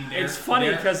 I mean, It's funny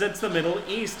because it's the Middle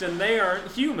East and they aren't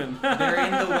human. they're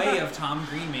in the way of Tom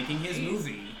Green making his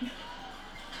movie.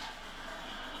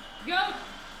 Go!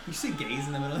 You say gays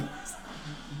in the Middle East?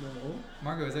 No.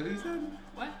 Margo, is that what you said?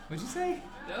 What? What'd you say?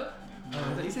 Go. Oh,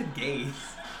 I thought you said gays.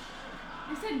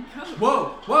 I said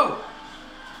goat. Whoa!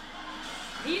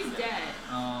 He's dead.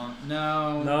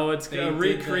 No. No, it's They a did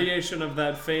recreation of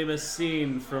that famous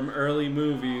scene from early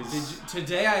movies.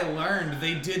 Today I learned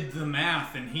they did the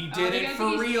math and he did they're it gonna for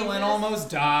think he's real and Jesus?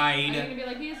 almost Are you gonna died. be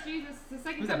like, he is Jesus, the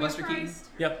second Who's that, coming of Buster Keaton? Christ?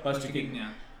 Yep, Buster Keaton. Yeah.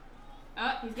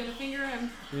 He's gonna finger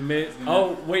him. He made.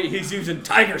 Oh wait, he's using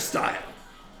tiger style.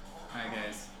 Alright,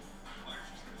 guys.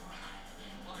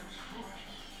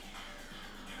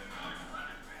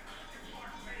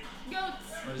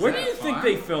 Goats. Where do you think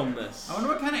they filmed this? I wonder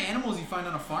what kind of animals you find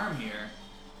on a farm here.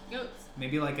 Goats.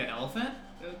 Maybe like an elephant?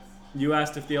 Goats. You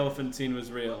asked if the elephant scene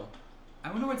was real.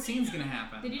 I wonder what scene's gonna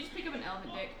happen. Did you just pick up an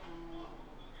elephant dick?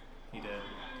 He did.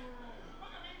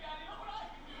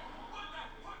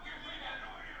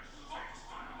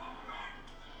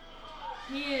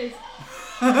 He is.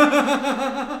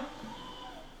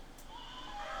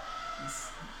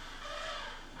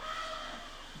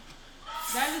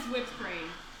 That is whipped cream.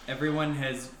 Everyone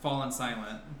has fallen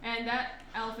silent. And that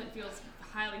elephant feels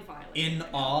highly violent. In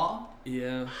awe?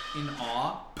 Yeah. In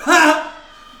awe?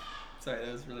 Sorry,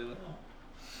 that was really loud.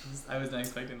 I was not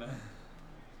expecting that.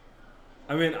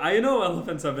 I mean, I know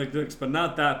elephants have big dicks, but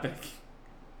not that big.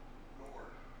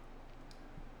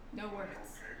 No words.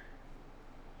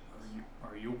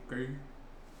 Are you okay?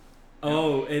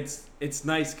 Oh, it's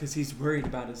nice because he's worried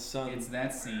about his son. It's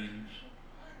that scene.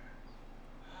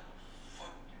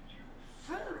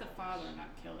 How did the father not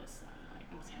kill his son? Like,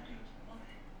 I'm sorry.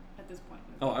 At this point.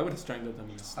 Oh, I would have strangled him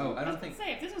in his sleep. Oh, I I don't was think. gonna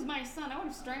say, if this was my son, I would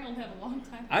have strangled him a long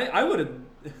time ago. I would have.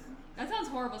 That sounds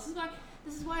horrible.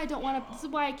 This is why I don't want to. This is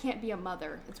why I can't be a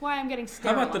mother. It's why I'm getting How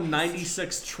sterilized. about the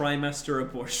 96 trimester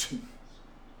abortion?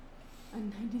 A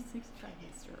 96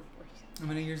 trimester abortion. How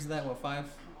many years is that? What, 5?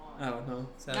 I don't know.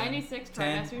 7? 96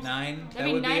 10? trimesters? 9? That'd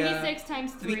be would 96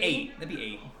 times That'd be 3. 8. That'd be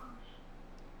 8.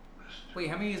 Wait,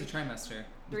 how many is a trimester?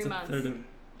 3 It's a months. third of-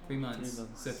 3 months. 3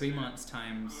 months. So 3 months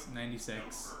times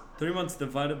 96. 3 months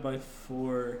divided by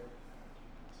 4.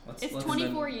 It's let's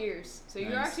 24 years, so you're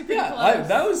Nice. actually pretty Yeah,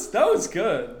 close. that was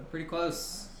good. Pretty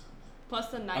close. Plus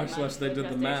the 9 Actually, months they did the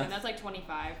gestation. math. That's like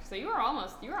 25. So you were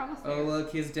almost there. Oh,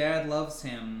 look, his dad loves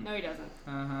him. No, he doesn't.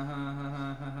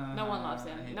 No No one loves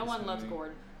him. No one loves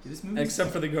Gord. Dude, this movie.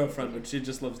 Except for the girlfriend, but she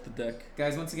just loves the dick.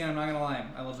 Guys, once again, I'm not gonna lie.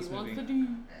 I love He this wants movie. to do.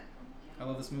 I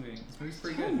love this movie. This movie's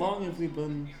pretty How good. long have we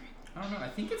been? I don't know. I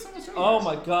think it's almost over. Oh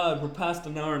my god, we're past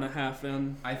an hour and a half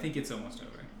in. I think it's almost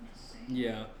over.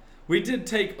 Yeah. We did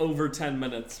take over 10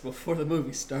 minutes before the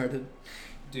movie started.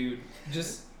 Dude,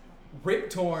 just Rip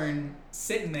Torn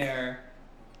sitting there,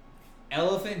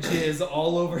 elephant jizz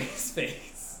all over his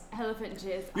face. Elephant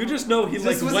jizz. You just know he This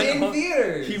like was went in home.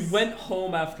 theaters. He went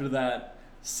home after that,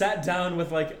 sat down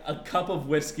with like a cup of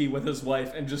whiskey with his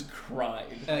wife, and just cried.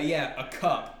 Yeah, a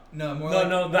cup. No, more No, like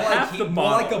no, the more half like the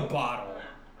more like bottle. a bottle.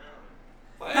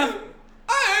 Half,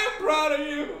 I am proud of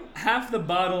you. half the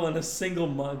bottle in a single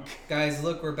mug. Guys,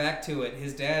 look, we're back to it.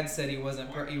 His dad said he wasn't.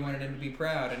 He wanted him to be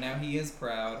proud, and now he is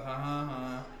proud. Ha ha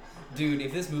ha. Dude,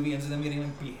 if this movie ends with them getting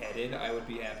like beheaded, I would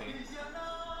be happy.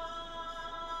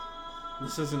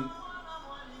 This isn't.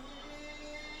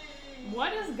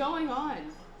 What is going on?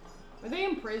 Are they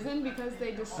in prison because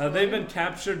they destroyed? Have they been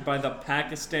captured by the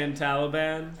Pakistan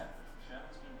Taliban?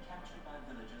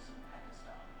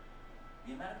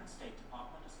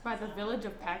 By the village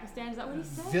of Pakistan? Is that what he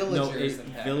said? Villagers No,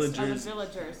 in Pakistan. Oh, the villagers.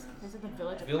 villagers. Is it the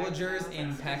village of Villagers Pakistan?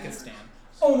 in Pakistan.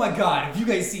 Oh my god, have you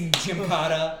guys seen Jim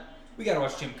Cotta? We gotta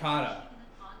watch Jim Cotta.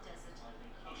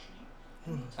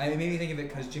 I made me think of it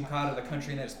because Jim Cotta, the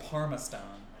country that is Parmistan.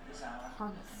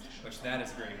 Harness. Which that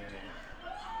is a great movie.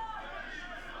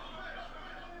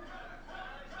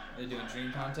 They're doing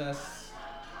dream contests.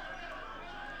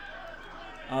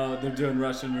 Oh, they're doing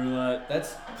Russian roulette.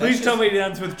 That's Please tell just- me it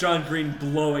ends with John Green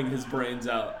blowing his brains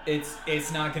out.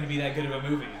 It's not gonna be that good of a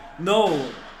movie. No.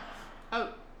 Oh.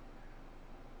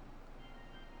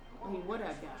 He would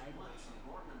have died.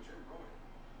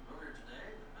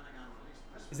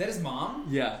 Is that his mom?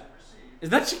 Yeah. Is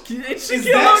that Shaquille? It's Is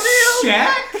Shaquille that O'Neal.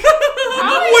 Shaq?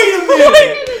 Wait a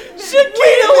minute.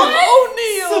 Shaquille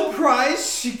O'Neal. Surprise,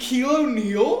 Shaquille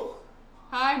O'Neal?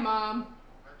 Hi, Mom.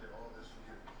 I did all this for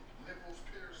you. Nipples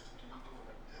pierced. Can you do it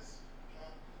like this?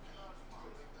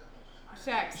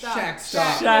 Shaq, stop. Shaq,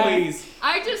 stop, Shaq. please.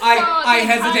 I just I saw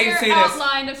hesitate the to say entire this.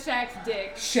 outline of Shaq's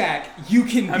dick. Shaq, you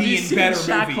can Have be you in seen better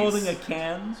Shaq movies. holding a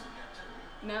can?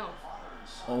 No.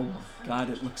 Oh my god,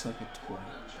 it looks like a toy.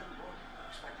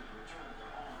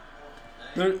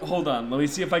 There, hold on, let me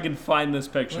see if I can find this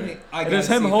picture. I It gotta is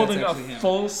see him if holding that's a actually him.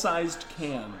 full-sized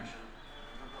can.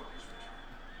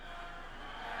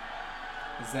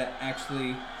 Is that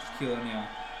actually Shaquille O'Neal?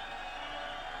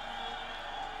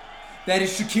 That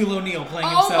is Shaquille O'Neal playing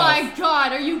Oh himself. my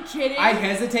god, are you kidding? I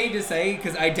hesitate to say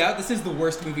because I doubt this is the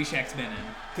worst movie Shaq's been in.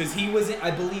 Because he was,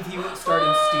 I believe he starred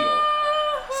in Steel.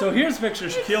 So here's a picture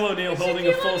of Shaquille O'Neal holding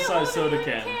a full-size soda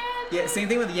can. Yeah, same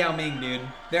thing with Yao Ming, dude.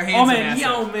 They're Oh handsome. man, massive.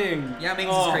 Yao Ming. Yao Ming's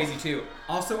Oh. is crazy too.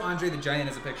 Also, Andre the Giant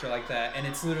has a picture like that, and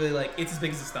it's literally like it's as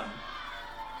big as his thumb.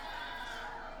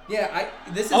 Yeah,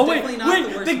 this is Oh wait, definitely not the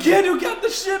wait! worst. The movie. kid who got the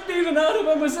shit beaten out of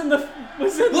him was in the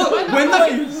Look, the when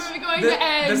place. movie going to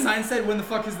end? the sign said, "When the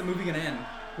fuck is the movie gonna end?"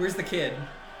 Where's the kid?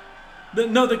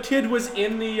 The kid was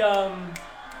in the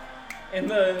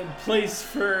place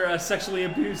for sexually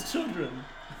abused children.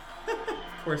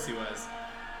 Of course he was.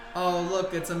 Oh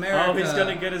look, it's America. Oh, he's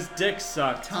gonna get his dick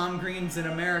sucked. Tom Green's an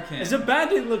American. Is it bad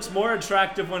that he looks more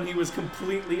attractive when he was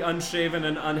completely unshaven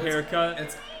and unhaircut?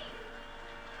 It's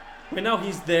Wait, now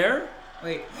he's there?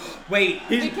 wait.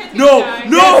 He's, The kid's no! gonna die.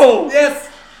 No! Yes.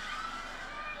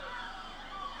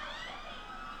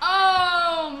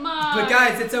 Oh my. But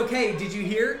guys, it's okay. Did you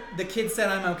hear? The kid said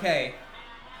I'm okay.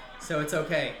 So it's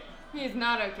okay. He's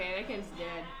not okay. That kid's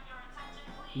dead.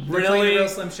 They're playing the Really? real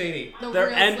Slim Shady. The They're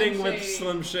real ending Slim with Shady.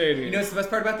 Slim Shady. You know what's the best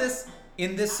part about this?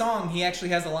 In this song, he actually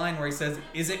has a line where he says,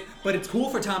 "Is it? But it's cool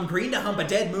for Tom Green to hump a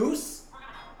dead moose."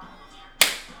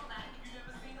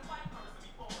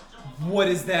 What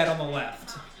is that on the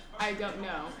left? I don't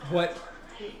know. What?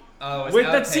 Oh, it's Wait,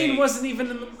 that outtake. scene wasn't even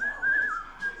in the...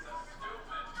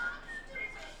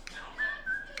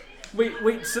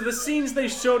 Wait, so the scenes they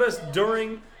showed us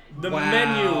during the Wow.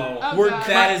 menu Oh, were God.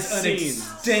 That cut is an scenes.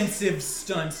 extensive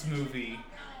stunts movie.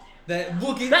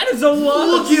 Look at That is a lot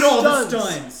Look of at all the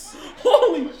stunts. stunts.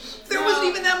 Holy sh... There wasn't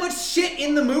even that much shit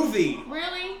in the movie.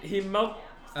 Really? He melt...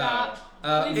 Stop.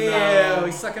 Ew, Please stop.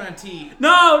 he's sucking on teeth.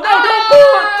 No,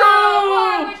 Why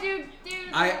don't would you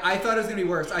do that? I thought it was gonna be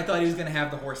worse. I thought he was gonna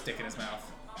have the horse dick in his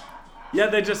mouth. Yeah,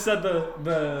 they just said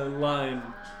the line.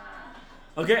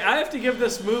 Okay, I have to give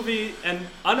this movie an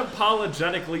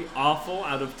unapologetically awful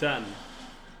out of 10.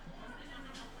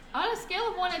 On a scale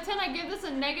of 1 to 10, I give this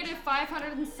a negative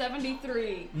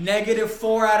 573.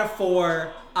 -4 out of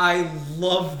 4. I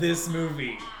love this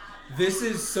movie. This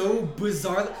is so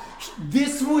bizarre.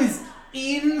 This was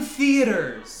in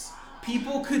theaters.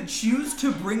 People could choose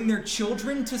to bring their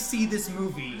children to see this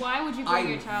movie. Why would you bring I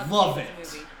your child love to it.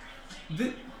 see this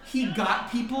movie? He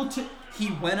got people to. He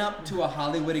went up to a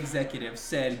Hollywood executive,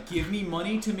 said, "Give me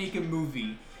money to make a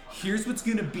movie. Here's what's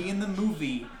gonna be in the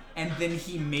movie," and then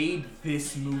he made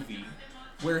this movie,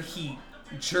 where he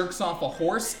jerks off a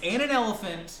horse and an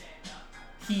elephant.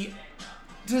 He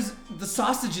does the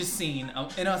sausages scene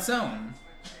in its own.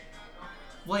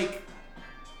 Like,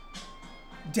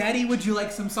 Daddy, would you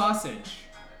like some sausage?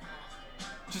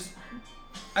 Just,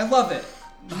 I love it.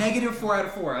 -4 out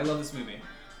of 4. I love this movie.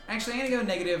 Actually, I'm gonna go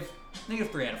negative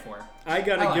 3 out of 4. I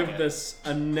gotta I like give it. this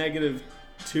a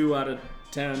 -2 out of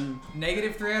 10.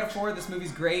 -3 out of 4. This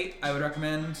movie's great. I would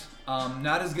recommend.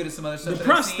 Not as good as some other The stuff that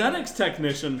I've seen. prosthetics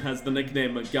technician has the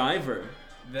nickname MacGyver.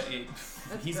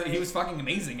 He great. was fucking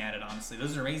amazing at it. Honestly,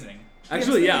 those are amazing.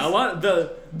 Actually, yeah, a lot.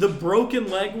 The broken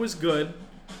leg was good.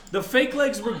 The fake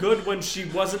legs were good when she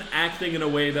wasn't acting in a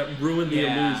way that ruined the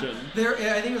illusion.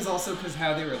 I think it was also because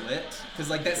how they were lit. Because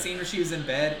like that scene where she was in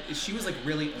bed, she was like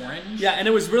really orange. Yeah, and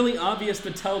it was really obvious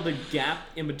to tell the gap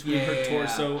in between her Yeah.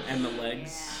 torso and the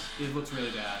legs. It looked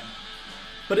really bad.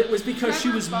 But it was because she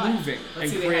was Remember, moving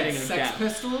Let's see, and they had creating a Sex gap.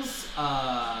 Pistols,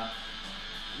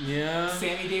 Yeah.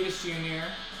 Sammy Davis Jr.,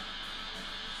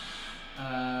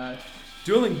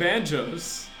 Dueling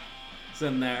Banjos is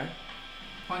in there.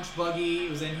 Punch Buggy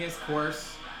was in his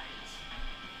course.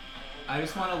 I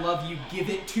Just Want to Love You, Give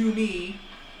It To Me,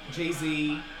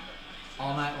 Jay-Z,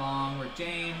 All Night Long, Rick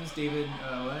James, David,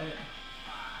 what?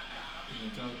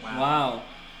 Wow.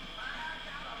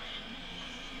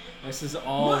 This is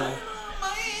all.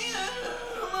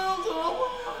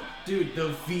 Dude, the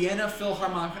Vienna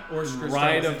Philharmonic Orchestra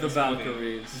Ride was of in the this movie.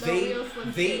 Valkyries. The real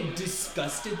Slim They Shady.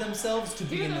 disgusted themselves to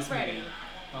be Do in the this Freddy. movie.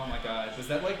 Oh my god. Was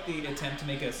that like the attempt to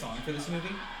make a song for this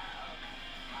movie?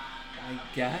 I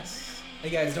guess. Hey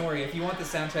guys, don't worry. If you want the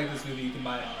soundtrack of this movie, you can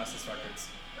buy it on Restless Records.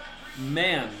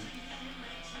 Man.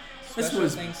 This Special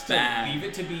was thanks bad. to Leave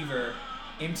It to Beaver,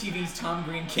 MTV's Tom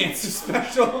Green Cancer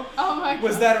Special. Oh my god.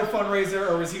 Was that a fundraiser,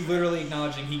 or was he literally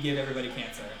acknowledging he gave everybody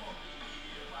cancer?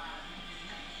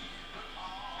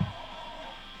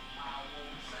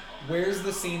 Where's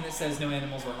the scene that says no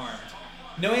animals were harmed?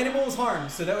 No animal was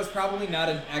harmed, so that was probably not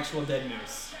an actual dead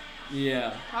moose.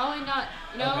 Yeah. Probably not.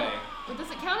 No. Okay. But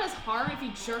does it count as harm if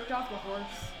he jerked off the horse?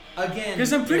 Again,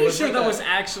 Because I'm pretty it was sure like that a- was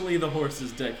actually the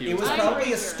horse's dick. He It was I'm probably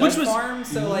pretty a sure. stud Which was farm,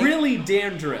 so like really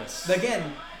dangerous.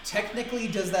 again, technically,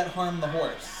 does that harm the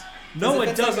horse? No, 'Cause if it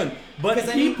it's like a- doesn't. But because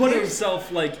I he mean, put there's-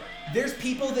 himself like. There's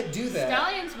people that do that.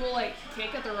 Stallions will like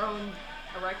kick at their own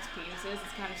erect penises.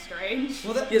 It's kind of strange.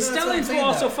 Well, that, Yeah, no, that's what I'm stallions will saying,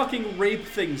 also though. fucking rape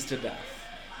things to death.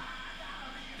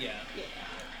 Yeah. Yeah.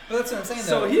 But that's what I'm saying,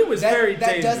 So though. he was that, very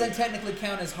That dangerous. doesn't technically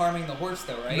count as harming the horse,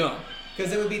 though, right? No.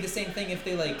 Because it would be the same thing if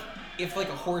they if a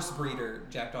horse breeder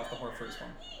jacked off the first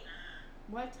one.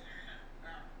 What?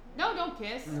 No, don't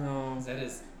kiss. No. That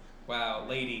is, wow,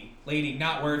 lady,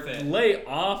 not worth it. Lay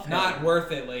off him. Not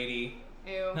worth it, lady.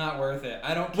 Ew. Not worth it.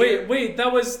 I don't care. Wait,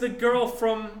 that was the girl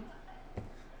from.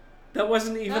 That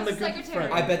wasn't even That's the the good secretary.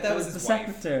 friend. I bet that was the his wife.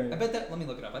 secretary. I bet that. Let me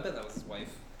look it up. I bet that was his wife.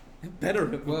 It better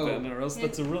have Whoa. been, or else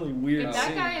that's a really weird If that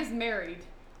scene. guy is married,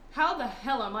 how the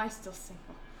hell am I still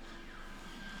single?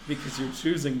 Because you're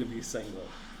choosing to be single.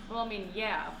 Well, I mean,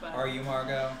 yeah, but Are you,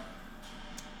 Margot?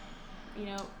 you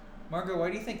know, Margot,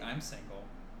 why do you think I'm single?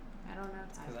 I don't know.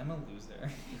 Because I'm a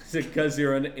loser. Is it because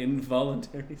you're an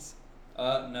involuntary?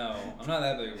 No, I'm not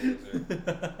that big of a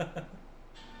loser.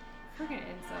 Freaking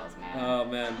incels, man. Oh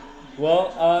man.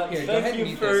 Well, Here, go ahead thank and you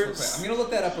mute for. this real quick. I'm gonna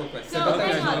look that up real quick. So go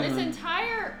okay. hang on, ahead. this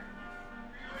entire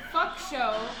fuck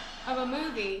show of a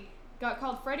movie got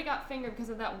called Freddy Got Fingered because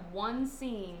of that one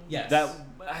scene. Yes. That.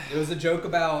 It was a joke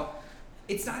about.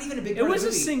 It's not even a big. It part was of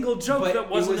a the movie, single joke but that it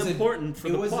wasn't was important for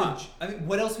it the was plot. I mean,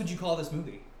 what else would you call this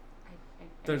movie? I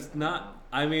There's don't not. know.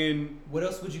 I mean, What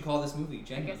else would you call this movie? I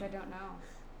Genuinely. guess I don't know.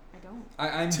 I don't.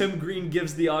 I'm. Tim Green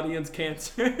gives the audience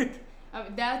cancer. I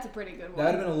mean, that's a pretty good one.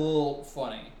 That would have been a little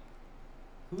funny.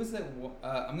 Who is that?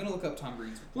 I'm gonna look up Tom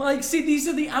Green's. Like, see, these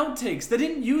are the outtakes. They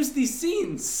didn't use these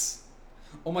scenes.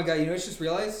 Oh my god! You know what I just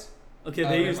realized? Okay, Oh,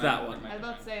 they never used mind, that never one. mind. I was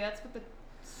about to say that's what the.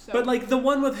 So But like the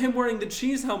one with him wearing the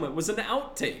cheese helmet was an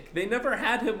outtake. They never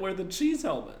had him wear the cheese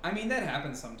helmet. I mean, that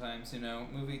happens sometimes, you know.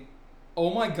 Movie.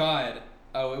 Oh my god!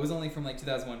 Oh, it was only from like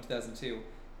 2001, 2002.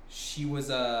 He was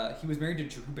married to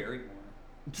Drew Barrymore.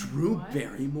 Drew What?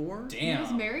 Barrymore? he was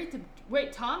Damn. married to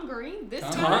Tom Green. This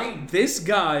Tom guy. Green. This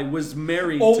guy was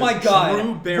married Oh to my god!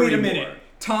 Drew Barrymore. Wait a minute.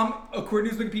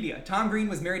 According to Wikipedia, Tom Green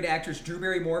was married to actress Drew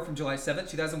Barrymore from July 7th,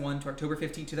 2001 to October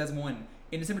 15th, 2001.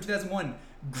 In December 2001,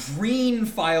 Green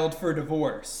filed for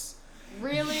divorce.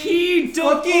 Really? He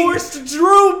Fucking- divorced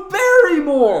Drew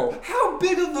Barrymore! How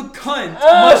big of a cunt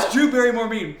must Drew Barrymore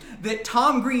mean that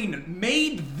Tom Green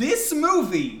made this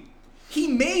movie? He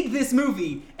made this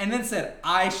movie and then said,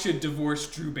 I should divorce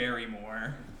Drew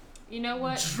Barrymore. You know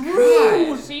what?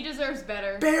 Drew She deserves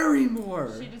better.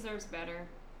 Barrymore! She deserves better.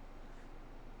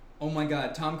 Oh my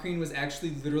god, Tom Green was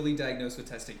actually literally diagnosed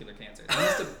with testicular cancer.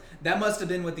 That must have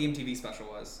been what the MTV special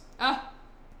was. Ah.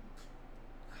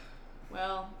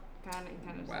 Well, kind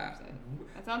of Wow. deserves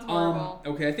it. That sounds horrible.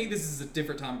 Okay, I think this is a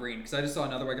different Tom Green because I just saw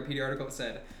another Wikipedia article that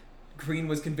said Green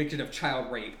was convicted of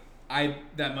child rape.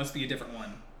 That must be a different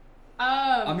one.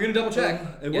 I'm gonna double check.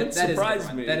 It wouldn't that is a surprise different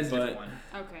one. me, That is a but- different one.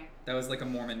 Okay. That was like a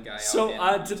Mormon guy. So,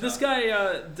 out in did this Utah.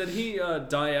 guy, did he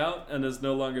die out and is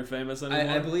no longer famous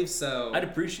anymore? I believe so. I'd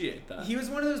appreciate that. He was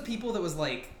one of those people that was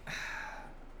like,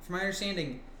 from my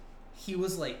understanding, he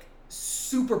was like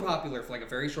super popular for like a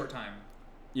very short time.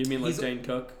 You mean like he's- Dane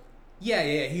Cook? Yeah.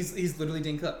 He's literally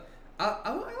Dane Cook.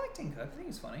 I like Dane Cook. I think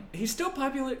he's funny. He's still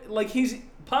popular. Like, he's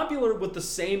popular with the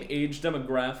same age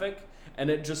demographic, and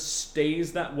it just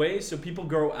stays that way, so people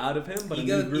grow out of him, but a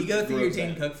new group You go through your grows Dane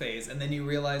in. Cook phase, and then you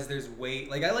realize there's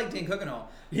like I like Dane Cook and all.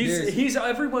 He's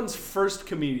everyone's first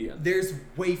comedian. There's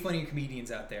way funnier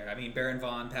comedians out there. I mean, Baron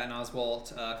Vaughn, Patton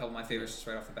Oswalt, a couple of my favorites just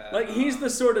right off the bat. Like, he's the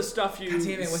sort of stuff you God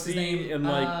damn it, what's his see name? in,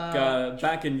 like,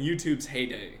 back in YouTube's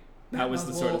heyday. That was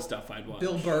the sort of Oswalt, stuff I'd watch.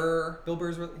 Bill Burr. Bill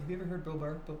Burr's. Have you ever heard Bill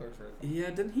Burr? Bill Burr's really funny. Yeah,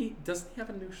 doesn't he have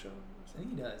a new show? I think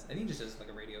he does. I think he just does like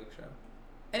a radio show.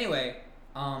 Anyway,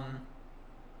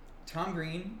 Tom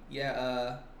Green.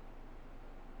 Yeah.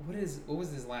 What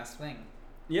was his last thing?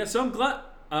 Yeah, so I'm glad.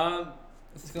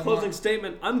 What's his Closing filmography?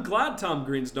 statement. I'm glad Tom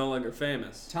Green's no longer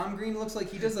famous. Tom Green looks like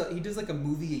he does like a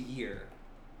movie a year.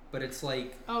 but it's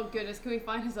like Oh goodness, can we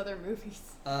find his other movies?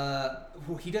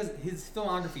 well, he does his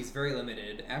filmography is very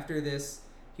limited. After this,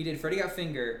 he did Freddy Got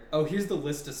Finger. Oh, here's the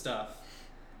list of stuff.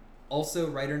 Also,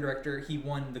 writer and director, he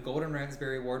won the Golden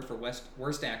Raspberry Award for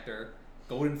Worst Actor,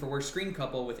 Golden for Worst Screen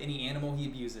Couple with any animal he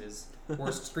abuses,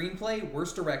 Worst Screenplay,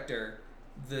 Worst Director,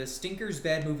 the Stinkers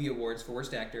Bad Movie Awards for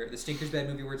Worst Actor, the Stinkers Bad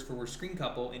Movie Awards for Worst Screen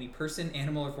Couple, any person,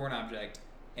 animal, or foreign object,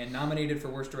 and nominated for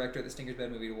Worst Director at the Stinkers Bad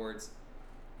Movie Awards,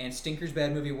 and Stinkers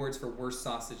Bad Movie Awards for Worst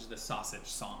Sausage, the Sausage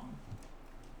Song.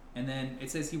 And then it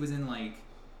says he was in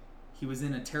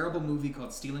a terrible movie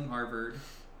called Stealing Harvard.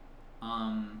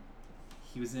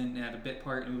 He was had a bit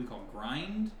part in a movie called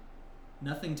Grind.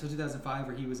 Nothing till 2005,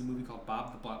 where he was in a movie called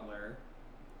Bob the Butler.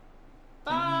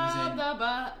 Bob the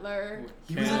Butler.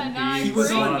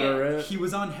 He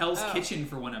was on Hell's Kitchen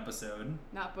for one episode.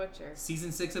 Not Butcher.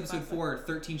 Season 6, episode 4,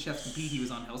 13 Chefs Compete. He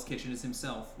was on Hell's Kitchen as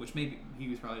himself, which maybe he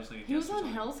was probably just like a He was guest or on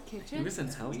something. Hell's Kitchen? He was in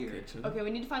Hell's weird. Kitchen. Okay, we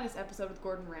need to find this episode with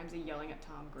Gordon Ramsay yelling at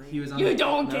Tom Green. He was on You the-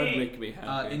 donkey! That would make me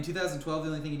happy. In 2012, the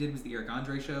only thing he did was the Eric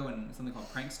Andre Show and something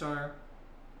called Prank Star.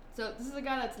 So this is a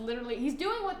guy that's literally, he's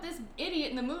doing what this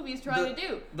idiot in the movie is trying to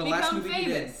do. The Become last movie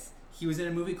famous. he was in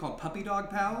a movie called Puppy Dog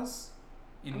Pals.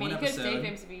 In I mean, one he could episode, stay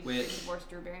famous if he which didn't divorce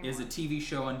Drew Barrymore. is a TV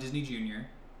show on Disney Junior.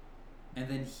 And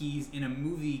then he's in a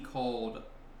movie called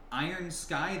Iron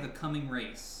Sky: The Coming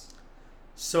Race.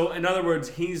 So, in other words,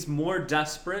 he's more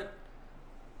desperate.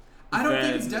 I don't think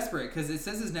than it's desperate because it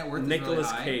says his net worth Nicolas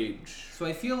is really high. Cage. So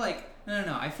I feel like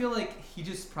no. I feel like he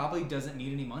just probably doesn't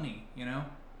need any money. You know.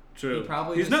 True. He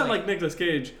probably He's just, not like Nicolas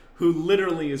Cage, who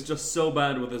literally is just so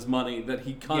bad with his money that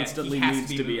he constantly he has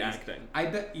needs to be movies. acting. I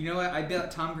bet you know what? I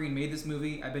bet Tom Green made this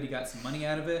movie. I bet he got some money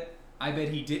out of it. I bet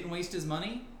he didn't waste his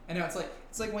money. And now it's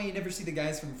like why you never see the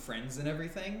guys from Friends and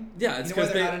everything. Yeah, it's you know why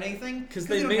because they're not in anything because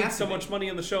they don't made have so to be. much money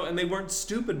on the show, and they weren't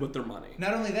stupid with their money.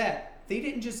 Not only that, they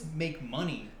didn't just make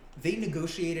money. They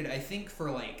negotiated, I think,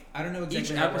 for like I don't know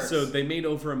exactly Each how it episode, works. they made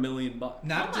over $1 million. Not Oh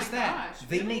my just that, gosh,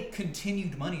 they really? make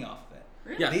continued money off of it.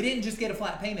 Really? Yeah. They didn't just get a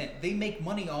flat payment. They make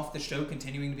money off the show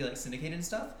continuing to be like syndicated and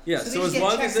stuff. Yeah, so, they so just as get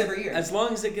long checks as every year. as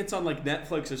long as it gets on like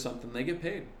Netflix or something, they get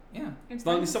paid. Yeah. As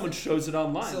long as someone shows it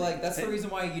online. So they like get that's the paid. reason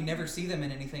why you never see them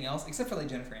in anything else except for like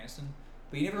Jennifer Aniston.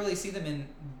 But you never really see them in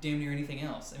damn near anything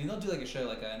else. I mean, they'll do like a show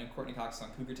like I know Courtney Cox on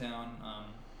Cougar Town.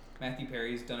 Matthew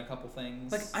Perry's done a couple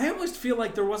things. Like, I almost feel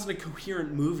like there wasn't a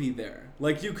coherent movie there.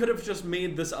 Like, you could have just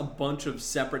made this a bunch of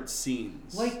separate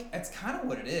scenes. Like, that's kind of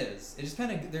what it is. It just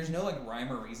kind of there's no like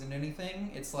rhyme or reason to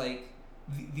anything. It's like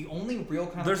the only real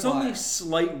kind there's of plot, only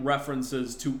slight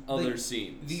references to other like,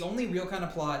 scenes. The only real kind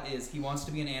of plot is he wants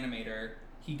to be an animator.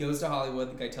 He goes to Hollywood.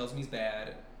 The guy tells him he's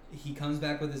bad. He comes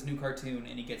back with his new cartoon,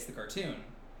 and he gets the cartoon.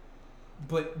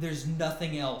 But there's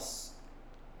nothing else.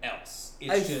 It's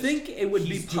I just, think it would be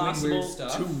he's doing weird possible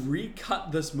stuff. to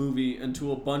recut this movie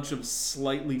into a bunch of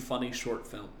slightly funny short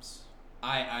films.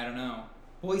 I don't know.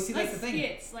 Well, you see, that's Like the thing.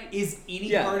 skits, like- Is any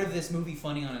Yeah. part of this movie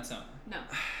funny on its own? No.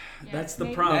 Yeah, That's the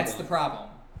maybe. problem. That's the problem.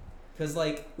 Because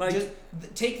just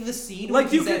take the scene like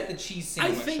when you he's could- at the cheese I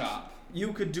sandwich think shop.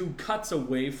 you could do cuts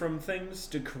away from things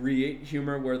to create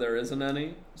humor where there isn't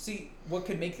any. See, what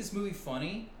could make this movie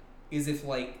funny is if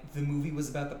like the movie was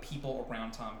about the people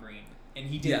around Tom Green. And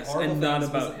he did Yes, horrible and not things.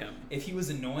 about him. If he was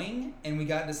annoying and we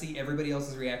got to see everybody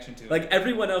else's reaction to it. Like,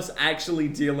 everyone else actually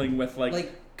dealing with,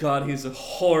 Like- God, he's a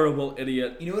horrible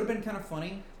idiot. You know what would have been kind of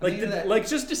funny? Like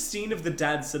just a scene of the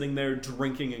dad sitting there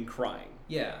drinking and crying.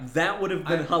 Yeah. That would have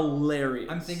been I'm- hilarious.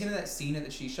 I'm thinking of that scene at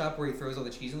the cheese shop where he throws all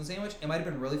the cheese on the sandwich. It might have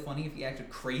been really funny if he acted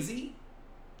crazy.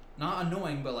 Not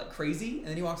annoying, but like crazy. And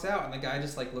then he walks out and the guy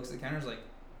just like looks at the counter and is like,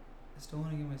 I still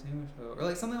want to get my sandwich. Or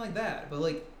like something like that. But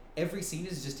like every scene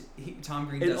is just Tom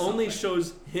Green It does only something.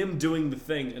 shows him doing the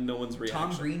thing and no one's reaction.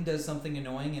 Tom Green does something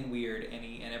annoying and weird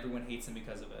and everyone hates him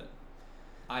because of it.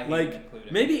 I hate him Like,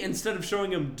 included. maybe instead of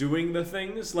showing him doing the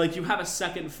things, like, you have a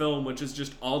second film which is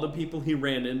just all the people he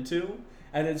ran into,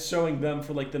 and it's showing them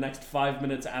for, like, the next 5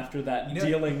 minutes after that, You know-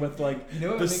 dealing with, like, you know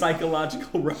what the would make-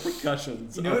 psychological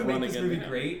repercussions You know of what would running make this into movie him.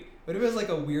 great? What if it was like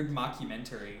a weird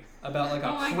mockumentary about like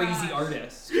Oh my a crazy gosh.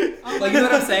 artist? Oh Like, my you know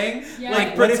what I'm gosh. saying? Yeah.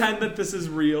 Like, what if- pretend that this is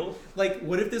real. Like,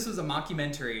 what if this was a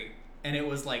mockumentary and it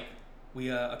was like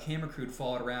a camera crew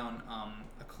followed around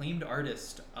acclaimed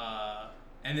artist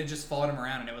and it just followed him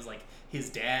around and it was like his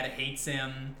dad hates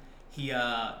him.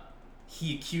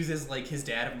 He accuses like his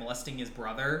dad of molesting his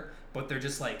brother, but they're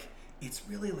just like it's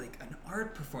really like an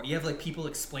art performance. You have like people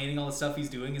explaining all the stuff he's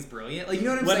doing is brilliant. Like, you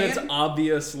know what I'm When saying? it's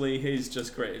obviously he's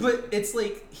just crazy. But it's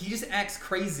like he just acts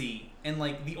crazy, and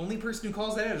like the only person who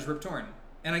calls that out is Rip Torn.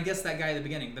 And I guess that guy at the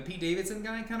beginning, the Pete Davidson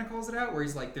guy, kind of calls it out, where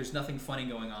he's like, "There's nothing funny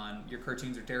going on. Your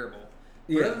cartoons are terrible."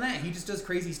 But Yeah. other than that, he just does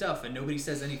crazy stuff, and nobody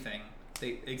says anything.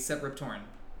 except Rip Torn.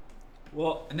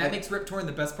 Well, And that makes Rip Torn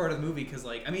the best part of the movie because,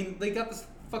 like, I mean, they got this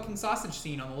fucking sausage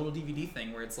scene on the little DVD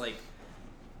thing where it's like,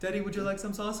 Daddy, would you like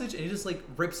some sausage? And he just, like,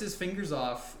 rips his fingers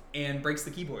off and breaks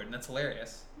the keyboard, and that's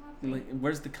hilarious. like,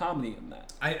 where's the comedy in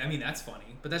that? I mean, that's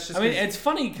funny, but that's just. I mean, 'cause it's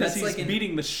funny because that's he's like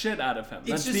beating the shit out of him.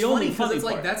 That's it's just the only funny funny it's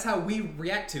part. like that's how we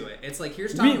react to it. It's like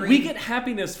here's Tom Green. We get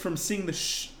happiness from seeing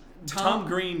Tom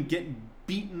Green get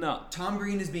beaten up. Tom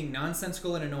Green is being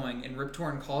nonsensical and annoying, and Rip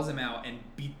Torn calls him out and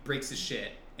breaks his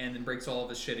shit, and then breaks all of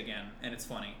his shit again, and it's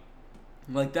funny.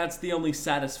 Like, that's the only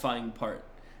satisfying part,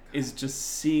 is just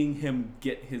seeing him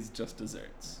get his just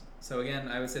desserts. So again,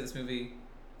 I would say this movie,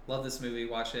 love this movie,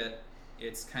 watch it.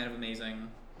 It's kind of amazing.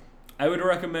 I would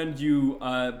recommend you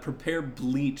prepare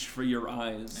bleach for your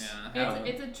eyes. Yeah,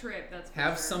 It's a trip. That's for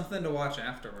have sure. something to watch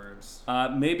afterwards.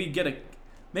 Maybe get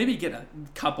a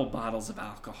couple bottles of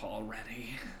alcohol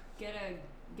ready. Get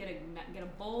a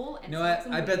bowl and You know smoke what?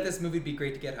 some I bet weed. this movie would be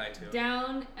great to get high to.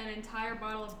 Down an entire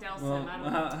bottle of Delson. Well, I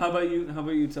don't know. how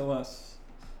about you tell us?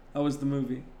 How was the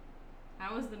movie?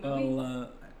 How was the movie?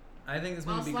 Well, I think this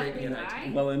Well, movie would be great to slightly get high to.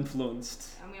 high. well influenced.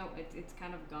 I mean, it's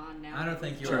kind of gone now. I don't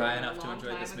think you were high A enough to long enjoy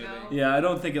time this ago. movie. Yeah, I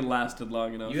don't think it lasted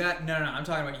long enough. You got no. I'm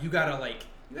talking about you gotta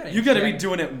You gotta be inject-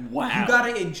 doing it wow. You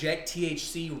gotta inject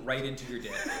THC right into your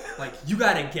dick. Like you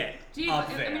gotta get up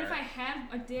there. I mean, if I had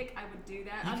a dick, I would do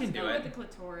that. You I'll can just do go it. with the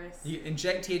clitoris. You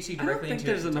inject THC I don't directly think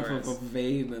into there's your enough clitoris. of a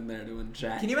vein in there to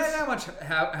inject. Can you imagine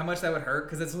how much that would hurt?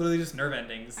 Because it's literally just nerve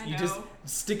endings. I You just know.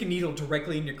 stick a needle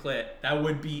directly in your clit. That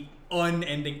would be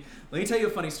unending. Let me tell you a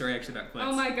funny story actually about clits.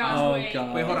 Oh my gosh! Oh, wait.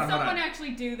 God. Wait, hold Did on, hold someone on.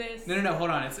 actually do this? No, hold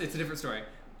on. It's a different story.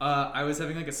 I was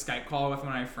having like a Skype call with one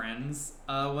of my friends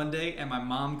one day, and my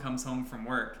mom comes home from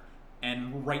work,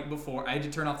 and right before I had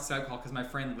to turn off the Skype call because my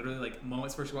friend literally like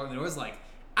moments before she walked in the door was like,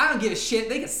 "I don't give a shit.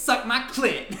 They can suck my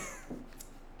clit."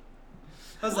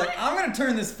 I was like, I'm gonna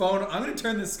turn this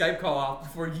Skype call off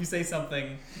before you say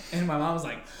something, and my mom was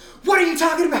like, "What are you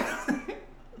talking about?"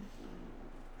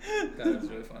 God, it was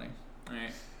really funny. All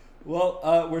right.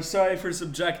 Well, we're sorry for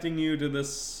subjecting you to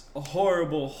this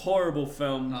horrible, horrible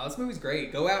film. No, this movie's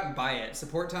great. Go out and buy it.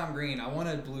 Support Tom Green. I want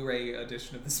a Blu-ray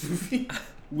edition of this movie.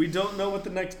 We don't know what the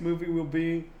next movie will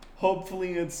be.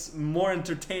 Hopefully, it's more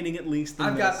entertaining at least than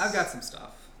I've this. got some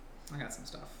stuff. I got some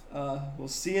stuff. We'll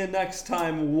see you next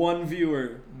time, one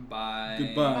viewer. Bye.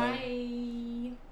 Goodbye. Bye.